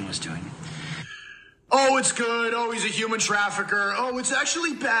Epstein was doing. Oh, it's good. Oh, he's a human trafficker. Oh, it's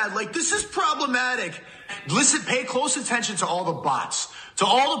actually bad. Like, this is problematic. Listen, pay close attention to all the bots. To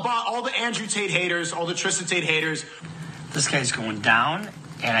all the Andrew Tate haters, all the Tristan Tate haters. This guy's going down,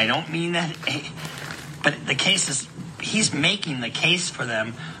 and I don't mean that. But the case is, he's making the case for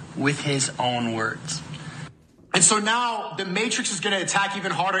them with his own words. And so now the Matrix is going to attack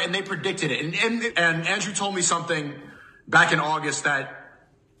even harder, and they predicted it. And Andrew told me something back in August that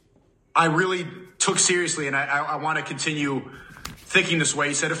I really took seriously, and I want to continue thinking this way.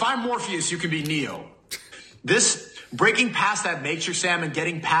 He said, if I'm Morpheus, you can be Neo. This breaking past that matrix, Sam, and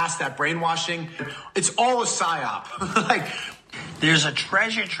getting past that brainwashing, it's all a psyop. Like, there's a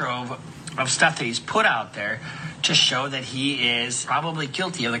treasure trove of stuff that he's put out there to show that he is probably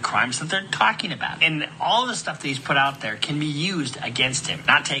guilty of the crimes that they're talking about. And all the stuff that he's put out there can be used against him,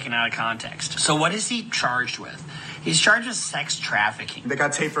 not taken out of context. So what is he charged with? He's charged with sex trafficking. They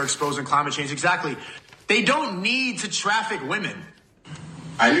got Topher exposing climate change. Exactly. They don't need to traffic women.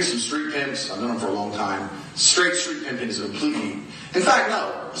 I knew some street pimps. I've known them for a long time. Straight street pimping is completely... In fact,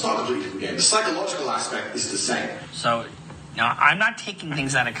 no, it's not completely different game. The psychological aspect is the same. So, now, I'm not taking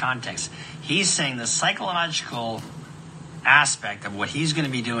things out of context. He's saying the psychological aspect of what he's going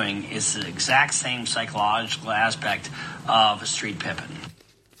to be doing is the exact same psychological aspect of street pimping.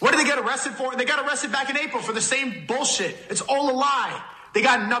 What did they get arrested for? They got arrested back in April for the same bullshit. It's all a lie. They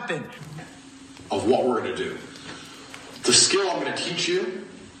got nothing. Of what we're going to do. The skill I'm going to teach you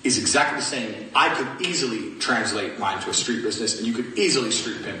is exactly the same. I could easily translate mine to a street business, and you could easily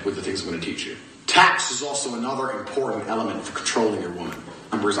street pimp with the things I'm going to teach you. Tax is also another important element for controlling your woman.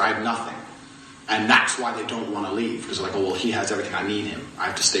 Numbers, I have nothing. And that's why they don't want to leave. Because they're like, oh, well, he has everything. I need him. I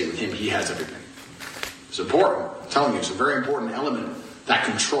have to stay with him. He has everything. It's important. I'm telling you, it's a very important element. That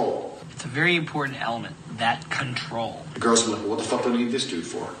control. It's a very important element, that control. The girls are like, well, what the fuck do I need this dude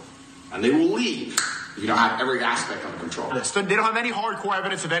for? And they will leave if you don't have every aspect under control. They don't have any hardcore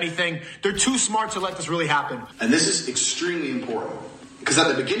evidence of anything. They're too smart to let this really happen. And this is extremely important. Because at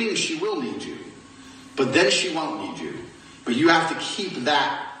the beginning, she will need you. But then she won't need you. But you have to keep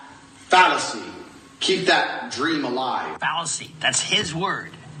that fallacy, keep that dream alive. Fallacy, that's his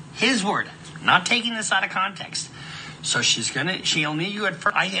word. His word. I'm not taking this out of context. So she'll need you at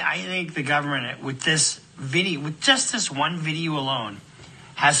first. I think the government, with this video, with just this one video alone,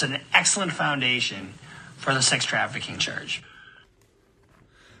 has an excellent foundation for the sex trafficking charge.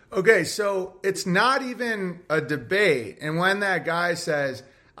 Okay, so it's not even a debate. And when that guy says,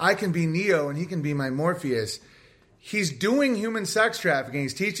 I can be Neo and he can be my Morpheus, he's doing human sex trafficking.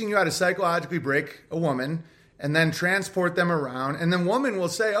 He's teaching you how to psychologically break a woman and then transport them around. And then woman will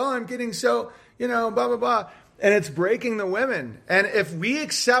say, oh, I'm getting so, blah, blah, blah. And it's breaking the women. And if we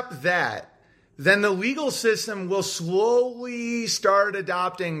accept that, then the legal system will slowly start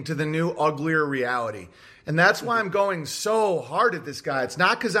adopting to the new, uglier reality. And that's why I'm going so hard at this guy. It's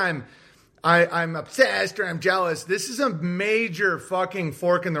not because I'm obsessed or I'm jealous. This is a major fucking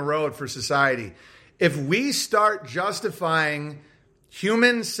fork in the road for society. If we start justifying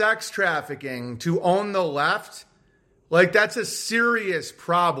human sex trafficking to own the left, like that's a serious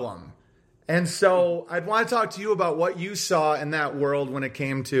problem. And so I'd want to talk to you about what you saw in that world when it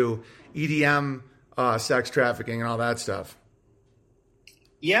came to EDM, sex trafficking and all that stuff.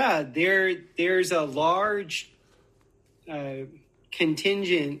 Yeah, there's a large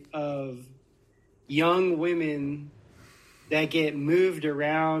contingent of young women that get moved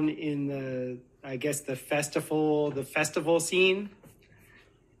around in the festival scene.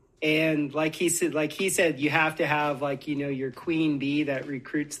 And like he said, you have to have your queen bee that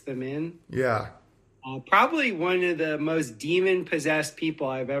recruits them in. Yeah. Probably one of the most demon-possessed people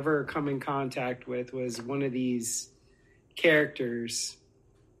I've ever come in contact with was one of these characters.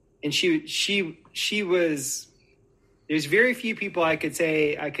 And she was, there's very few people I could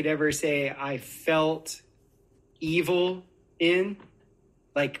ever say I felt evil in,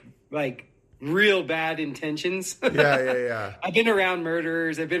 like real bad intentions. Yeah. I've been around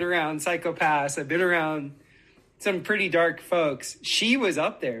murderers. I've been around psychopaths. I've been around some pretty dark folks. She was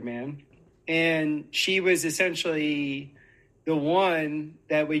up there, man. And she was essentially the one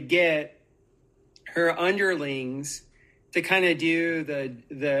that would get her underlings to kind of do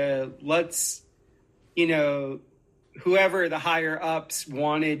the let's, whoever the higher ups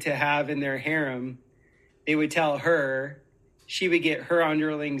wanted to have in their harem, they would tell her. She would get her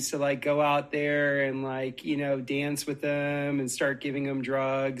underlings to go out there and dance with them and start giving them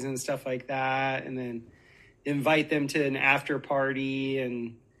drugs and stuff like that. And then invite them to an after party.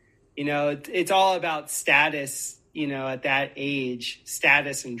 And, it's all about status, at that age,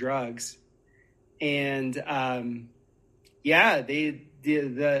 status and drugs. And, her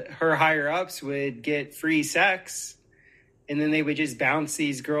higher ups would get free sex. And then they would just bounce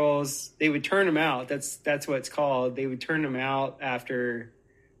these girls. They would turn them out. That's what it's called. They would turn them out after,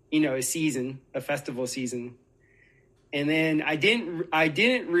 a festival season. And then I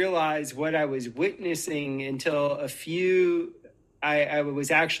didn't realize what I was witnessing until I was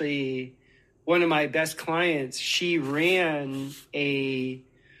actually one of my best clients. She ran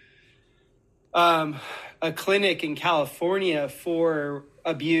a clinic in California for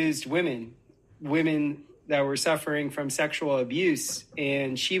abused women that were suffering from sexual abuse.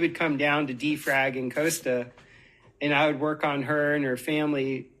 And she would come down to Defrag in Costa, and I would work on her and her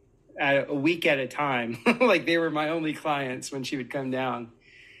family a week at a time. Like they were my only clients when she would come down.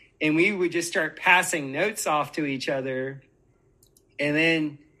 And we would just start passing notes off to each other. And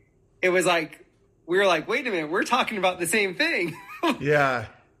then it was like, we were like, wait a minute, we're talking about the same thing. Yeah.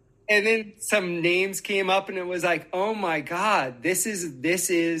 And then some names came up and it was like, oh my God, this is,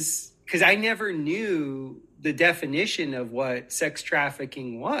 because I never knew the definition of what sex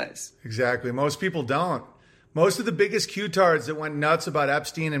trafficking was. Exactly. Most people don't. Most of the biggest Q-tards that went nuts about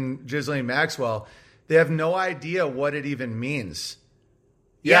Epstein and Ghislaine Maxwell, they have no idea what it even means.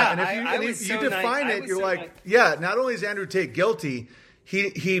 Yeah, and if you define it, you're like, yeah, not only is Andrew Tate guilty,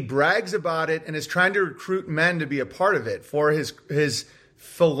 he brags about it and is trying to recruit men to be a part of it for his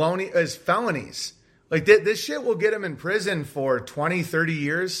felonies. Like this shit will get him in prison for 20, 30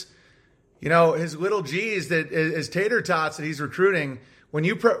 years. You know, his little G's that is tater tots that he's recruiting. When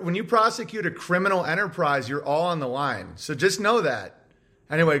you prosecute a criminal enterprise, you're all on the line. So just know that.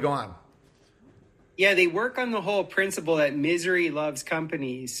 Anyway, go on. Yeah, they work on the whole principle that misery loves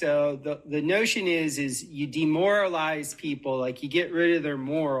company. So the notion is you demoralize people, like you get rid of their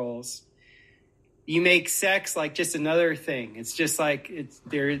morals. You make sex like just another thing. It's just like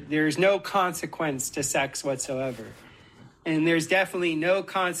there's no consequence to sex whatsoever. And there's definitely no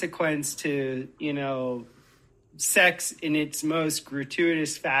consequence to, you know, sex in its most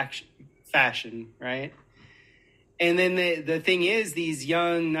gratuitous fashion, right? And then the thing is, these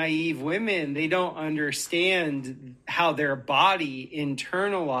young, naive women, they don't understand how their body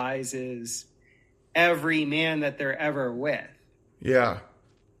internalizes every man that they're ever with. Yeah.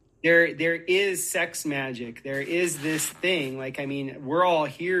 There is sex magic. There is this thing. Like, I mean, we're all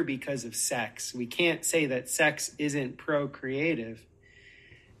here because of sex. We can't say that sex isn't procreative.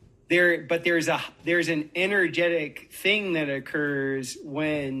 But there's an energetic thing that occurs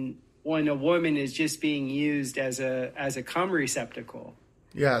when a woman is just being used as a cum receptacle.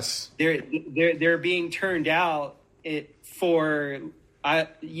 Yes. They're being turned out for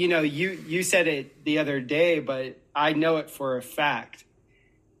you said it the other day, but I know it for a fact.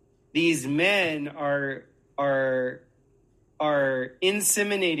 These men are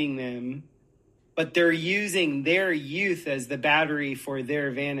inseminating them, but they're using their youth as the battery for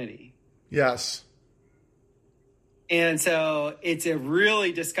their vanity. Yes. And so it's a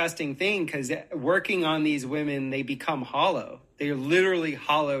really disgusting thing because working on these women, they become hollow. They're literally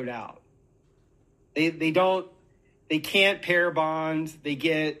hollowed out. They can't pair bond. They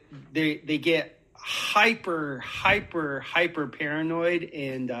get hyper paranoid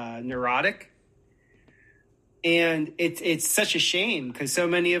and neurotic. And it's such a shame because so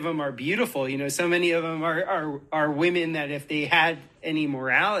many of them are beautiful. You know, so many of them are women that if they had any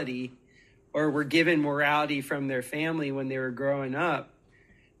morality or were given morality from their family when they were growing up,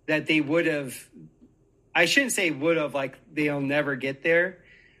 that they would have, I shouldn't say would have, like they'll never get there,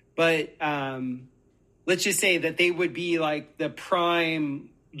 but let's just say that they would be like the prime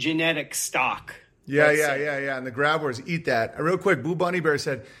genetic stock. Yeah. And the grab wars eat that. Real quick, Boo Bunny Bear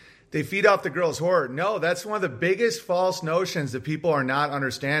said, they feed off the girl's horror. No, that's one of the biggest false notions that people are not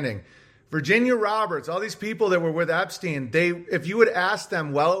understanding. Virginia Roberts, all these people that were with Epstein, if you would ask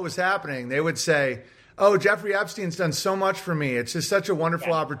them while it was happening, they would say, oh, Jeffrey Epstein's done so much for me. It's just such a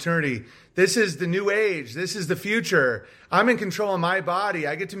wonderful opportunity. This is the new age. This is the future. I'm in control of my body.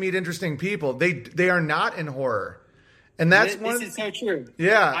 I get to meet interesting people. They are not in horror. And that's this is so true.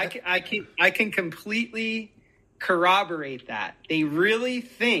 Yeah. I can completely corroborate that. They really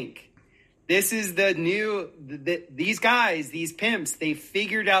think this is the new, these guys, these pimps, they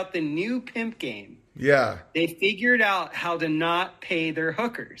figured out the new pimp game. Yeah. They figured out how to not pay their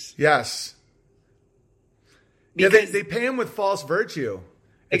hookers. Yes. Because they pay them with false virtue.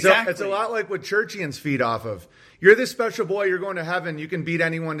 Exactly. It's a lot like what churchians feed off of. You're this special boy, you're going to heaven, you can beat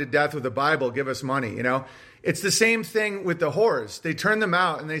anyone to death with the Bible, give us money, you know? It's the same thing with the whores. They turn them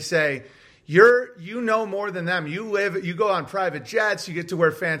out and they say, you know more than them. You go on private jets, you get to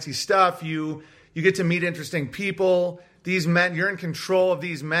wear fancy stuff, you get to meet interesting people. These men, you're in control of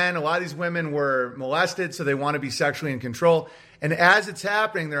these men. A lot of these women were molested, so they want to be sexually in control. And as it's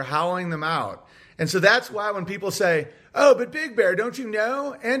happening, they're howling them out. And so that's why when people say, oh, but Big Bear, don't you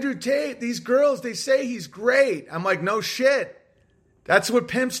know? Andrew Tate, these girls, they say he's great. I'm like, no shit. That's what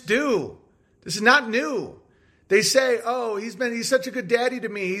pimps do. This is not new. They say, oh, he's such a good daddy to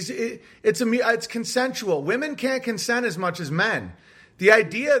me. It's consensual. Women can't consent as much as men. The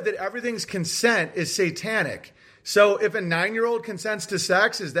idea that everything's consent is satanic. So if a 9-year-old consents to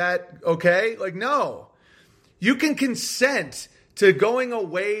sex, is that okay? Like, no. You can consent to going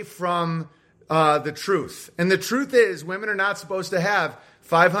away from the truth. And the truth is, women are not supposed to have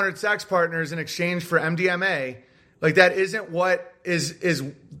 500 sex partners in exchange for MDMA. Like, that isn't what is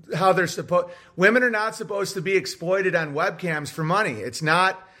how they're supposed. Women are not supposed to be exploited on webcams for money. It's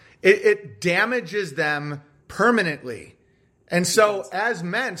not. It damages them permanently. And so, as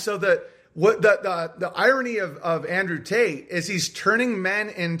men, so the irony of Andrew Tate is he's turning men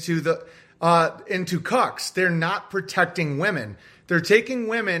into cucks. They're not protecting women. They're taking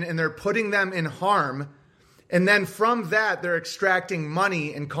women and they're putting them in harm. And then from that, they're extracting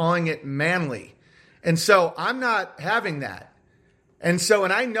money and calling it manly. And so I'm not having that. And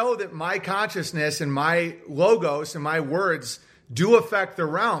I know that my consciousness and my logos and my words do affect the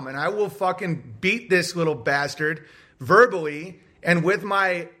realm. And I will fucking beat this little bastard verbally and with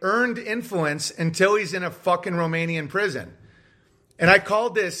my earned influence until he's in a fucking Romanian prison. And I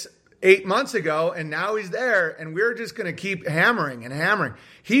called this 8 months ago, and now he's there, and we're just going to keep hammering and hammering.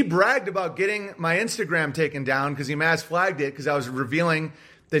 He bragged about getting my Instagram taken down because he mass flagged it because I was revealing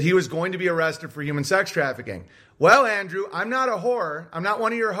that he was going to be arrested for human sex trafficking. Well, Andrew, I'm not a whore. I'm not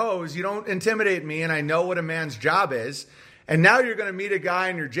one of your hoes. You don't intimidate me, and I know what a man's job is. And now you're going to meet a guy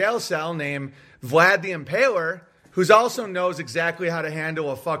in your jail cell named Vlad the Impaler, who also knows exactly how to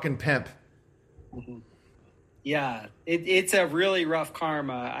handle a fucking pimp. Mm-hmm. Yeah, it's a really rough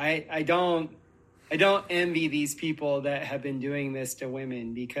karma. I don't envy these people that have been doing this to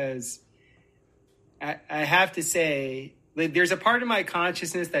women, because I have to say, like, there's a part of my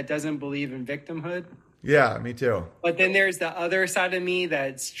consciousness that doesn't believe in victimhood. Yeah, me too. But then there's the other side of me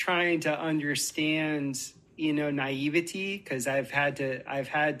that's trying to understand, naivety, because I've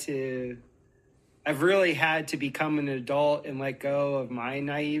really had to become an adult and let go of my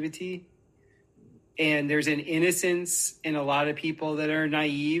naivety. And there's an innocence in a lot of people that are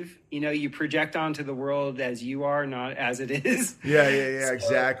naive. You project onto the world as you are, not as it is. Yeah,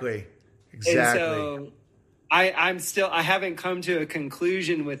 exactly. And so I haven't come to a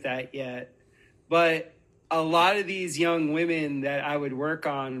conclusion with that yet. But a lot of these young women that I would work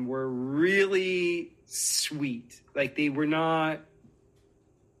on were really sweet. Like, they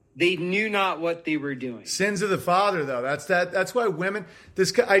knew not what they were doing. Sins of the father, though. That's why women,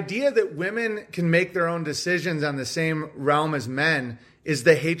 this idea that women can make their own decisions on the same realm as men is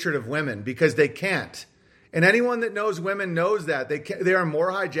the hatred of women, because they can't. And anyone that knows women knows that. They are more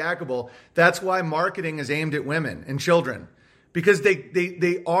hijackable. That's why marketing is aimed at women and children, because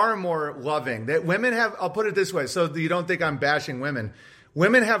they are more loving. That women have, I'll put it this way so you don't think I'm bashing women.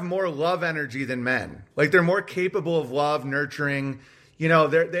 Women have more love energy than men. Like, they're more capable of love, nurturing. They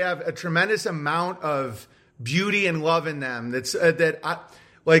have a tremendous amount of beauty and love in them.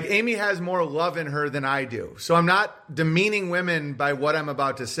 Like, Amy has more love in her than I do. So I'm not demeaning women by what I'm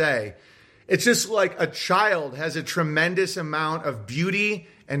about to say. It's just like a child has a tremendous amount of beauty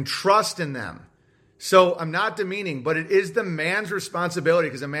and trust in them. So I'm not demeaning, but it is the man's responsibility,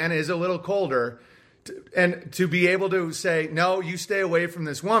 because a man is a little colder, to be able to say, no, you stay away from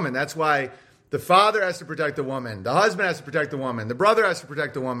this woman. That's why the father has to protect the woman. The husband has to protect the woman. The brother has to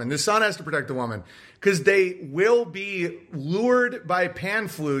protect the woman. The son has to protect the woman, because they will be lured by pan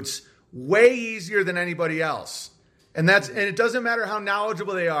flutes way easier than anybody else. And it doesn't matter how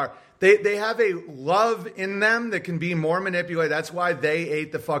knowledgeable they are. They have a love in them that can be more manipulated. That's why they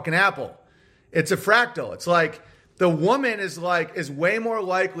ate the fucking apple. It's a fractal. It's like the woman is way more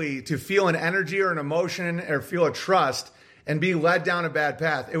likely to feel an energy or an emotion or feel a trust and be led down a bad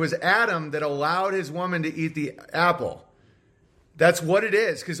path. It was Adam that allowed his woman to eat the apple. That's what it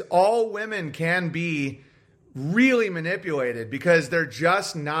is, because all women can be really manipulated because they're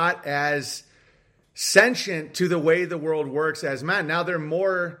just not as sentient to the way the world works as men. Now they're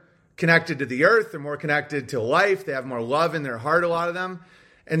more connected to the earth. They're more connected to life. They have more love in their heart, a lot of them.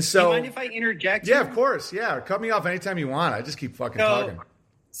 And so, do you mind if I interject? Yeah, of course. Yeah, cut me off anytime you want. I just keep fucking talking.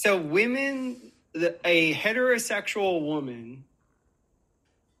 So women, a heterosexual woman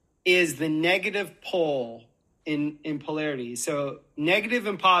is the negative pole in polarity. So negative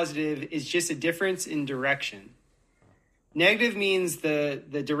and positive is just a difference in direction. Negative means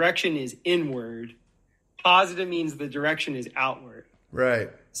the direction is inward. Positive means the direction is outward. Right.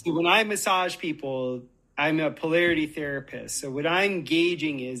 So when I massage people, I'm a polarity therapist. So what I'm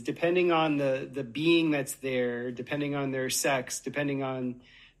gauging is, depending on the being that's there, depending on their sex, depending on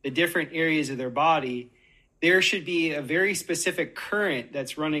the different areas of their body, there should be a very specific current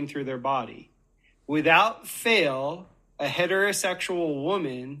that's running through their body. Without fail, a heterosexual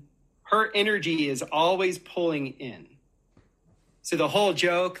woman, her energy is always pulling in. So the whole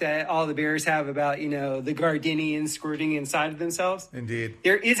joke that all the bears have about, the Gardenians squirting inside of themselves. Indeed.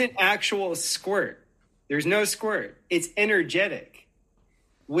 There isn't actual squirt. There's no squirt. It's energetic.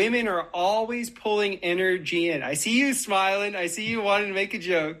 Women are always pulling energy in. I see you smiling. I see you wanting to make a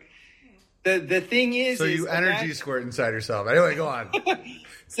joke. The thing is... So you energy squirt inside yourself. Anyway, go on.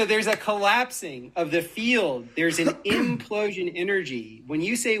 So there's a collapsing of the field. There's an implosion energy. When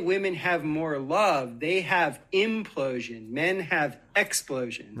you say women have more love, they have implosion. Men have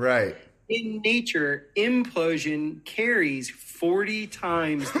explosion. Right. In nature, implosion carries 40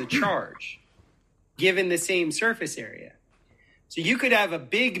 times the charge, given the same surface area. So you could have a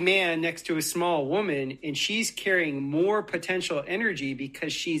big man next to a small woman, and she's carrying more potential energy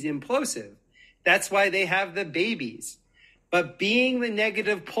because she's implosive. That's why they have the babies. But being the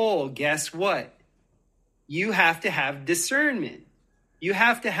negative pole, guess what? You have to have discernment. You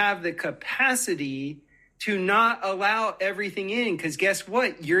have to have the capacity to not allow everything in, because guess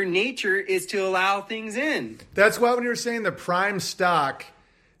what? Your nature is to allow things in. That's why when you were saying the prime stock,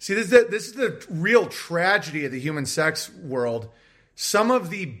 see, this is the real tragedy of the human sex world. Some of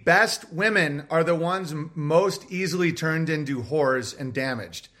the best women are the ones most easily turned into whores and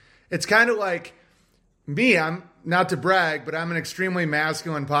damaged. It's kind of like me. I'm not to brag, but I'm an extremely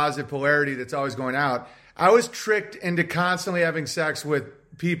masculine, positive polarity that's always going out. I was tricked into constantly having sex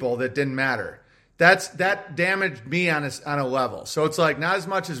with people that didn't matter. That damaged me on a level. So it's like not as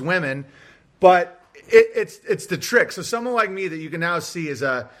much as women, but it's the trick. So someone like me that you can now see is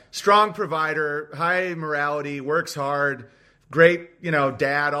a strong provider, high morality, works hard, great,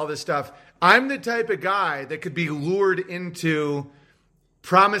 dad, all this stuff. I'm the type of guy that could be lured into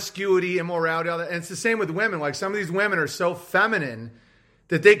promiscuity, immorality, all that. And it's the same with women. Like some of these women are so feminine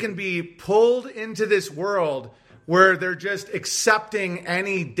that they can be pulled into this world where they're just accepting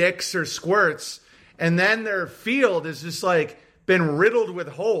any dicks or squirts. And then their field is just like been riddled with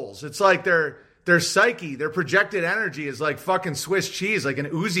holes. It's like their psyche, their projected energy is like fucking Swiss cheese, like an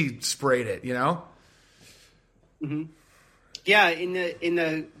Uzi sprayed it, Mm-hmm. Yeah.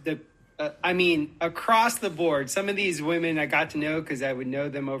 I mean, across the board, some of these women I got to know because I would know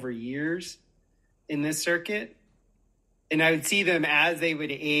them over years in this circuit. And I would see them as they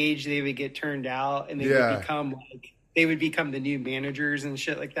would age, they would get turned out, and they would become the new managers and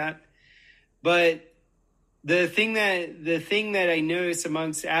shit like that. But the thing that I noticed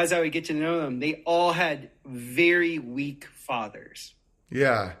amongst, as I would get to know them, they all had very weak fathers.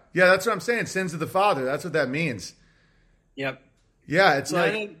 Yeah. Yeah, that's what I'm saying. Sins of the father. That's what that means. Yep. Yeah, it's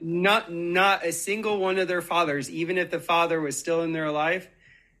not a single one of their fathers, even if the father was still in their life,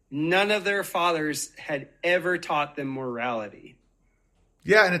 none of their fathers had ever taught them morality.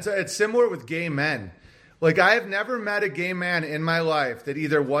 Yeah, and it's similar with gay men. Like, I have never met a gay man in my life that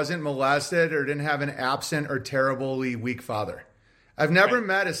either wasn't molested or didn't have an absent or terribly weak father. I've never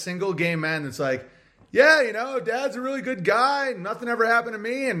met a single gay man that's like, yeah, dad's a really good guy. Nothing ever happened to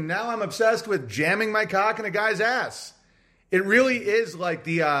me. And now I'm obsessed with jamming my cock in a guy's ass. It really is like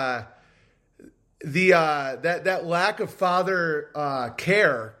that lack of father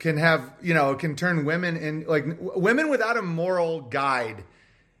care can have, can turn women in, like women without a moral guide.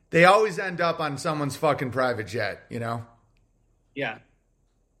 They always end up on someone's fucking private jet, Yeah. Yeah.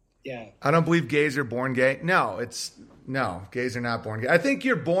 I don't believe gays are born gay. No, gays are not born gay. I think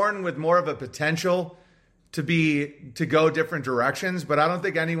you're born with more of a potential to go different directions, but I don't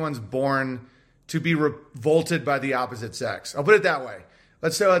think anyone's born to be revolted by the opposite sex. I'll put it that way.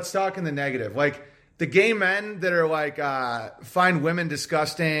 Let's talk in the negative. Like the gay men that are like, find women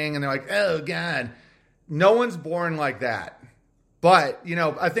disgusting and they're like, oh God, no one's born like that. But,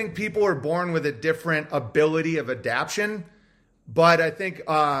 I think people are born with a different ability of adaptation. But I think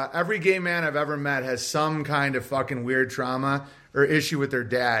every gay man I've ever met has some kind of fucking weird trauma or issue with their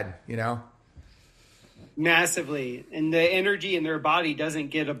dad, Massively. And the energy in their body doesn't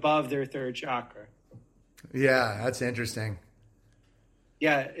get above their third chakra. Yeah, that's interesting.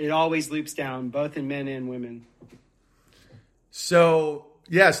 Yeah, it always loops down, both in men and women. So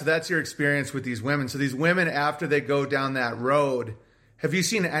that's your experience with these women. So these women, after they go down that road, have you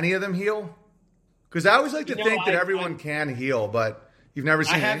seen any of them heal? Because I always like to think that everyone can heal, but you've never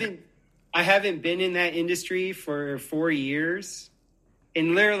seen I haven't been in that industry for 4 years.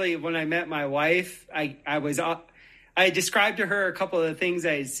 And literally, when I met my wife, I described to her a couple of the things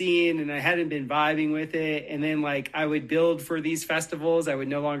I had seen, and I hadn't been vibing with it. And then, I would build for these festivals. I would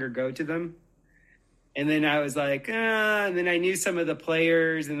no longer go to them. And then I was like, and then I knew some of the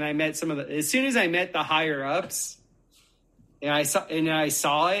players, and I met as soon as I met the higher ups, and I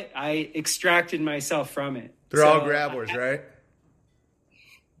saw it, I extracted myself from it. They're all grabblers, right?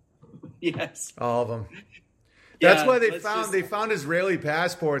 Yes. All of them. That's why they found Israeli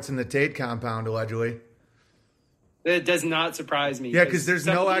passports in the Tate compound, allegedly. It does not surprise me. Yeah, because there's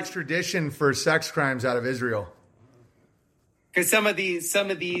no extradition for sex crimes out of Israel. Because some of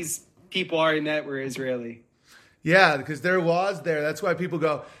these people I met were Israeli. Yeah, because there are laws there. That's why people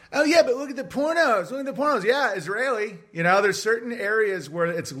go, oh, yeah, but look at the pornos. Look at the pornos. Yeah, Israeli. You know, there's certain areas where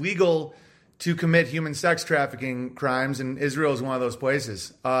it's legal to commit human sex trafficking crimes, and Israel is one of those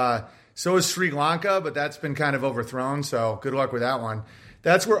places. So is Sri Lanka, but that's been kind of overthrown, so good luck with that one.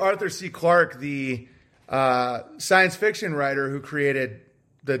 That's where Arthur C. Clarke, the science fiction writer who created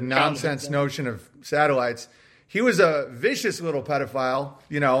the nonsense notion of satellites, he was a vicious little pedophile,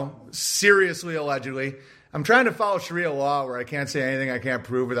 you know, seriously, allegedly. I'm trying to follow Sharia law where I can't say anything I can't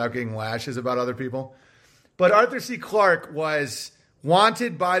prove without getting lashes about other people. But Arthur C. Clarke was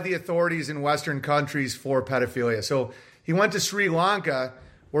wanted by the authorities in Western countries for pedophilia. So he went to Sri Lanka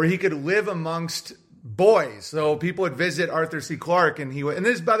where he could live amongst boys. So people would visit Arthur C. Clarke, and and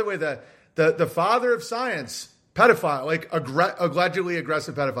this is, by the way, the father of science, pedophile, like allegedly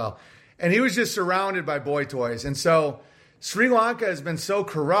aggressive pedophile. And he was just surrounded by boy toys. And so Sri Lanka has been so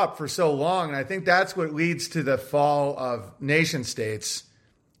corrupt for so long, and I think that's what leads to the fall of nation states,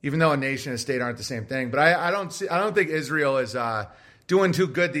 even though a nation and a state aren't the same thing. But I don't think Israel is doing too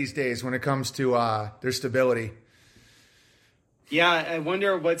good these days when it comes to their stability. Yeah, I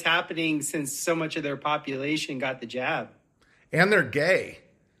wonder what's happening since so much of their population got the jab. And they're gay.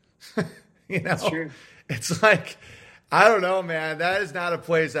 You know, that's true. It's like, I don't know, man. That is not a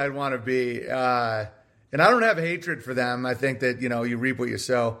place I'd want to be. And I don't have hatred for them. I think that, you know, you reap what you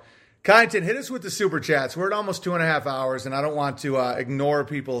sow. Kyneton, hit us with the super chats. We're at almost 2.5 hours, and I don't want to ignore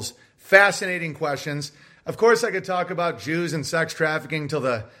people's fascinating questions. Of course, I could talk about Jews and sex trafficking till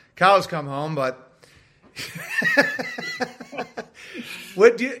the cows come home, but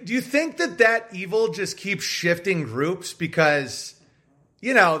what do you think that evil just keeps shifting groups? Because,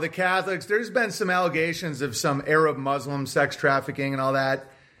 you know, the Catholics, there's been some allegations of some Arab Muslim sex trafficking and all that.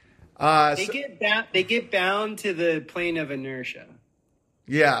 They get bound to the plane of inertia.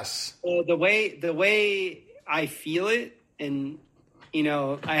 Yes. So the way I feel it, and you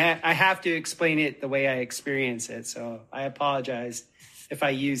know, I have to explain it the way I experience it. So I apologize if I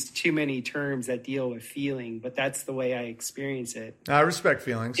use too many terms that deal with feeling, but that's the way I experience it. I respect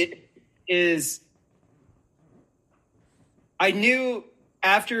feelings. It is. I knew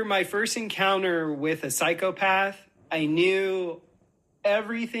after my first encounter with a psychopath, I knew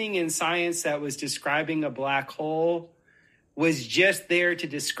everything in science that was describing a black hole was just there to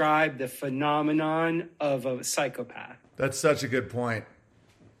describe the phenomenon of a psychopath. That's such a good point.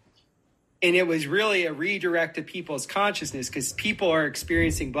 And it was really a redirect to people's consciousness because people are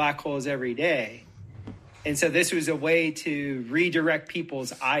experiencing black holes every day. And so this was a way to redirect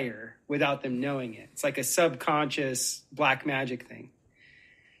people's ire without them knowing it. It's like a subconscious black magic thing.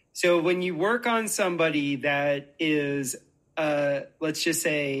 So when you work on somebody that is, let's just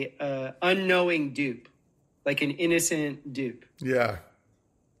say, unknowing dupe, like an innocent dupe. Yeah.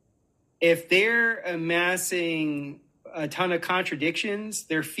 If they're amassing a ton of contradictions,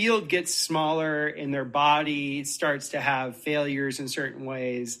 their field gets smaller and their body starts to have failures in certain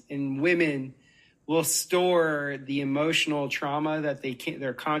ways. And women will store the emotional trauma that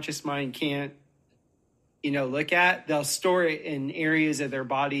their conscious mind can't, you know, look at. They'll store it in areas of their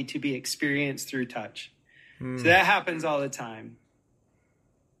body to be experienced through touch. So that happens all the time.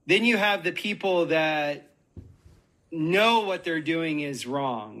 Then you have the people that know what they're doing is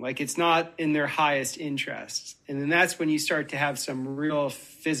wrong. Like it's not in their highest interests. And then that's when you start to have some real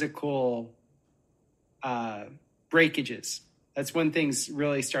physical breakages. That's when things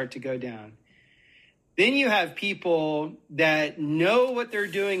really start to go down. Then you have people that know what they're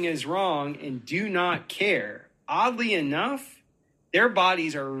doing is wrong and do not care. Oddly enough, their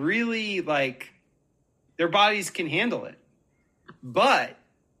bodies are really their bodies can handle it. But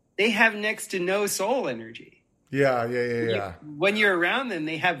they have next to no soul energy. Yeah. When you're around them,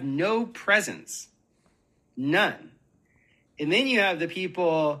 they have no presence. None. And then you have the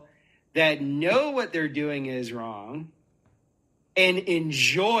people that know what they're doing is wrong and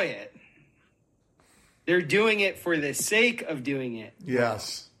enjoy it. They're doing it for the sake of doing it.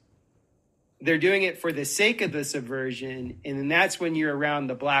 Yes. They're doing it for the sake of the subversion. And then that's when you're around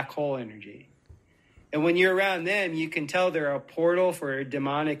the black hole energy. And when you're around them, you can tell they're a portal for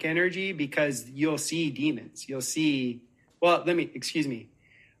demonic energy because you'll see demons. You'll see,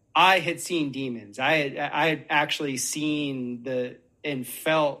 I had seen demons. I had actually seen and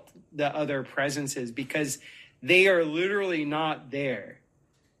felt the other presences because they are literally not there.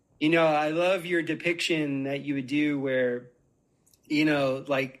 You know, I love your depiction that you would do where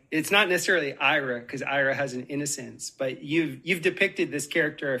like it's not necessarily Ira, because Ira has an innocence, but you've depicted this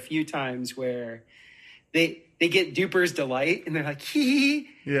character a few times where they get duper's delight and they're like, hee,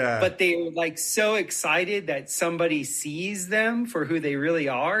 yeah, but they're like so excited that somebody sees them for who they really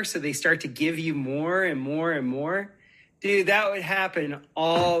are. So they start to give you more and more and more. Dude, that would happen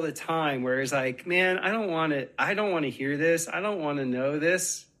all the time where it's like, man, I don't want to hear this. I don't want to know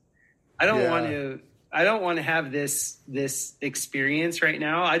this. I don't want to have this experience right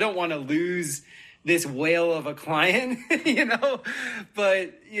now. I don't want to lose this whale of a client,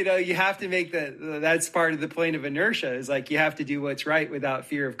 but you have to make that's part of the plane of inertia, is like, you have to do what's right without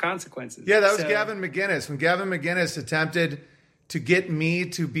fear of consequences. Yeah. That was Gavin McInnes. When Gavin McInnes attempted to get me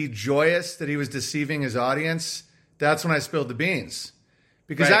to be joyous that he was deceiving his audience, that's when I spilled the beans,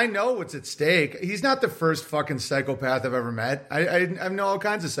 because I know what's at stake. He's not the first fucking psychopath I've ever met. I know all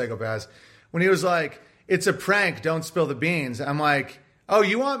kinds of psychopaths. When he was like, it's a prank, don't spill the beans, I'm like, oh,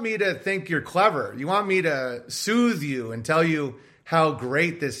 you want me to think you're clever? You want me to soothe you and tell you how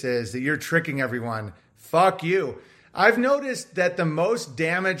great this is, that you're tricking everyone? Fuck you. I've noticed that the most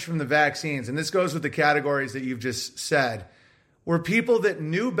damage from the vaccines, and this goes with the categories that you've just said, were people that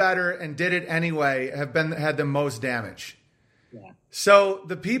knew better and did it anyway had the most damage. Yeah. So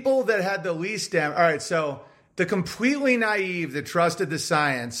the people that had the least damage, all right, so the completely naive that trusted the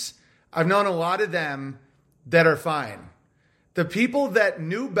science, I've known a lot of them that are fine. The people that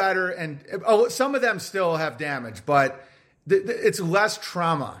knew better, and some of them still have damage, but it's less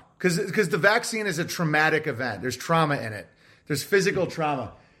trauma, because the vaccine is a traumatic event. There's trauma in it. There's physical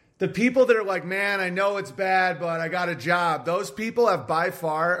trauma. The people that are like, man, I know it's bad, but I got a job. Those people have by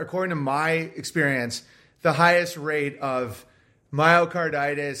far, according to my experience, the highest rate of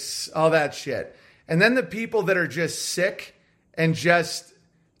myocarditis, all that shit. And then the people that are just sick and just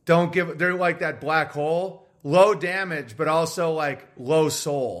they're like that black hole. Low damage, but also like low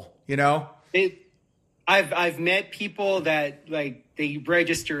soul, I've met people that like they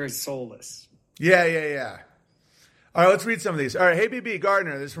register as soulless. Yeah. All right, let's read some of these. All right, hey BB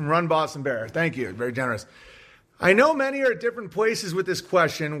Gardner, this is from Run Boston Bear. Thank you, very generous. I know many are at different places with this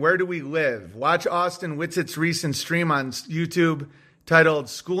question. Where do we live? Watch Austin Whitsett's recent stream on YouTube titled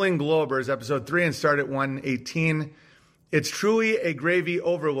 "Schooling Globers," episode 3, and start at 118. It's truly a gravy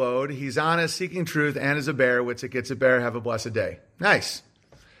overload. He's honest, seeking truth, and as a bear, Whitsitt gets a bear. Have a blessed day. Nice.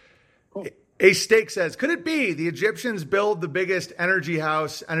 Cool. A Steak says, could it be the Egyptians build the biggest energy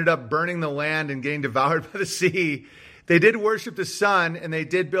house, ended up burning the land and getting devoured by the sea? They did worship the sun, and they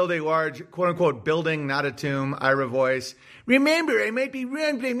did build a large, quote-unquote, building, not a tomb. Ira voice. Remember, I might be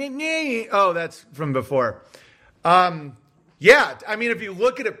wrong. Oh, that's from before. Yeah, I mean, if you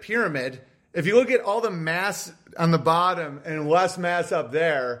look at a pyramid, if you look at all the mass on the bottom and less mass up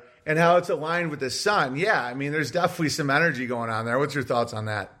there and how it's aligned with the sun, yeah, I mean, there's definitely some energy going on there. What's your thoughts on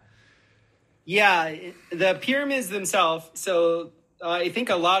that? Yeah, the pyramids themselves. So I think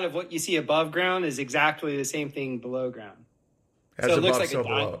a lot of what you see above ground is exactly the same thing below ground. So it looks like a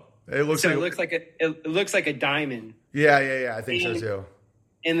diamond. It looks like a diamond. Yeah. I think so too.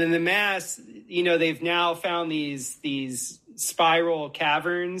 And then the mass, they've now found these spiral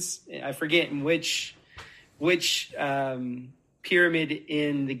caverns. I forget in which pyramid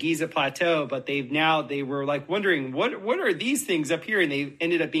in the Giza Plateau, but they were like wondering what are these things up here, and they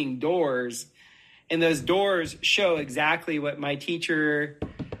ended up being doors, and those doors show exactly what my teacher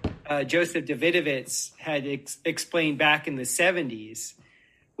Joseph Davidovitz had explained back in the 70s.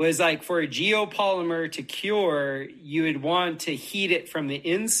 Was like, for a geopolymer to cure, you would want to heat it from the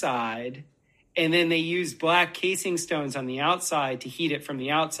inside, and then they used black casing stones on the outside to heat it from the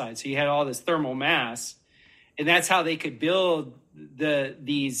outside. So you had all this thermal mass, and that's how they could build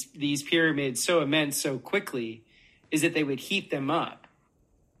these pyramids so immense so quickly, is that they would heat them up.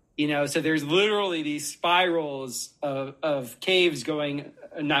 So there's literally these spirals of caves going,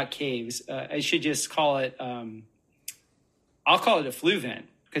 not caves. I should just call it, I'll call it a flue vent,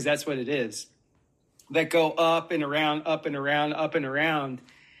 because that's what it is, that go up and around, up and around, up and around.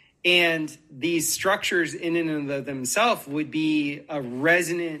 And these structures in and of themselves would be a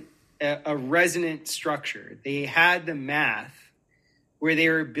resonant structure. They had the math where they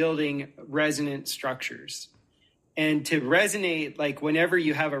were building resonant structures. And to resonate, like whenever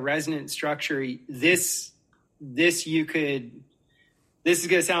you have a resonant structure, this is going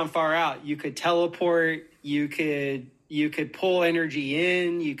to sound far out. You could teleport, you could pull energy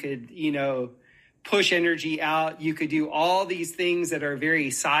in, you could, push energy out. You could do all these things that are very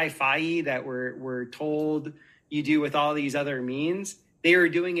sci-fi that we're told you do with all these other means. They were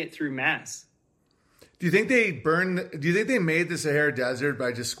doing it through mass. Do you think they made the Sahara Desert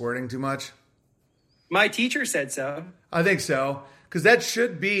by just squirting too much? My teacher said so. I think so. Because that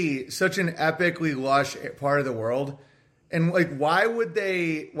should be such an epically lush part of the world. And like, why would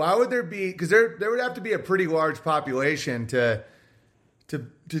there be, because there would have to be a pretty large population to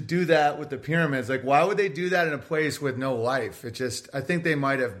do that with the pyramids. Like, why would they do that in a place with no life? I think they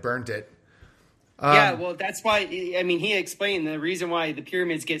might have burnt it. Yeah, well, that's why, I mean, he explained the reason why the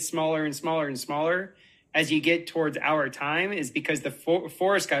pyramids get smaller and smaller and smaller as you get towards our time is because the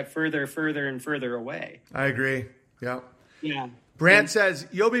forest got further and further away. I agree. Yeah. Yeah. Brant says,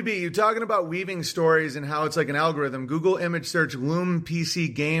 Yobi B, you're talking about weaving stories and how it's like an algorithm. Google image search Loom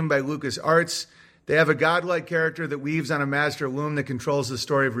PC game by LucasArts. They have a godlike character that weaves on a master loom that controls the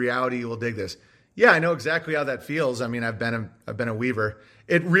story of reality. You will dig this. Yeah, I know exactly how that feels. I mean, I've been a weaver.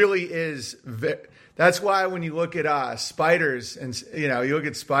 It really is. That's why when you look at spiders and, you look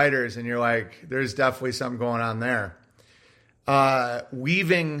at spiders and you're like, there's definitely something going on there.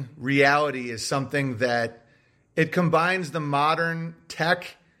 Weaving reality is something that it combines the modern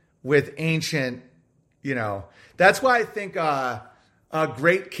tech with ancient, that's why I think,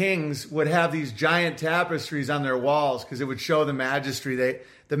 great kings would have these giant tapestries on their walls because it would show the majesty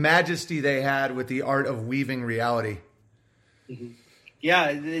they had with the art of weaving reality. Mm-hmm. Yeah,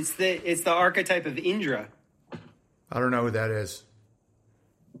 it's the archetype of Indra. I don't know who that is.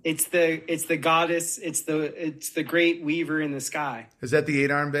 It's the goddess. It's the great weaver in the sky. Is that the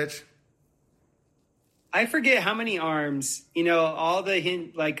 8-arm bitch? I forget how many arms. All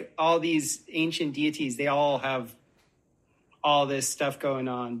all these ancient deities, they all have all this stuff going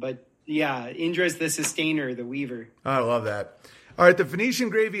on. But yeah, Indra's the sustainer, the weaver. Oh, I love that. All right, the Phoenician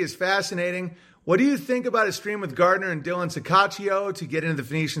gravy is fascinating. What do you think about a stream with Gardner and Dylan Sicaccio to get into the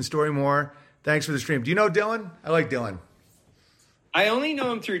Phoenician story more? Thanks for the stream. Do you know Dylan? I like Dylan. I only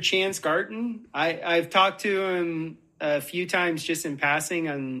know him through Chance Garton. I've talked to him a few times just in passing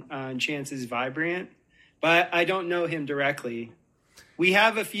on Chance's Vibrant, but I don't know him directly. We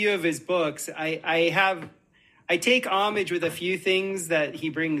have a few of his books. I take homage with a few things that he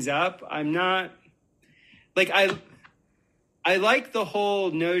brings up. I'm not like I like the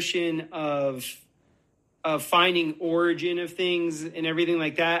whole notion of finding origin of things and everything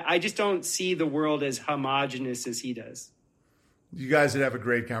like that. I just don't see the world as homogenous as he does. You guys would have a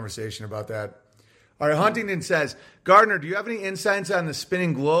great conversation about that. All right, Huntington says, Gardner, do you have any insights on the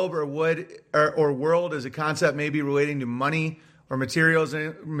spinning globe or world as a concept maybe relating to money or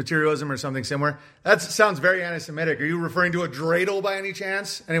materialism or something similar? That sounds very anti-Semitic. Are you referring to a dreidel by any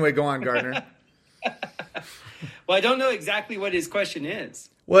chance? Anyway, go on, Gardner. Well, I don't know exactly what his question is.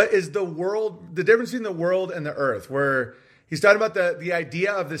 What is the difference between the world and the earth? Where he's talking about the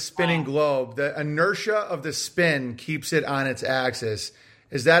idea of the spinning globe, the inertia of the spin keeps it on its axis.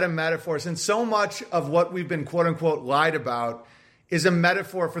 Is that a metaphor? Since so much of what we've been quote unquote lied about is a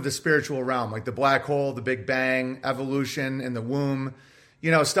metaphor for the spiritual realm, like the black hole, the Big Bang, evolution, and the womb,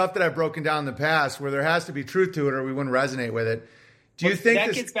 stuff that I've broken down in the past where there has to be truth to it or we wouldn't resonate with it. Do you think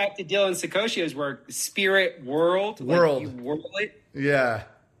that gets back to Dylan Sicoccio's work, spirit world? Like you whirl it? Yeah.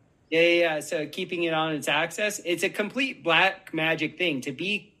 Yeah. So keeping it on its axis, it's a complete black magic thing. To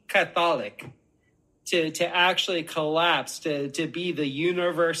be Catholic, to actually collapse, to be the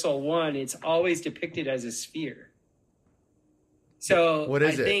universal one, it's always depicted as a sphere. So what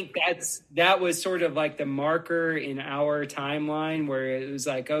is I think that was sort of like the marker in our timeline where it was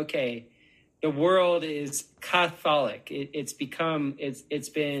like, okay, the world is Catholic. It's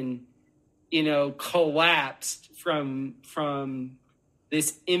been, collapsed from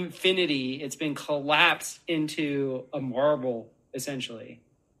this infinity. It's been collapsed into a marble, essentially.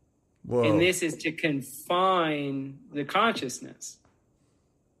 Whoa. And this is to confine the consciousness.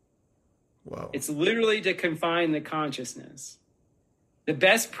 Whoa. It's literally to confine the consciousness. The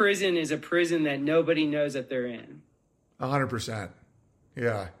best prison is a prison that nobody knows that they're in. 100%.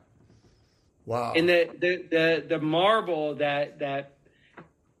 Yeah. Wow. And the marble that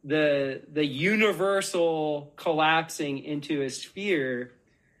the universal collapsing into a sphere,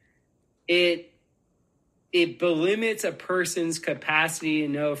 it belimits a person's capacity to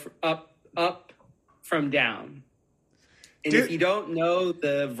know up from down. And if you don't know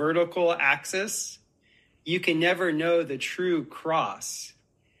the vertical axis, you can never know the true cross.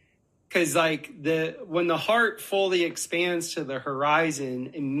 Because when the heart fully expands to the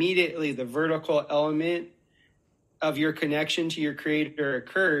horizon, immediately the vertical element of your connection to your creator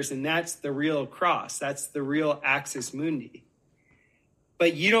occurs, and that's the real cross. That's the real axis mundi.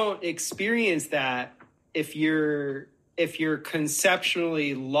 But you don't experience that if you're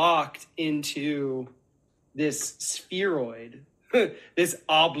conceptually locked into this spheroid, this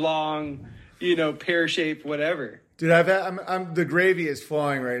oblong, pear-shaped whatever. Dude, the gravy is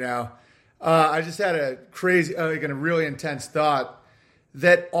flowing right now. I just had a crazy, like a really intense thought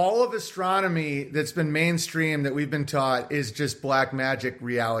that all of astronomy that's been mainstream that we've been taught is just black magic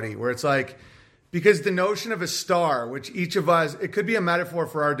reality, where it's like, because the notion of a star, which each of us, it could be a metaphor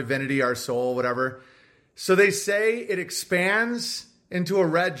for our divinity, our soul, whatever. So they say it expands into a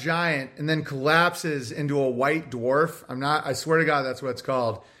red giant and then collapses into a white dwarf. I swear to God, that's what it's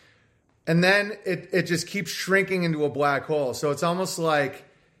called. And then it just keeps shrinking into a black hole. So it's almost like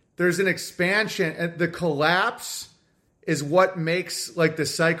there's an expansion, and the collapse is what makes like the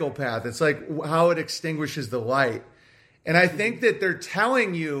psychopath. It's like how it extinguishes the light. And I think that they're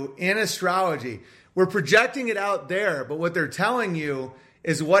telling you in astrology, we're projecting it out there, but what they're telling you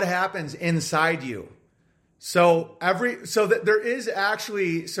is what happens inside you. So that there is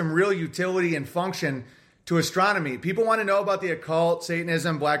actually some real utility and function to astronomy. People want to know about the occult,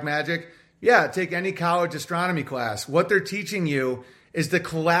 Satanism, black magic. Yeah, take any college astronomy class. What they're teaching you is the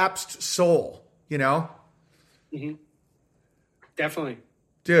collapsed soul, you know? Mm-hmm. Definitely.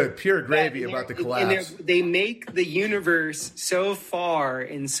 Dude, pure gravy about the collapse. And they make the universe so far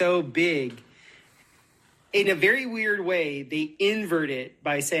and so big. In a very weird way, they invert it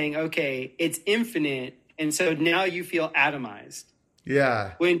by saying, okay, it's infinite, and so now you feel atomized.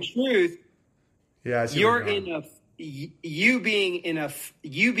 Yeah. When in truth, you're you being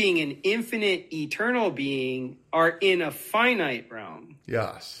an infinite, eternal being are in a finite realm.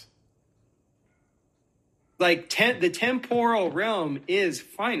 Yes. Like the temporal realm is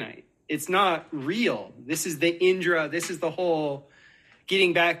finite. It's not real. This is the Indra. This is the whole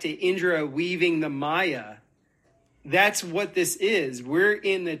getting back to Indra weaving the Maya. That's what this is. We're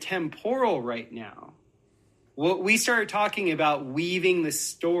in the temporal right now. What we started talking about weaving the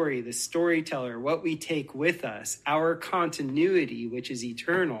story, the storyteller, what we take with us, our continuity, which is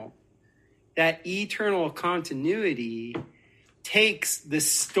eternal. That eternal continuity takes the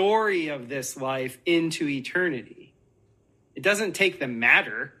story of this life into eternity. It doesn't take the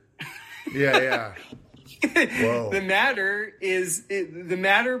matter. Yeah. Whoa. The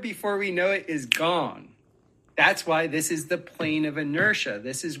matter before we know it is gone. That's why this is the plane of inertia.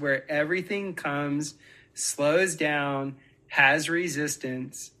 This is where everything comes, slows down, has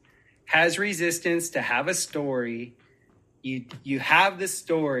resistance to have a story. You have the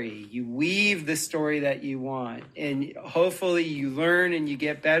story, you weave the story that you want, and hopefully you learn and you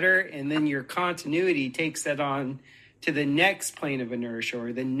get better, and then your continuity takes that on to the next plane of inertia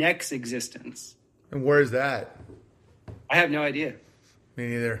or the next existence. And where's that? I have no idea. Me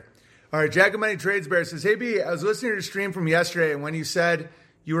neither. All right, Jack of Money Trades Bear says, hey, B, I was listening to your stream from yesterday, and when you said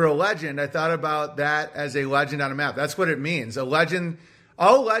you were a legend, I thought about that as a legend on a map. That's what it means. A legend,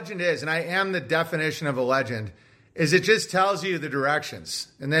 all a legend is, and I am the definition of a legend, is it just tells you the directions.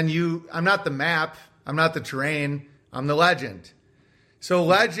 And then I'm not the map, I'm not the terrain, I'm the legend. So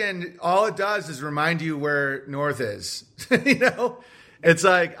legend, all it does is remind you where north is. You know? It's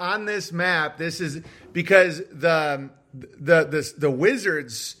like on this map, this is because the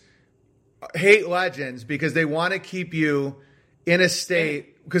wizards hate legends because they want to keep you in a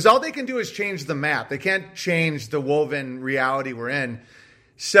state, because all they can do is change the map. They can't change the woven reality we're in.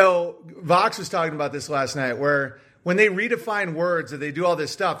 So Vox was talking about this last night, where when they redefine words and they do all this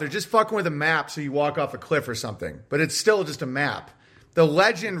stuff, they're just fucking with a map so you walk off a cliff or something. But it's still just a map. The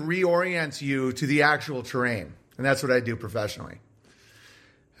legend reorients you to the actual terrain. And that's what I do professionally.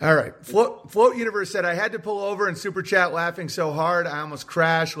 All right. Float Universe said, I had to pull over and super chat laughing so hard I almost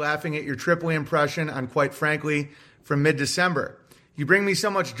crashed laughing at your Tripoli impression on Quite Frankly from mid-December. You bring me so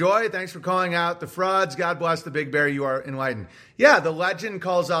much joy. Thanks for calling out the frauds. God bless the Big Bear. You are enlightened. Yeah, the legend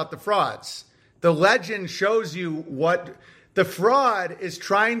calls out the frauds. The legend shows you what the fraud is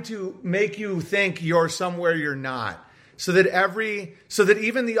trying to make you think you're somewhere you're not. So that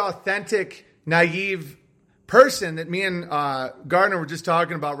even the authentic, naive person that me and Gardner were just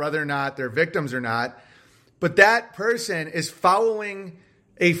talking about, whether or not they're victims or not, but that person is following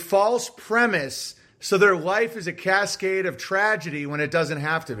a false premise. So their life is a cascade of tragedy when it doesn't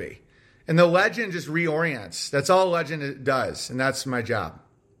have to be. And the legend just reorients. That's all legend does. And that's my job.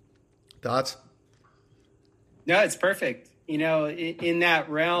 Thoughts? No, it's perfect. You know, in that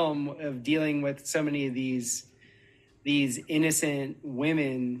realm of dealing with so many of these innocent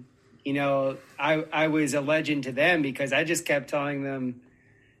women, you know, I was a legend to them because I just kept telling them,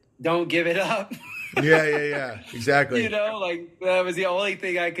 don't give it up. Yeah. Exactly. You know, like that was the only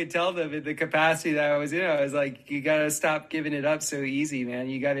thing I could tell them in the capacity that I was in. I was like, you got to stop giving it up so easy, man.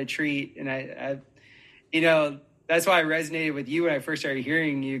 You got to treat. And I, you know, that's why I resonated with you when I first started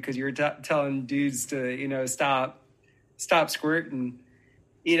hearing you, because you were telling dudes to, you know, stop squirting.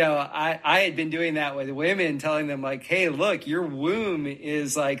 I had been doing that with women, telling them like, hey, look, your womb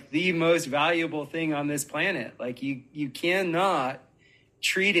is like the most valuable thing on this planet. Like you cannot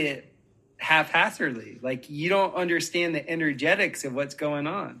treat it haphazardly. Like you don't understand the energetics of what's going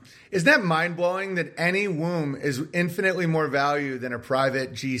on. Isn't that mind blowing that any womb is infinitely more value than a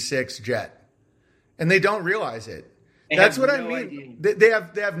private G6 jet? And they don't realize it. That's what I mean. They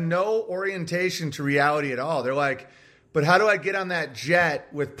have no orientation to reality at all. They're like, but how do I get on that jet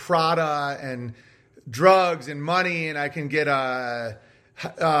with Prada and drugs and money and I can get a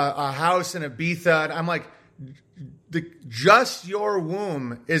house in Ibiza? And I'm like, just your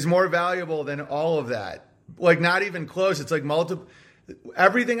womb is more valuable than all of that. Like not even close. It's like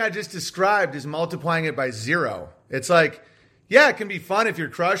everything I just described is multiplying it by 0. It's like, yeah, it can be fun if you're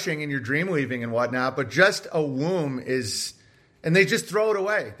crushing and you're dream weaving and whatnot, but just a womb is, and they just throw it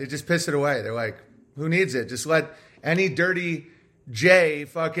away. They just piss it away. They're like, who needs it? Just let any dirty J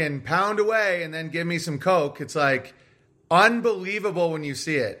fucking pound away and then give me some Coke. It's like unbelievable when you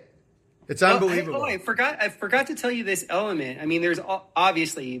see it. It's unbelievable. I forgot to tell you this element. I mean, there's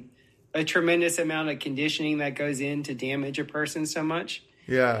obviously a tremendous amount of conditioning that goes in to damage a person so much.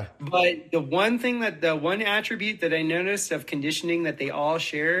 Yeah. But the one attribute that I noticed of conditioning that they all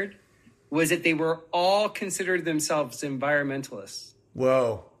shared was that they were all considered themselves environmentalists.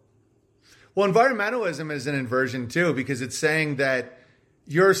 Whoa. Well, environmentalism is an inversion too, because it's saying that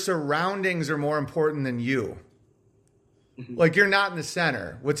your surroundings are more important than you. Like you're not in the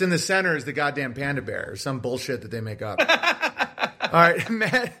center. What's in the center is the goddamn panda bear or some bullshit that they make up. All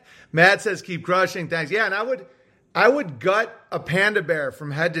right. Matt says, keep crushing. Thanks. Yeah. And I would gut a panda bear from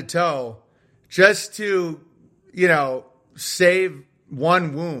head to toe just to, save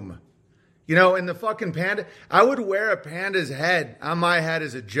one womb. In the fucking panda, I would wear a panda's head on my head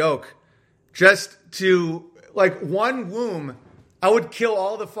as a joke just to, like, one womb. I would kill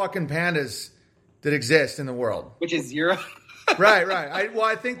all the fucking pandas that exist in the world. Which is 0. Right.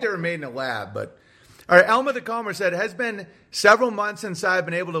 I think they were made in a lab, but... All right, Elma the Calmer said, has been several months since I've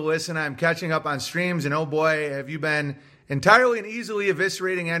been able to listen. I'm catching up on streams, and oh boy, have you been entirely and easily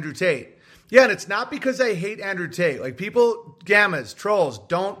eviscerating Andrew Tate. Yeah, and it's not because I hate Andrew Tate. Like, people, gammas, trolls,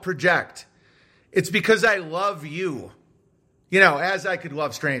 don't project. It's because I love you, as I could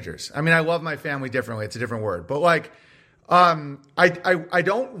love strangers. I mean, I love my family differently. It's a different word. But, like, I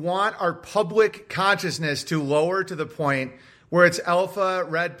don't want our public consciousness to lower to the point where it's alpha,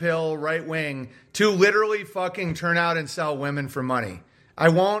 red pill, right wing, to literally fucking turn out and sell women for money. I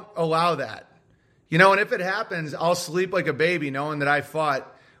won't allow that. And if it happens, I'll sleep like a baby knowing that I fought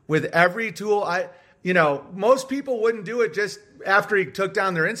with every tool. Most people wouldn't do it just after he took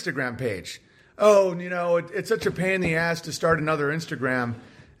down their Instagram page. Oh, it's such a pain in the ass to start another Instagram.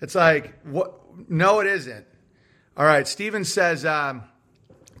 It's like, what? No, it isn't. All right. Steven says,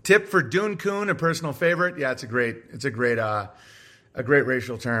 tip for Dune Coon, a personal favorite. Yeah, it's a great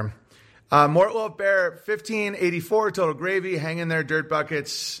racial term. Mortloaf Bear, 1584, total gravy, hang in there, dirt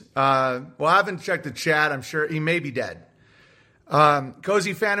buckets. I haven't checked the chat. I'm sure he may be dead.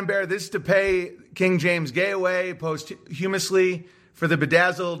 Cozy Phantom Bear, this is to pay King James Gay away posthumously for the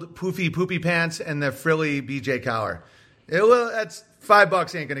bedazzled poofy poopy pants and the frilly BJ collar. That's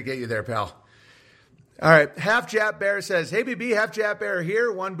 $5 ain't going to get you there, pal. All right. Half Jap Bear says, hey, BB, Half Jap Bear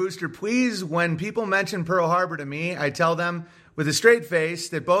here. One booster, please. When people mention Pearl Harbor to me, I tell them with a straight face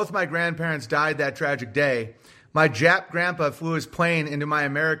that both my grandparents died that tragic day. My Jap grandpa flew his plane into my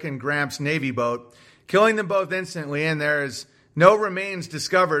American Gramps Navy boat, killing them both instantly, and there is no remains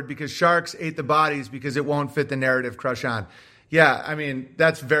discovered because sharks ate the bodies because it won't fit the narrative. Crush on. Yeah, I mean,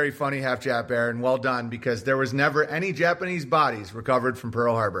 that's very funny, Half Jap Bear, and well done, because there was never any Japanese bodies recovered from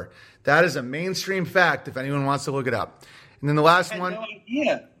Pearl Harbor. That is a mainstream fact if anyone wants to look it up. And then the last one. No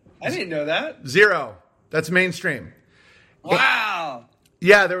idea. I didn't know that. 0. That's mainstream. Wow.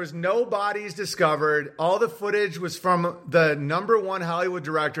 Yeah, there was no bodies discovered. All the footage was from the #1 Hollywood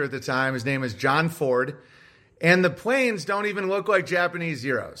director at the time. His name is John Ford. And the planes don't even look like Japanese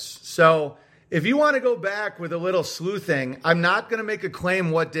Zeros. So if you want to go back with a little sleuthing, I'm not going to make a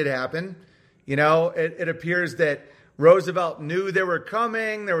claim what did happen. It appears that Roosevelt knew they were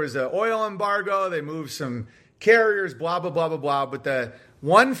coming. There was an oil embargo. They moved some carriers, blah, blah, blah, blah, blah. But the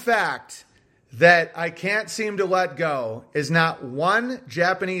one fact that I can't seem to let go is not one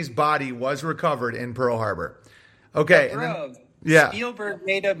Japanese body was recovered in Pearl Harbor. Okay. Bro, and then, yeah. Spielberg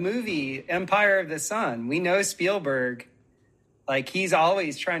made a movie, Empire of the Sun. We know Spielberg. Like, he's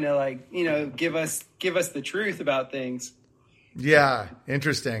always trying to, give us the truth about things. Yeah,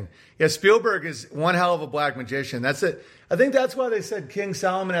 interesting. Yeah, Spielberg is one hell of a black magician. That's it. I think that's why they said King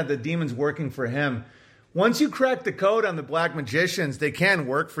Solomon had the demons working for him. once you crack the code on the black magicians, they can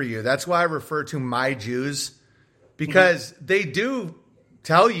work for you. That's why I refer to my Jews, because they do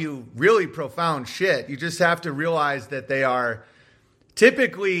tell you really profound shit. You just have to realize that they are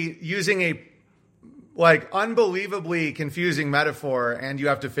typically using a unbelievably confusing metaphor, and you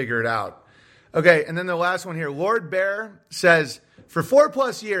have to figure it out. Okay, and then the last one here. Lord Bear says, for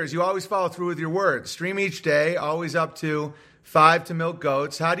 4+ years, you always follow through with your words. Stream each day, always up to 5 to milk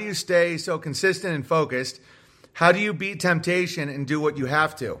goats. How do you stay so consistent and focused? How do you beat temptation and do what you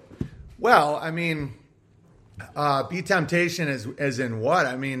have to? Well, I mean, beat temptation as in what?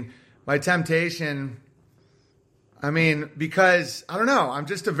 I mean, my temptation... because, I don't know, I'm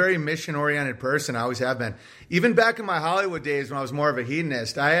just a very mission-oriented person. I always have been. Even back in my Hollywood days when I was more of a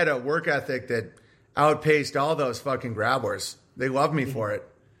hedonist, I had a work ethic that outpaced all those fucking grabblers. They loved me for it.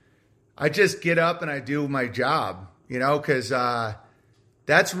 I just get up and I do my job, because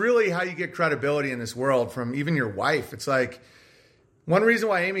that's really how you get credibility in this world from even your wife. It's like, one reason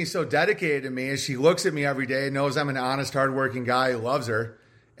why Amy's so dedicated to me is she looks at me every day, knows I'm an honest, hardworking guy who loves her.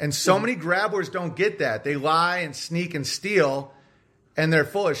 And so many grabblers don't get that. They lie and sneak and steal, and they're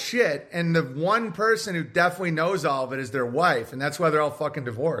full of shit. And the one person who definitely knows all of it is their wife, and that's why they're all fucking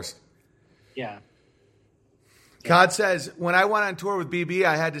divorced. Yeah. Cod says, when I went on tour with BB,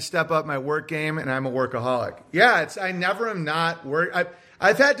 I had to step up my work game, and I'm a workaholic. Yeah, I never am not work.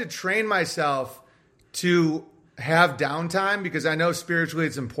 I've had to train myself to have downtime because I know spiritually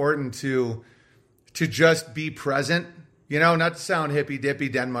it's important to just be present. Not to sound hippy-dippy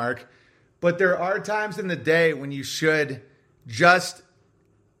Denmark, but there are times in the day when you should just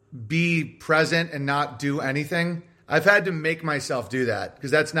be present and not do anything. I've had to make myself do that because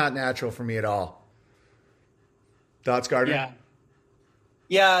that's not natural for me at all. Thoughts, Gardner? Yeah.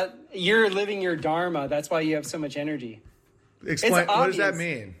 Yeah, you're living your dharma. That's why you have so much energy. Explain. What does that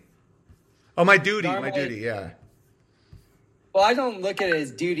mean? Oh, my duty. Yeah. Well, I don't look at it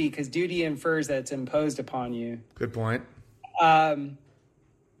as duty because duty infers that it's imposed upon you. Good point.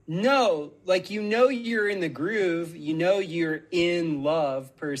 No, you're in the groove, you're in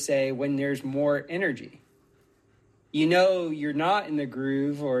love per se when there's more energy. You're not in the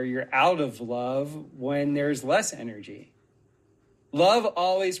groove or you're out of love when there's less energy. Love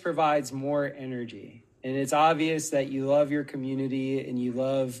always provides more energy. And it's obvious that you love your community and you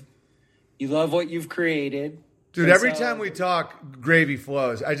love what you've created. Dude, every time we talk, gravy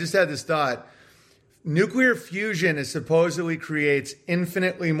flows. I just had this thought. Nuclear fusion is supposedly creates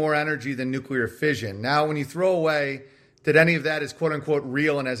infinitely more energy than nuclear fission. Now, when you throw away that any of that is quote-unquote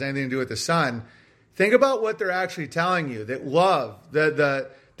real and has anything to do with the sun, think about what they're actually telling you, that love,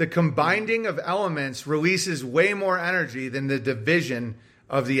 the combining of elements releases way more energy than the division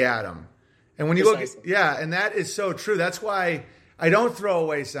of the atom. And when you look at, and that is so true. That's why I don't throw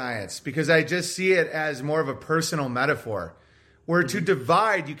away science, because I just see it as more of a personal metaphor. Where to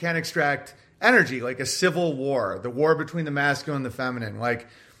divide, you can't extract energy, like a civil war, the war between the masculine and the feminine, like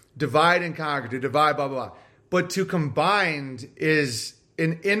divide and conquer, to divide, blah, blah, blah. But to combine is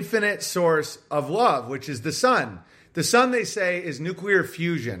an infinite source of love, which is the sun. The sun, they say, is nuclear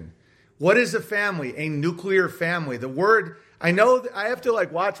fusion. What is a family? A nuclear family. The word, I know I have to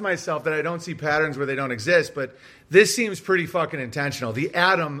watch myself that I don't see patterns where they don't exist, but this seems pretty fucking intentional. The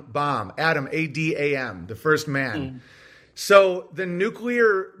atom bomb, Adam, A-D-A-M, the first man. So the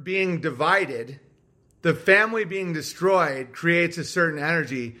nuclear being divided, the family being destroyed creates a certain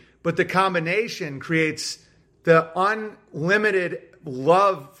energy, but the combination creates the unlimited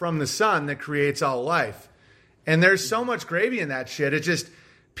love from the sun that creates all life. And there's so much gravy in that shit. It just,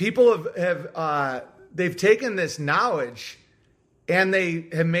 people have they've taken this knowledge and they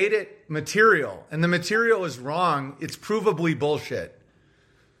have made it material. And the material is wrong. It's provably bullshit.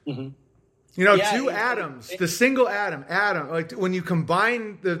 Mm-hmm. Two atoms, the single atom, like when you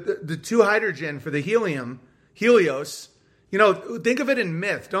combine the two hydrogen for the helios, think of it in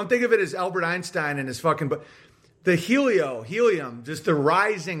myth. Don't think of it as Albert Einstein and his fucking, but the helium, just the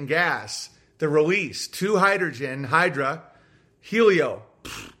rising gas, the release, two hydrogen, hydra, helio,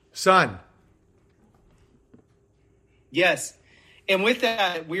 sun. Yes. And with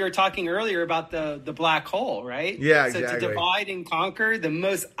that, we were talking earlier about the black hole, right? Yeah, exactly. So to divide and conquer, the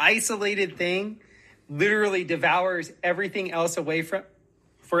most isolated thing literally devours everything else away from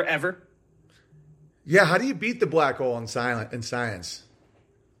forever. Yeah, how do you beat the black hole in science?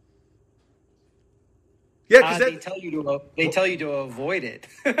 Yeah, because they tell you to avoid it.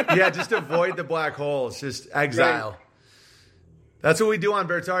 Yeah, just avoid the black holes. Just exile. Right. That's what we do on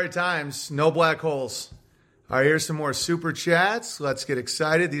Bertari Times. No black holes. All right, here's some more super chats. Let's get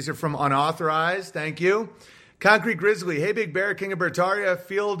excited. These are from Unauthorized. Thank you. Concrete Grizzly. Hey, Big Bear, King of Bertaria.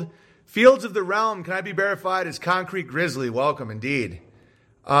 Fields of the Realm, can I be verified as Concrete Grizzly? Welcome, indeed.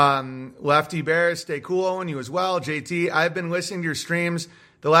 Lefty Bear, stay cool, Owen, you as well. JT, I've been listening to your streams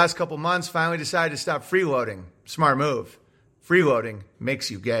the last couple months, finally decided to stop freeloading. Smart move. Freeloading makes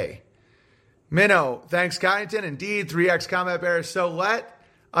you gay. Minnow, thanks, Kyneton. Indeed, 3X Combat Bear. So let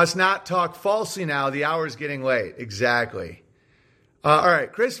us not talk falsely now. The hour's getting late. Exactly. All right,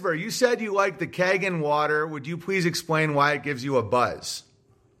 Christopher, you said you like the Kangen water. Would you please explain why it gives you a buzz?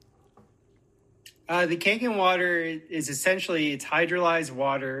 The Kangen water is essentially, it's hydrolyzed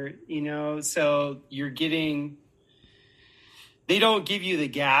water, so you're getting, they don't give you the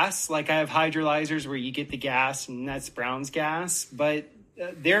gas. Like I have hydrolyzers where you get the gas, and that's Brown's gas, but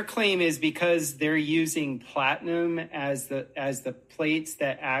their claim is because they're using platinum as the plates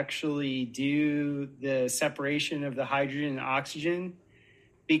that actually do the separation of the hydrogen and oxygen.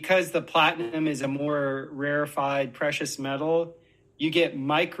 Because the platinum is a more rarefied precious metal, you get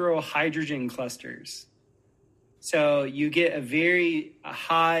micro hydrogen clusters. So you get a very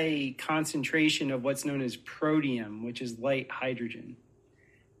high concentration of what's known as protium, which is light hydrogen.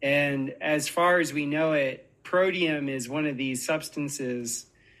 And as far as we know it, protium is one of these substances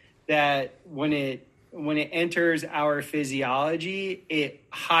that when it enters our physiology, it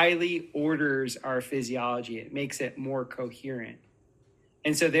highly orders our physiology. It makes it more coherent.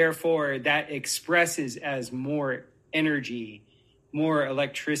 And so therefore that expresses as more energy, more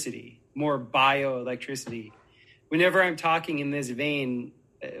electricity, more bioelectricity. Whenever I'm talking in this vein,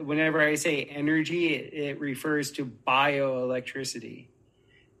 whenever I say energy, it refers to bioelectricity.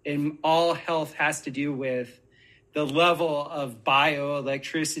 And all health has to do with the level of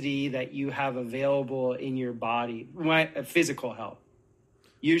bioelectricity that you have available in your body, physical health.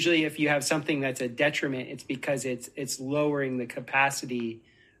 Usually if you have something that's a detriment, it's because it's lowering the capacity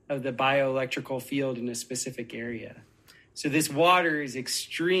of the bioelectrical field in a specific area. So this water is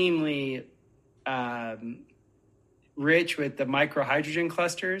extremely rich with the microhydrogen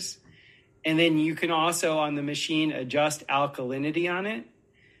clusters. And then you can also on the machine adjust alkalinity on it.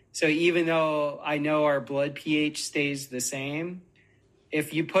 So even though I know our blood pH stays the same,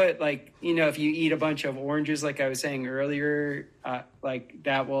 if you put if you eat a bunch of oranges, like I was saying earlier,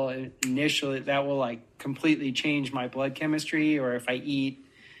 that will completely change my blood chemistry. Or if I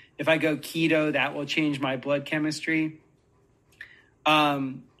go keto, that will change my blood chemistry.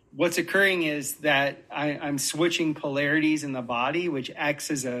 What's occurring is that I'm switching polarities in the body, which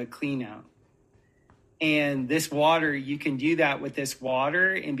acts as a clean out. And this water, you can do that with this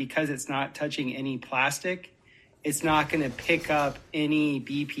water. And because it's not touching any plastic, it's not going to pick up any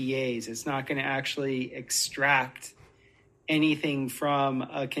BPAs. It's not going to actually extract anything from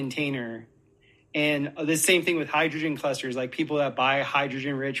a container. And the same thing with hydrogen clusters, like people that buy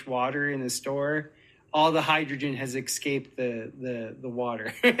hydrogen-rich water in the store, all the hydrogen has escaped the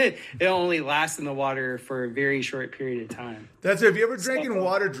water. It only lasts in the water for a very short period of time. That's it. Have you ever drinking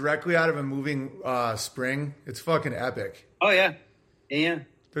water directly out of a moving spring? It's fucking epic. Oh, yeah. Yeah.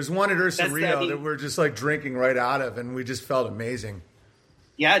 There's one at Ursa Rio that we're just drinking right out of, and we just felt amazing.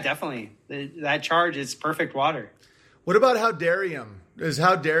 Yeah, definitely. That charge is perfect water. What about how dare you? Is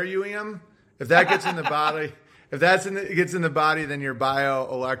how dare you him? If that gets in the body... If it gets in the body, then your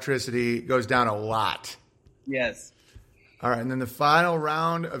bioelectricity goes down a lot. Yes. All right, and then the final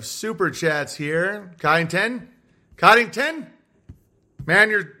round of super chats here. Coddington, man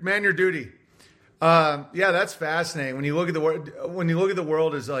your duty. Yeah, that's fascinating. When you look at the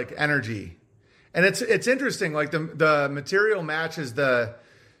world as like energy, and it's interesting. Like the material matches the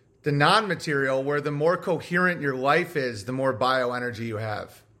non-material, where the more coherent your life is, the more bioenergy you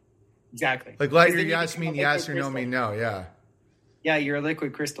have. Exactly. Like let your yes mean yes or no mean no, yeah. Yeah, you're a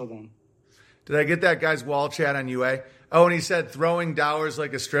liquid crystal then. Did I get that guy's wall chat on UA? Oh, and he said throwing dollars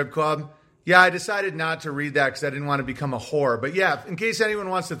like a strip club. Yeah, I decided not to read that because I didn't want to become a whore. But yeah, in case anyone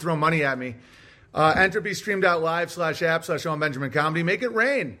wants to throw money at me, entropystream.live/app/Owen Benjamin Comedy. Make it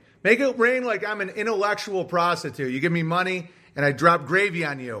rain. Make it rain like I'm an intellectual prostitute. You give me money and I drop gravy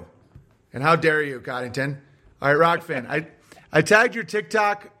on you. And how dare you, Coddington? All right, Rockfin. I tagged your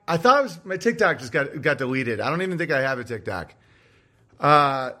TikTok. I thought my TikTok just got deleted. I don't even think I have a TikTok.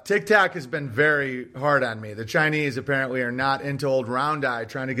 TikTok has been very hard on me. The Chinese apparently are not into old round eye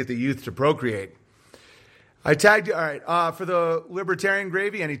trying to get the youth to procreate. I tagged you. All right. For the libertarian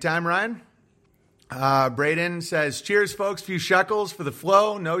gravy, anytime, Ryan. Braden says, cheers, folks. Few shekels for the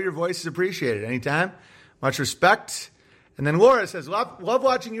flow. Know your voice is appreciated. Anytime. Much respect. And then Laura says, love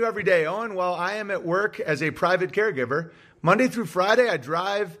watching you every day, Owen. While I am at work as a private caregiver, Monday through Friday, I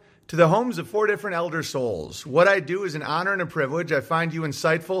drive to the homes of 4 different elder souls. What I do is an honor and a privilege. I find you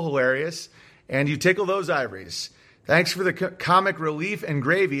insightful, hilarious, and you tickle those ivories. Thanks for the comic relief and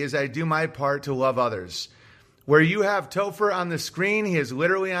gravy as I do my part to love others. Where you have Topher on the screen, he is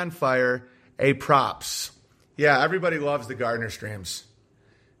literally on fire. A props. Yeah, everybody loves the Gardner streams.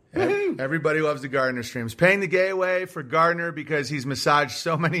 Everybody loves the Gardner streams. Paying the gay away for Gardner because he's massaged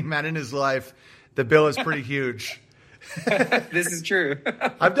so many men in his life. The bill is pretty huge. This is true.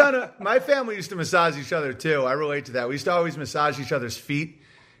 My family used to massage each other too. I relate to that. We used to always massage each other's feet.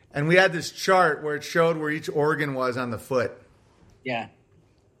 And we had this chart where it showed where each organ was on the foot. Yeah.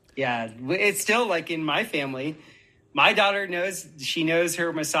 Yeah. It's still like in my family. My daughter knows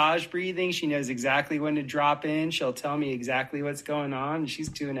her massage breathing. She knows exactly when to drop in. She'll tell me exactly what's going on. She's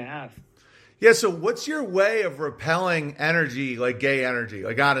 2.5. Yeah, so what's your way of repelling energy, like gay energy?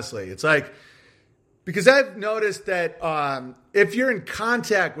 Like, honestly, it's like, because I've noticed that if you're in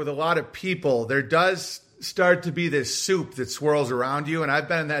contact with a lot of people, there does start to be this soup that swirls around you. And I've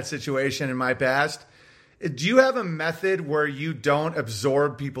been in that situation in my past. Do you have a method where you don't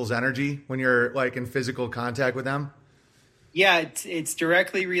absorb people's energy when you're like in physical contact with them? Yeah, it's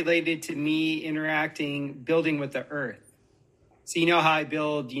directly related to me building with the earth. So you know how I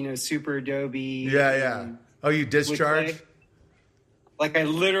build, super adobe. Yeah. Oh, you discharge? Like I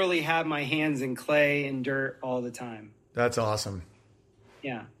literally have my hands in clay and dirt all the time. That's awesome.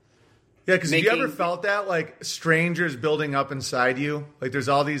 Yeah. Yeah, because have you ever felt that? Like strangers building up inside you? Like there's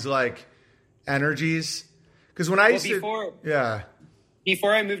all these like energies? Because when I used to... Yeah.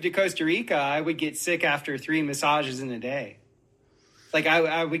 Before I moved to Costa Rica, I would get sick after 3 massages in a day. Like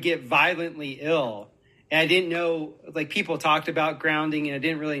I would get violently ill. And I didn't know, like people talked about grounding and I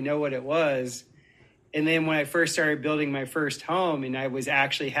didn't really know what it was. And then when I first started building my first home and I was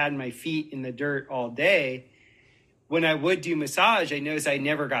actually had my feet in the dirt all day, when I would do massage, I noticed I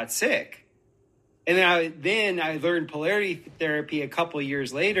never got sick. And then I learned polarity therapy a couple of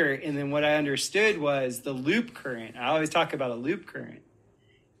years later. And then what I understood was the loop current. I always talk about a loop current.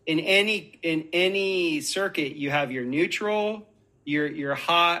 In any circuit, you have your neutral, your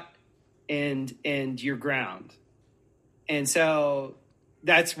hot, and your ground. And so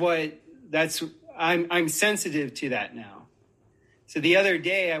I'm sensitive to that now. So the other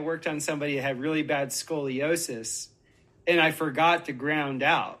day I worked on somebody that had really bad scoliosis and I forgot to ground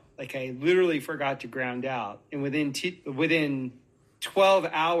out. Like I literally forgot to ground out. And within 12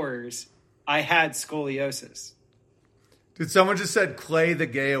 hours, I had scoliosis. Dude, someone just said clay the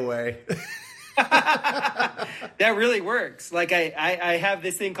gay away. That really works. Like I have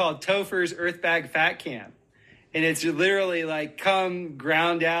this thing called Topher's Earth Bag Fat Camp. And it's literally like come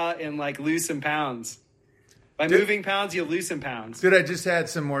ground out and like lose some pounds. By moving pounds, you'll lose some pounds. Dude, I just had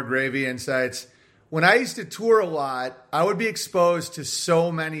some more gravy insights. When I used to tour a lot, I would be exposed to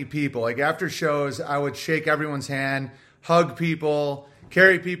so many people. Like after shows, I would shake everyone's hand, hug people,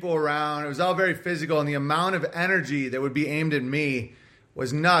 carry people around. It was all very physical. And the amount of energy that would be aimed at me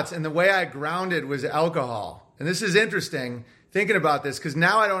was nuts. And the way I grounded was alcohol. And this is interesting thinking about this because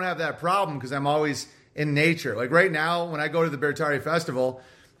now I don't have that problem because I'm always in nature. Like right now, when I go to the Bertari Festival,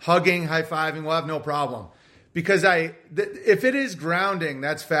 hugging, high-fiving, we'll have no problem. Because if it is grounding,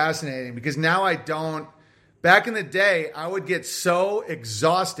 that's fascinating because now I don't, back in the day, I would get so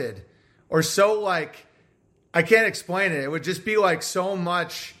exhausted or so like, I can't explain it. It would just be like so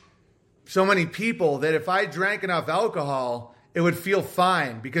many people that if I drank enough alcohol, it would feel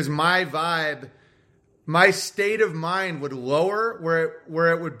fine because my vibe, my state of mind would lower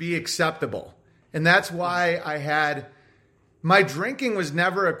where it would be acceptable. And that's why my drinking was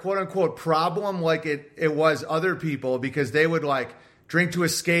never a quote unquote problem like it was other people because they would like drink to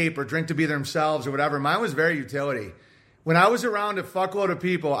escape or drink to be themselves or whatever. Mine was very utility. When I was around a fuckload of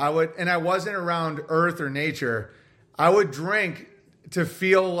people, and I wasn't around earth or nature, I would drink to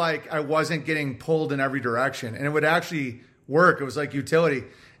feel like I wasn't getting pulled in every direction. And it would actually work. It was like utility.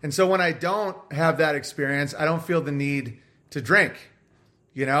 And so when I don't have that experience, I don't feel the need to drink.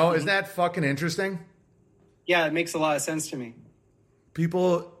 You know, isn't that fucking interesting? Yeah, it makes a lot of sense to me.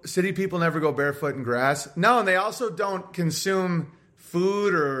 City people never go barefoot in grass. No, and they also don't consume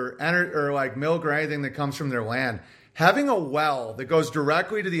food or like milk or anything that comes from their land. Having a well that goes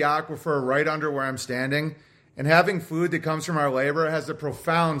directly to the aquifer right under where I'm standing and having food that comes from our labor has a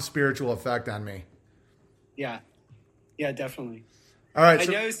profound spiritual effect on me. Yeah. Yeah, definitely. All right. I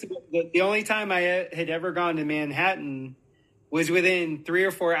noticed the only time I had ever gone to Manhattan was within 3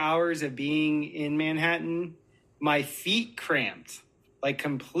 or 4 hours of being in Manhattan, my feet cramped like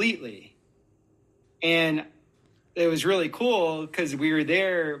completely. And it was really cool because we were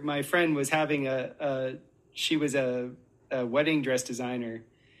there. My friend was having she was a wedding dress designer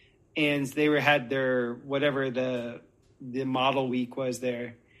and they had their, whatever the model week was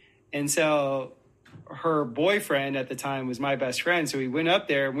there. And so her boyfriend at the time was my best friend. So we went up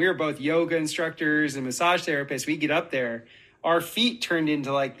there, and we were both yoga instructors and massage therapists. We get up there, our feet turned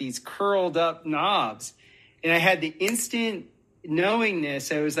into like these curled up knobs. And I had the instant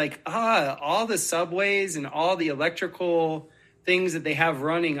knowingness. I was like, all the subways and all the electrical things that they have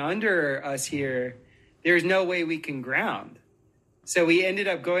running under us here, there's no way we can ground. So we ended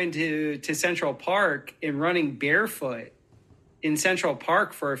up going to Central Park and running barefoot in Central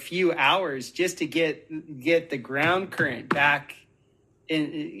Park for a few hours just to get the ground current back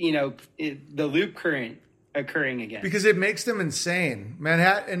in, the loop current occurring again. Because it makes them insane.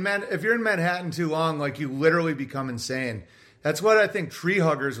 If you're in Manhattan too long, like you literally become insane. That's what I think Tree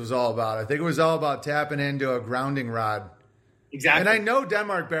Huggers was all about. I think it was all about tapping into a grounding rod. Exactly. And I know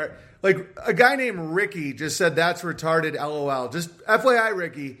Denmark Bear, like a guy named Ricky just said that's retarded, LOL. Just FYI,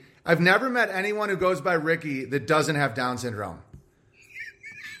 Ricky, I've never met anyone who goes by Ricky that doesn't have Down syndrome.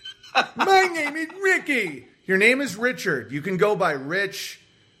 My name is Ricky. Your name is Richard. You can go by Rich,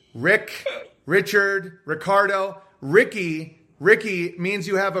 Rick, Richard, Ricardo. Ricky means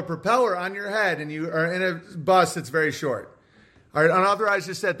you have a propeller on your head and you are in a bus that's very short. All right, Unauthorized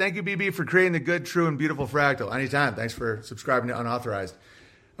just said, thank you, BB, for creating the good, true, and beautiful fractal. Anytime. Thanks for subscribing to Unauthorized.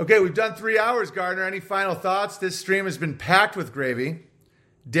 Okay, we've done 3 hours, Gardner. Any final thoughts? This stream has been packed with gravy.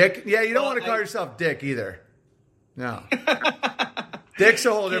 Dick? Yeah, you don't want to call yourself Dick either. No. Dick's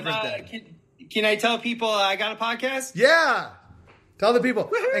a whole different thing. Can I tell people I got a podcast? Yeah. Tell the people.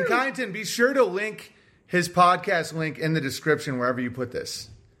 Woo-hoo. And Kyneton, be sure to link his podcast link in the description wherever you put this.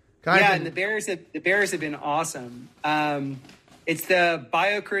 Kyneton. Yeah, and the Bears have been awesome. It's the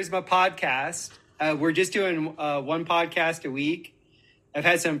Biocharisma podcast. We're just doing one podcast a week. I've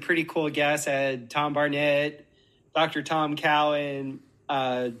had some pretty cool guests. I had Tom Barnett, Dr. Tom Cowan,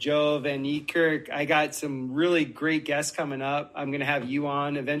 Joe Van Niekerk. I got some really great guests coming up. I'm going to have you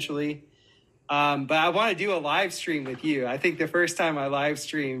on eventually. But I want to do a live stream with you. I think the first time I live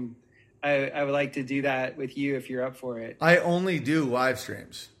stream, I would like to do that with you if you're up for it. I only do live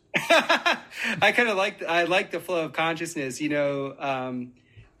streams. I kind of like the flow of consciousness,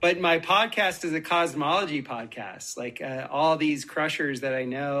 but my podcast is a cosmology podcast. Like all these crushers that I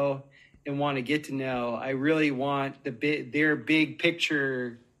know and want to get to know, I really want their big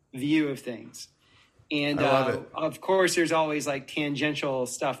picture view of things. And I love it. Of course, there's always like tangential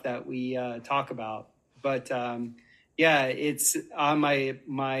stuff that we talk about. But it's on my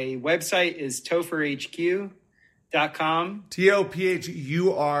website is topherhq.com.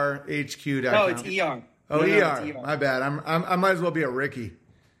 TOPHURHQ.com. No, it's ER. Oh, no, ER. It's ER. My bad. I might as well be a Ricky.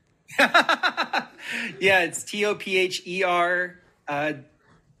 Yeah, it's TOPHER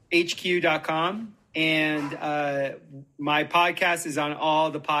HQ.com. And my podcast is on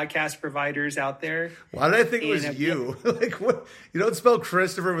all the podcast providers out there. Why did I think it was you? Like, what? You don't spell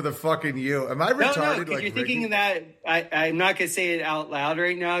Christopher with a fucking U. Am I retarded? No, because like you're Ricky? thinking that I'm not going to say it out loud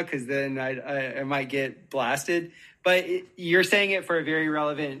right now because then I might get blasted. But you're saying it for a very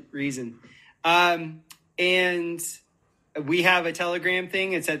relevant reason. And we have a Telegram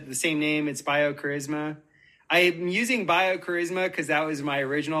thing. It's at the same name. It's Biocharisma. I'm using Biocharisma because that was my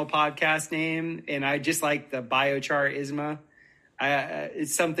original podcast name, and I just like the biochar-isma.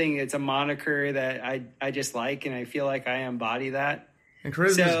 It's a moniker that I just like, and I feel like I embody that. And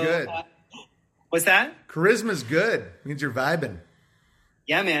charisma's good. What's that? Charisma's good. It means you're vibing.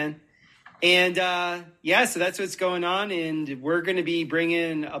 Yeah, man. And so that's what's going on, and we're going to be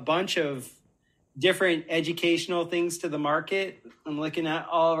bringing a bunch of different educational things to the market. I'm looking at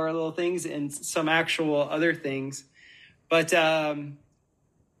all of our little things and some actual other things. But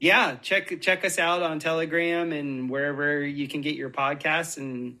check us out on Telegram and wherever you can get your podcasts.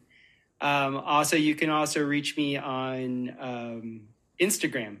 And also you can also reach me on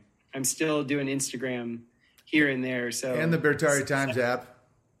Instagram. I'm still doing Instagram here and there. So and the Bertari Times app.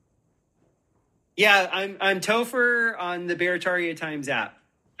 Yeah, I'm Topher on the Bertaria Times app.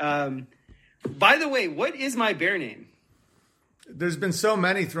 By the way, what is my bear name? There's been so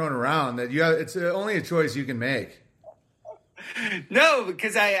many thrown around that it's only a choice you can make. No,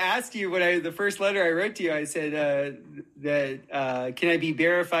 because I asked you the first letter I wrote to you, I said that can I be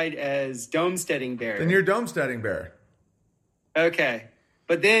verified as Domesteading Bear? Then you're Domesteading Bear. Okay.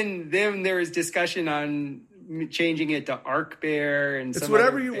 But then there was discussion on changing it to Arc Bear and it's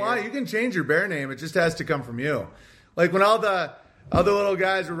whatever you want. You can change your bear name. It just has to come from you. Like when all the other little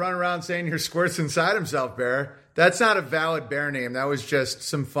guys were running around saying you're Squirts Inside Himself Bear. That's not a valid bear name. That was just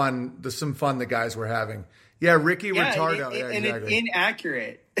some fun the guys were having. Yeah, Ricky Retardo. Yeah, and exactly. It's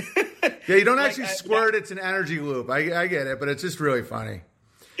inaccurate. Yeah, you don't actually squirt. It's an energy loop. I get it, but it's just really funny.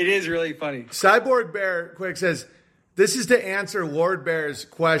 It is really funny. Cyborg Bear quick says, this is to answer Lord Bear's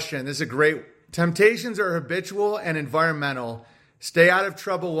question. This is a great Temptations are habitual and environmental. Stay out of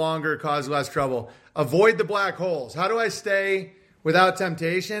trouble longer, cause less trouble. Avoid the black holes. How do I stay without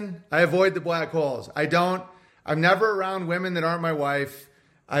temptation? I avoid the black holes. I'm never around women that aren't my wife.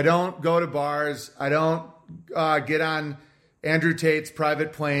 I don't go to bars. I don't get on Andrew Tate's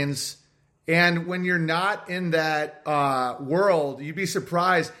private planes. And when you're not in that world, you'd be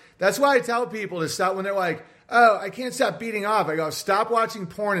surprised. That's why I tell people to stop when they're like, oh, I can't stop beating off. I go, stop watching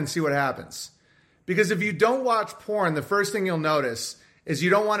porn and see what happens. Because if you don't watch porn, the first thing you'll notice is you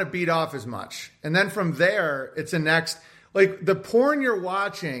don't want to beat off as much. And then from there, it's a next, like the porn you're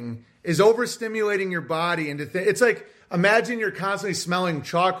watching is overstimulating your body into it's like, imagine you're constantly smelling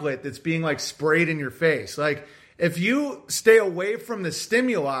chocolate that's being like sprayed in your face. Like if you stay away from the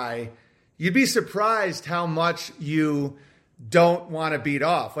stimuli, you'd be surprised how much you don't want to beat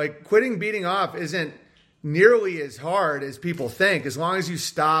off. Like quitting beating off isn't nearly as hard as people think. As long as you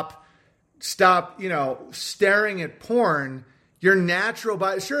stop, staring at porn, your natural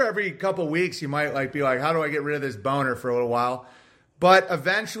body, sure, every couple weeks you might like be like, how do I get rid of this boner for a little while? But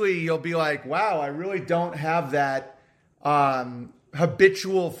eventually you'll be like, wow, I really don't have that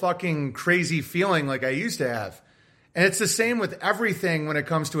habitual fucking crazy feeling like I used to have. And it's the same with everything when it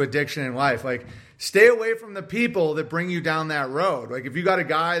comes to addiction in life. Like, stay away from the people that bring you down that road. Like, if you got a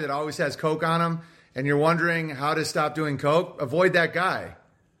guy that always has Coke on him and you're wondering how to stop doing Coke, avoid that guy.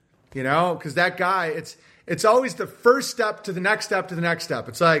 You know, because that guy, it's always the first step to the next step to the next step.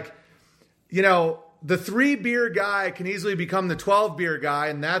 It's like, the 3 beer guy can easily become the 12 beer guy,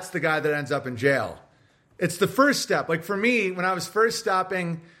 and that's the guy that ends up in jail. It's the first step. Like for me, when I was first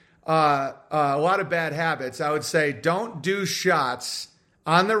stopping a lot of bad habits, I would say, don't do shots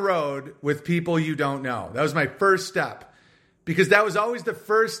on the road with people you don't know. That was my first step, because that was always the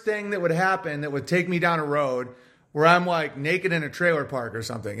first thing that would happen that would take me down a road where I'm like naked in a trailer park or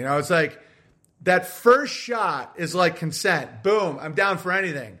something. It's like that first shot is like consent. Boom, I'm down for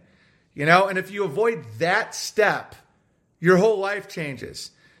anything. And if you avoid that step, your whole life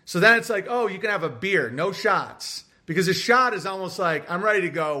changes. So then it's like, oh, you can have a beer, no shots. Because a shot is almost like, I'm ready to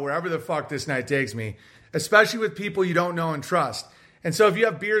go wherever the fuck this night takes me, especially with people you don't know and trust. And so if you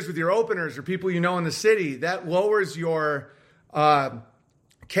have beers with your openers or people you know in the city, that lowers your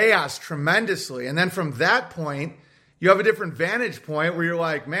chaos tremendously. And then from that point, you have a different vantage point where you're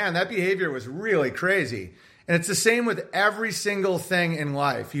like, man, that behavior was really crazy. And it's the same with every single thing in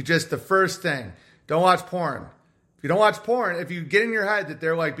life. The first thing, don't watch porn. If you don't watch porn, if you get in your head that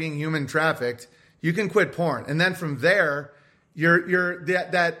they're like being human trafficked, you can quit porn. And then from there,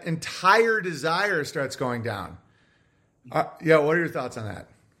 that entire desire starts going down. What are your thoughts on that?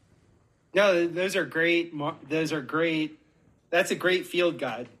 No, those are great. Those are great. That's a great field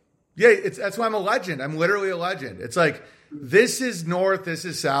guide. Yeah, that's why I'm a legend. I'm literally a legend. It's like, this is north, this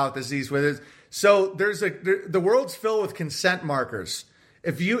is south, this is east. So the world's filled with consent markers.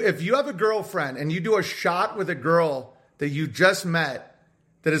 If you have a girlfriend and you do a shot with a girl that you just met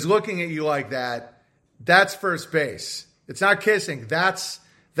that is looking at you like that, that's first base. It's not kissing. That's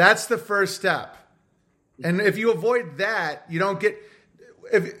the first step. And if you avoid that, you don't get...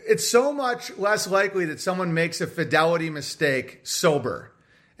 It's so much less likely that someone makes a fidelity mistake sober.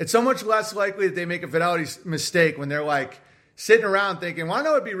 It's so much less likely that they make a fidelity mistake when they're like sitting around thinking, well, I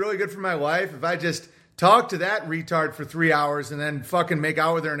know it'd be really good for my life if I just talk to that retard for 3 hours and then fucking make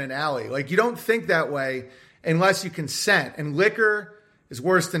out with her in an alley. Like, you don't think that way unless you consent. And liquor is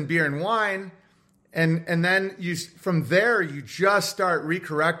worse than beer and wine. And then from there, you just start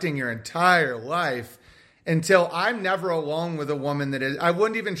recorrecting your entire life until I'm never alone with a woman that is... I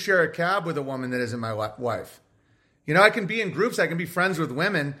wouldn't even share a cab with a woman that isn't my wife. I can be in groups, I can be friends with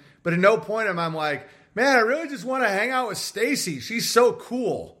women, but at no point am I like, man, I really just want to hang out with Stacy. She's so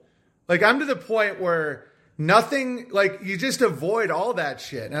cool. Like, I'm to the point where nothing, like, you just avoid all that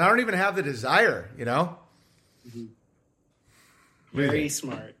shit. And I don't even have the desire, Mm-hmm. Very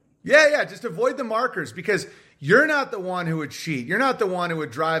smart. Yeah, just avoid the markers, because you're not the one who would cheat. You're not the one who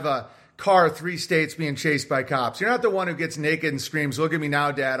would drive a car 3 states being chased by cops. You're not the one who gets naked and screams, look at me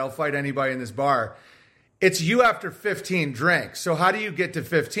now, Dad, I'll fight anybody in this bar. It's you after 15 drinks. So how do you get to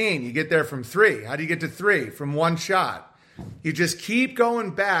 15? You get there from 3. How do you get to 3? From 1 shot. You just keep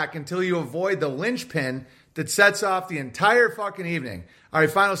going back until you avoid the linchpin that sets off the entire fucking evening. All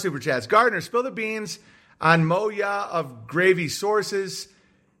right, final super chats. Gardner, spill the beans on Moya of gravy sources.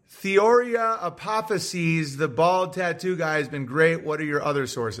 Theoria Apophyses, the bald tattoo guy, has been great. What are your other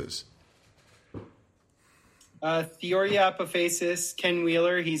sources? Theoria Apophysis, Ken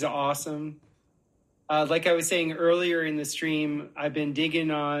Wheeler, he's awesome. Like I was saying earlier in the stream, I've been digging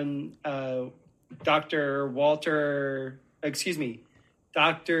on Dr.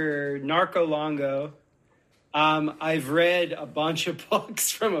 Dr. Narcolongo. I've read a bunch of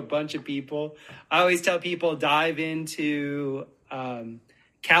books from a bunch of people. I always tell people dive into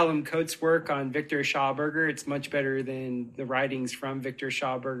Callum Coates' work on Victor Schauberger. It's much better than the writings from Victor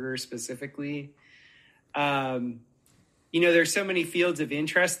Schauberger specifically. There's so many fields of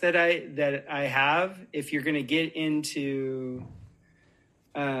interest that I have. If you're going to get into,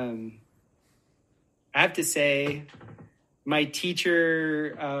 I have to say, my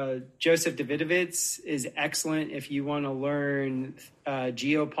teacher, Joseph Davidovitz, is excellent if you want to learn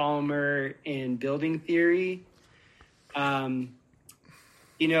geopolymer and building theory.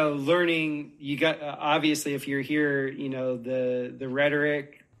 Learning, you got, obviously, if you're here, the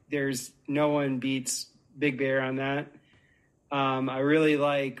rhetoric, there's no one beats Big Bear on that. I really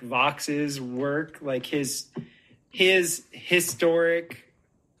like Vox's work, like his historic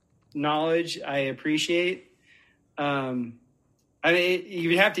knowledge I appreciate. You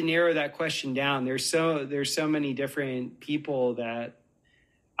would have to narrow that question down. There's so many different people that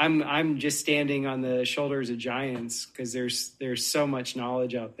I'm just standing on the shoulders of giants because there's so much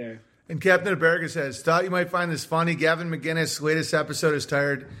knowledge out there. And Captain America says, thought you might find this funny. Gavin McGinnis' latest episode is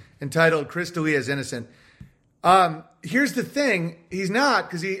entitled Chris D'Elia is Innocent. Here's the thing. He's not,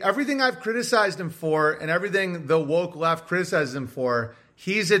 because everything I've criticized him for and everything the woke left criticizes him for,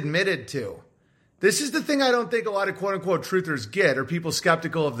 he's admitted to. This is the thing I don't think a lot of quote-unquote truthers get, or people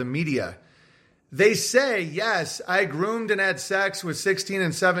skeptical of the media. They say, yes, I groomed and had sex with 16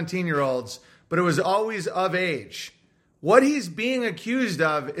 and 17-year-olds, but it was always of age. What he's being accused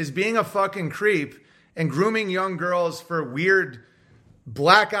of is being a fucking creep and grooming young girls for weird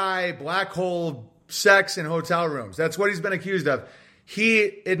black eye, black hole sex in hotel rooms. That's what he's been accused of.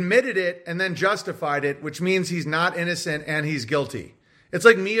 He admitted it and then justified it, which means he's not innocent and he's guilty. It's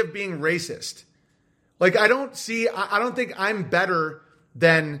like me of being racist. Like, I don't think I'm better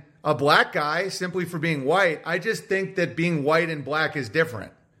than a black guy simply for being white. I just think that being white and black is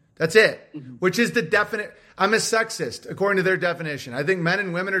different. That's it. Mm-hmm. Which is the definite. I'm a sexist, according to their definition. I think men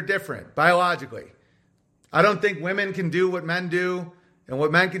and women are different biologically. I don't think women can do what men do and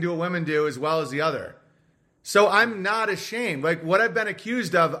what men can do what women do as well as the other. So I'm not ashamed. Like, what I've been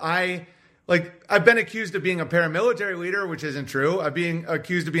accused of, I've been accused of being a paramilitary leader, which isn't true. I've been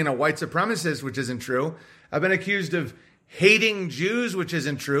accused of being a white supremacist, which isn't true. I've been accused of hating Jews, which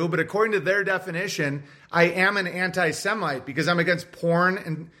isn't true. But according to their definition, I am an anti-Semite because I'm against porn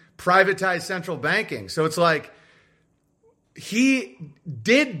and privatized central banking. So it's like, he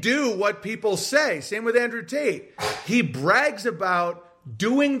did do what people say. Same with Andrew Tate. He brags about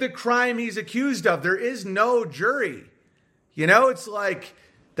doing the crime he's accused of. There is no jury. It's like,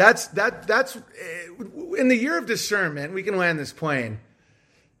 that's in the year of discernment, we can land this plane.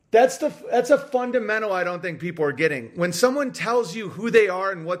 That's a fundamental I don't think people are getting. When someone tells you who they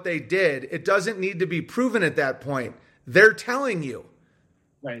are and what they did, it doesn't need to be proven at that point. They're telling you.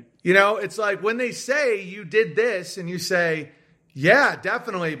 Right. It's like when they say you did this and you say, yeah,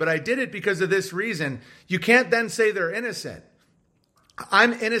 definitely, but I did it because of this reason. You can't then say they're innocent.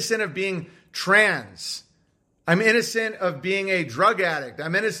 I'm innocent of being trans. I'm innocent of being a drug addict.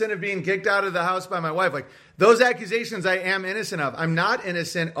 I'm innocent of being kicked out of the house by my wife. Like, those accusations I am innocent of. I'm not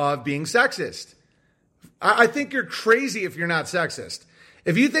innocent of being sexist. I think you're crazy if you're not sexist.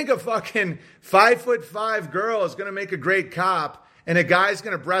 If you think a fucking 5'5" girl is going to make a great cop and a guy's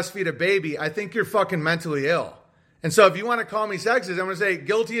going to breastfeed a baby, I think you're fucking mentally ill. And so if you want to call me sexist, I'm going to say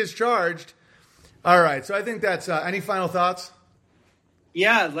guilty as charged. All right. So I think that's, any final thoughts?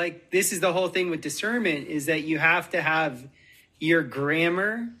 Yeah, like this is the whole thing with discernment is that you have to have your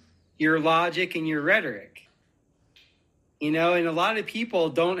grammar, your logic, and your rhetoric. And a lot of people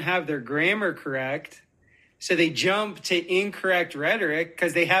don't have their grammar correct, so they jump to incorrect rhetoric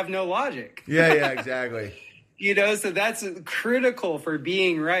because they have no logic. Yeah, exactly. So that's critical for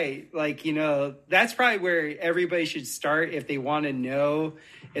being right. Like, that's probably where everybody should start if they want to know,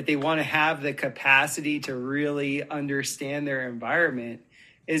 if they want to have the capacity to really understand their environment,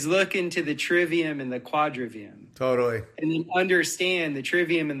 is look into the trivium and the quadrivium. Totally. And then understand the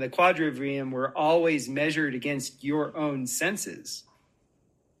trivium and the quadrivium were always measured against your own senses.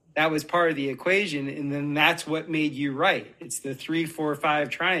 That was part of the equation, and then that's what made you right. It's the 3, 4, 5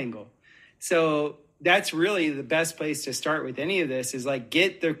 triangle. So that's really the best place to start with any of this is like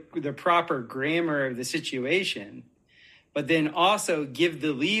get the proper grammar of the situation, but then also give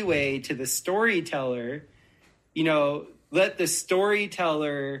the leeway to the storyteller, let the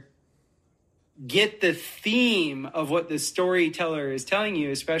storyteller get the theme of what the storyteller is telling you,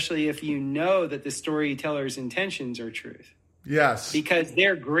 especially if you know that the storyteller's intentions are truth. Yes. Because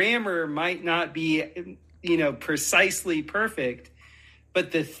their grammar might not be, precisely perfect,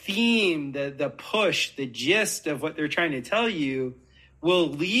 but the theme, the push, the gist of what they're trying to tell you will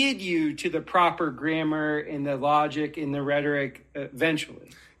lead you to the proper grammar and the logic and the rhetoric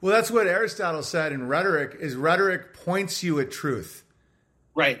eventually. Well, that's what Aristotle said in rhetoric, is rhetoric points you at truth.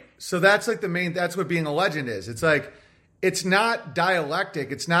 Right. So that's like that's what being a legend is. It's like, it's not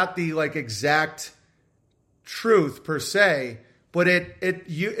dialectic. It's not the like exact truth per se, but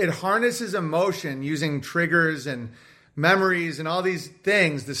it harnesses emotion using triggers and memories and all these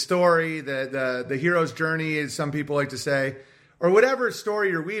things, the story, the hero's journey, as some people like to say, or whatever story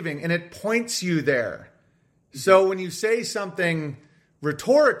you're weaving, and it points you there. So when you say something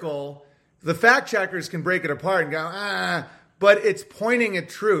rhetorical, the fact checkers can break it apart and go, but it's pointing at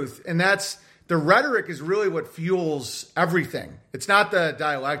truth. And that's, the rhetoric is really what fuels everything. It's not the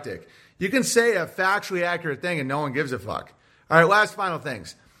dialectic. You can say a factually accurate thing and no one gives a fuck. All right, last final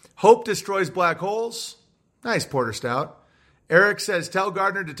things. Hope destroys black holes. Nice Porter Stout. Eric says, tell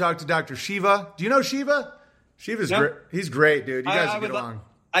Gardner to talk to Dr. Shiva. Do you know Shiva? Shiva's great. He's great, dude. You guys get along.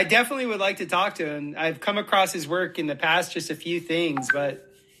 I definitely would like to talk to him. I've come across his work in the past, just a few things, but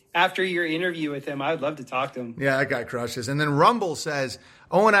after your interview with him, I would love to talk to him. Yeah, that guy crushes. And then Rumble says,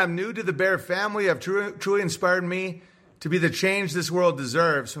 Owen, I'm new to the Bear family. You've truly inspired me to be the change this world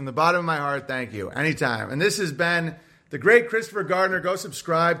deserves. From the bottom of my heart, thank you. Anytime. And this has been the great Christopher Gardner. Go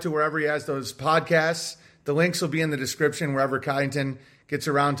subscribe to wherever he has those podcasts. The links will be in the description wherever Kyneton gets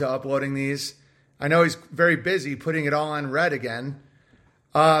around to uploading these. I know he's very busy putting it all on red again.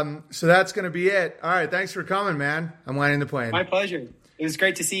 So that's going to be it. All right. Thanks for coming, man. I'm landing the plane. My pleasure. It was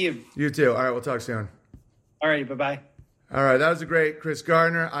great to see you. You too. All right. We'll talk soon. All right. Bye-bye. All right. That was a great Chris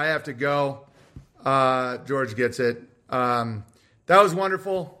Gardner. I have to go. George gets it. That was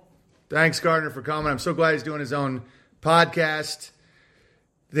wonderful. Thanks, Gardner, for coming. I'm so glad he's doing his own podcast.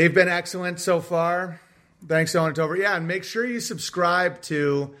 They've been excellent so far. Thanks, Owen Topher. Yeah, and make sure you subscribe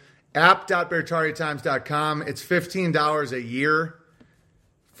to app.beartariatimes.com. It's $15 a year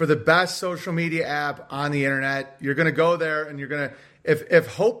for the best social media app on the internet. You're going to go there and you're going to, if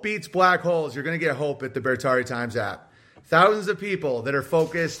hope beats black holes, you're going to get hope at the Beartari Times app. Thousands of people that are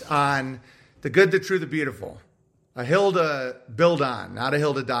focused on the good, the true, the beautiful. A hill to build on, not a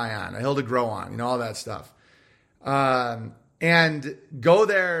hill to die on, a hill to grow on, all that stuff. And go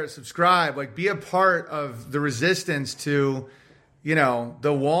there, subscribe, like be a part of the resistance to, the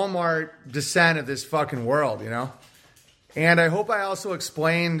Walmart descent of this fucking world, And I hope I also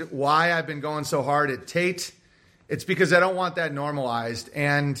explained why I've been going so hard at Tate. It's because I don't want that normalized.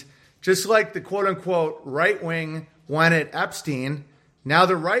 And just like the quote-unquote right wing went at Epstein, now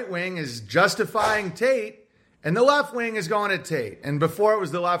the right wing is justifying Tate and the left wing is going at Tate. And before it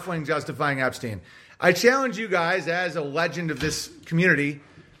was the left wing justifying Epstein. I challenge you guys, as a legend of this community,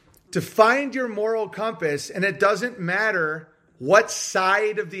 to find your moral compass, and it doesn't matter what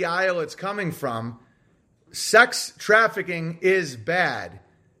side of the aisle it's coming from. Sex trafficking is bad.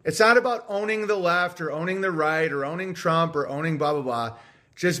 It's not about owning the left or owning the right or owning Trump or owning blah, blah, blah.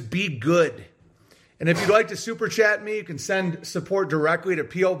 Just be good. And if you'd like to super chat me, you can send support directly to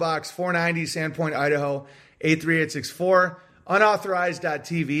P.O. Box 490, Sandpoint, Idaho, 83864.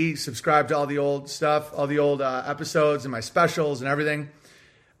 Unauthorized.tv. Subscribe to all the old stuff, all the old episodes and my specials and everything.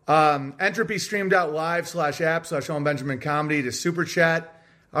 Entropystream.live/app/Owen Benjamin Comedy to super chat.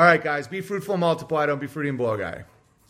 All right, guys, be fruitful, multiply. Don't be fruity and blow, guy.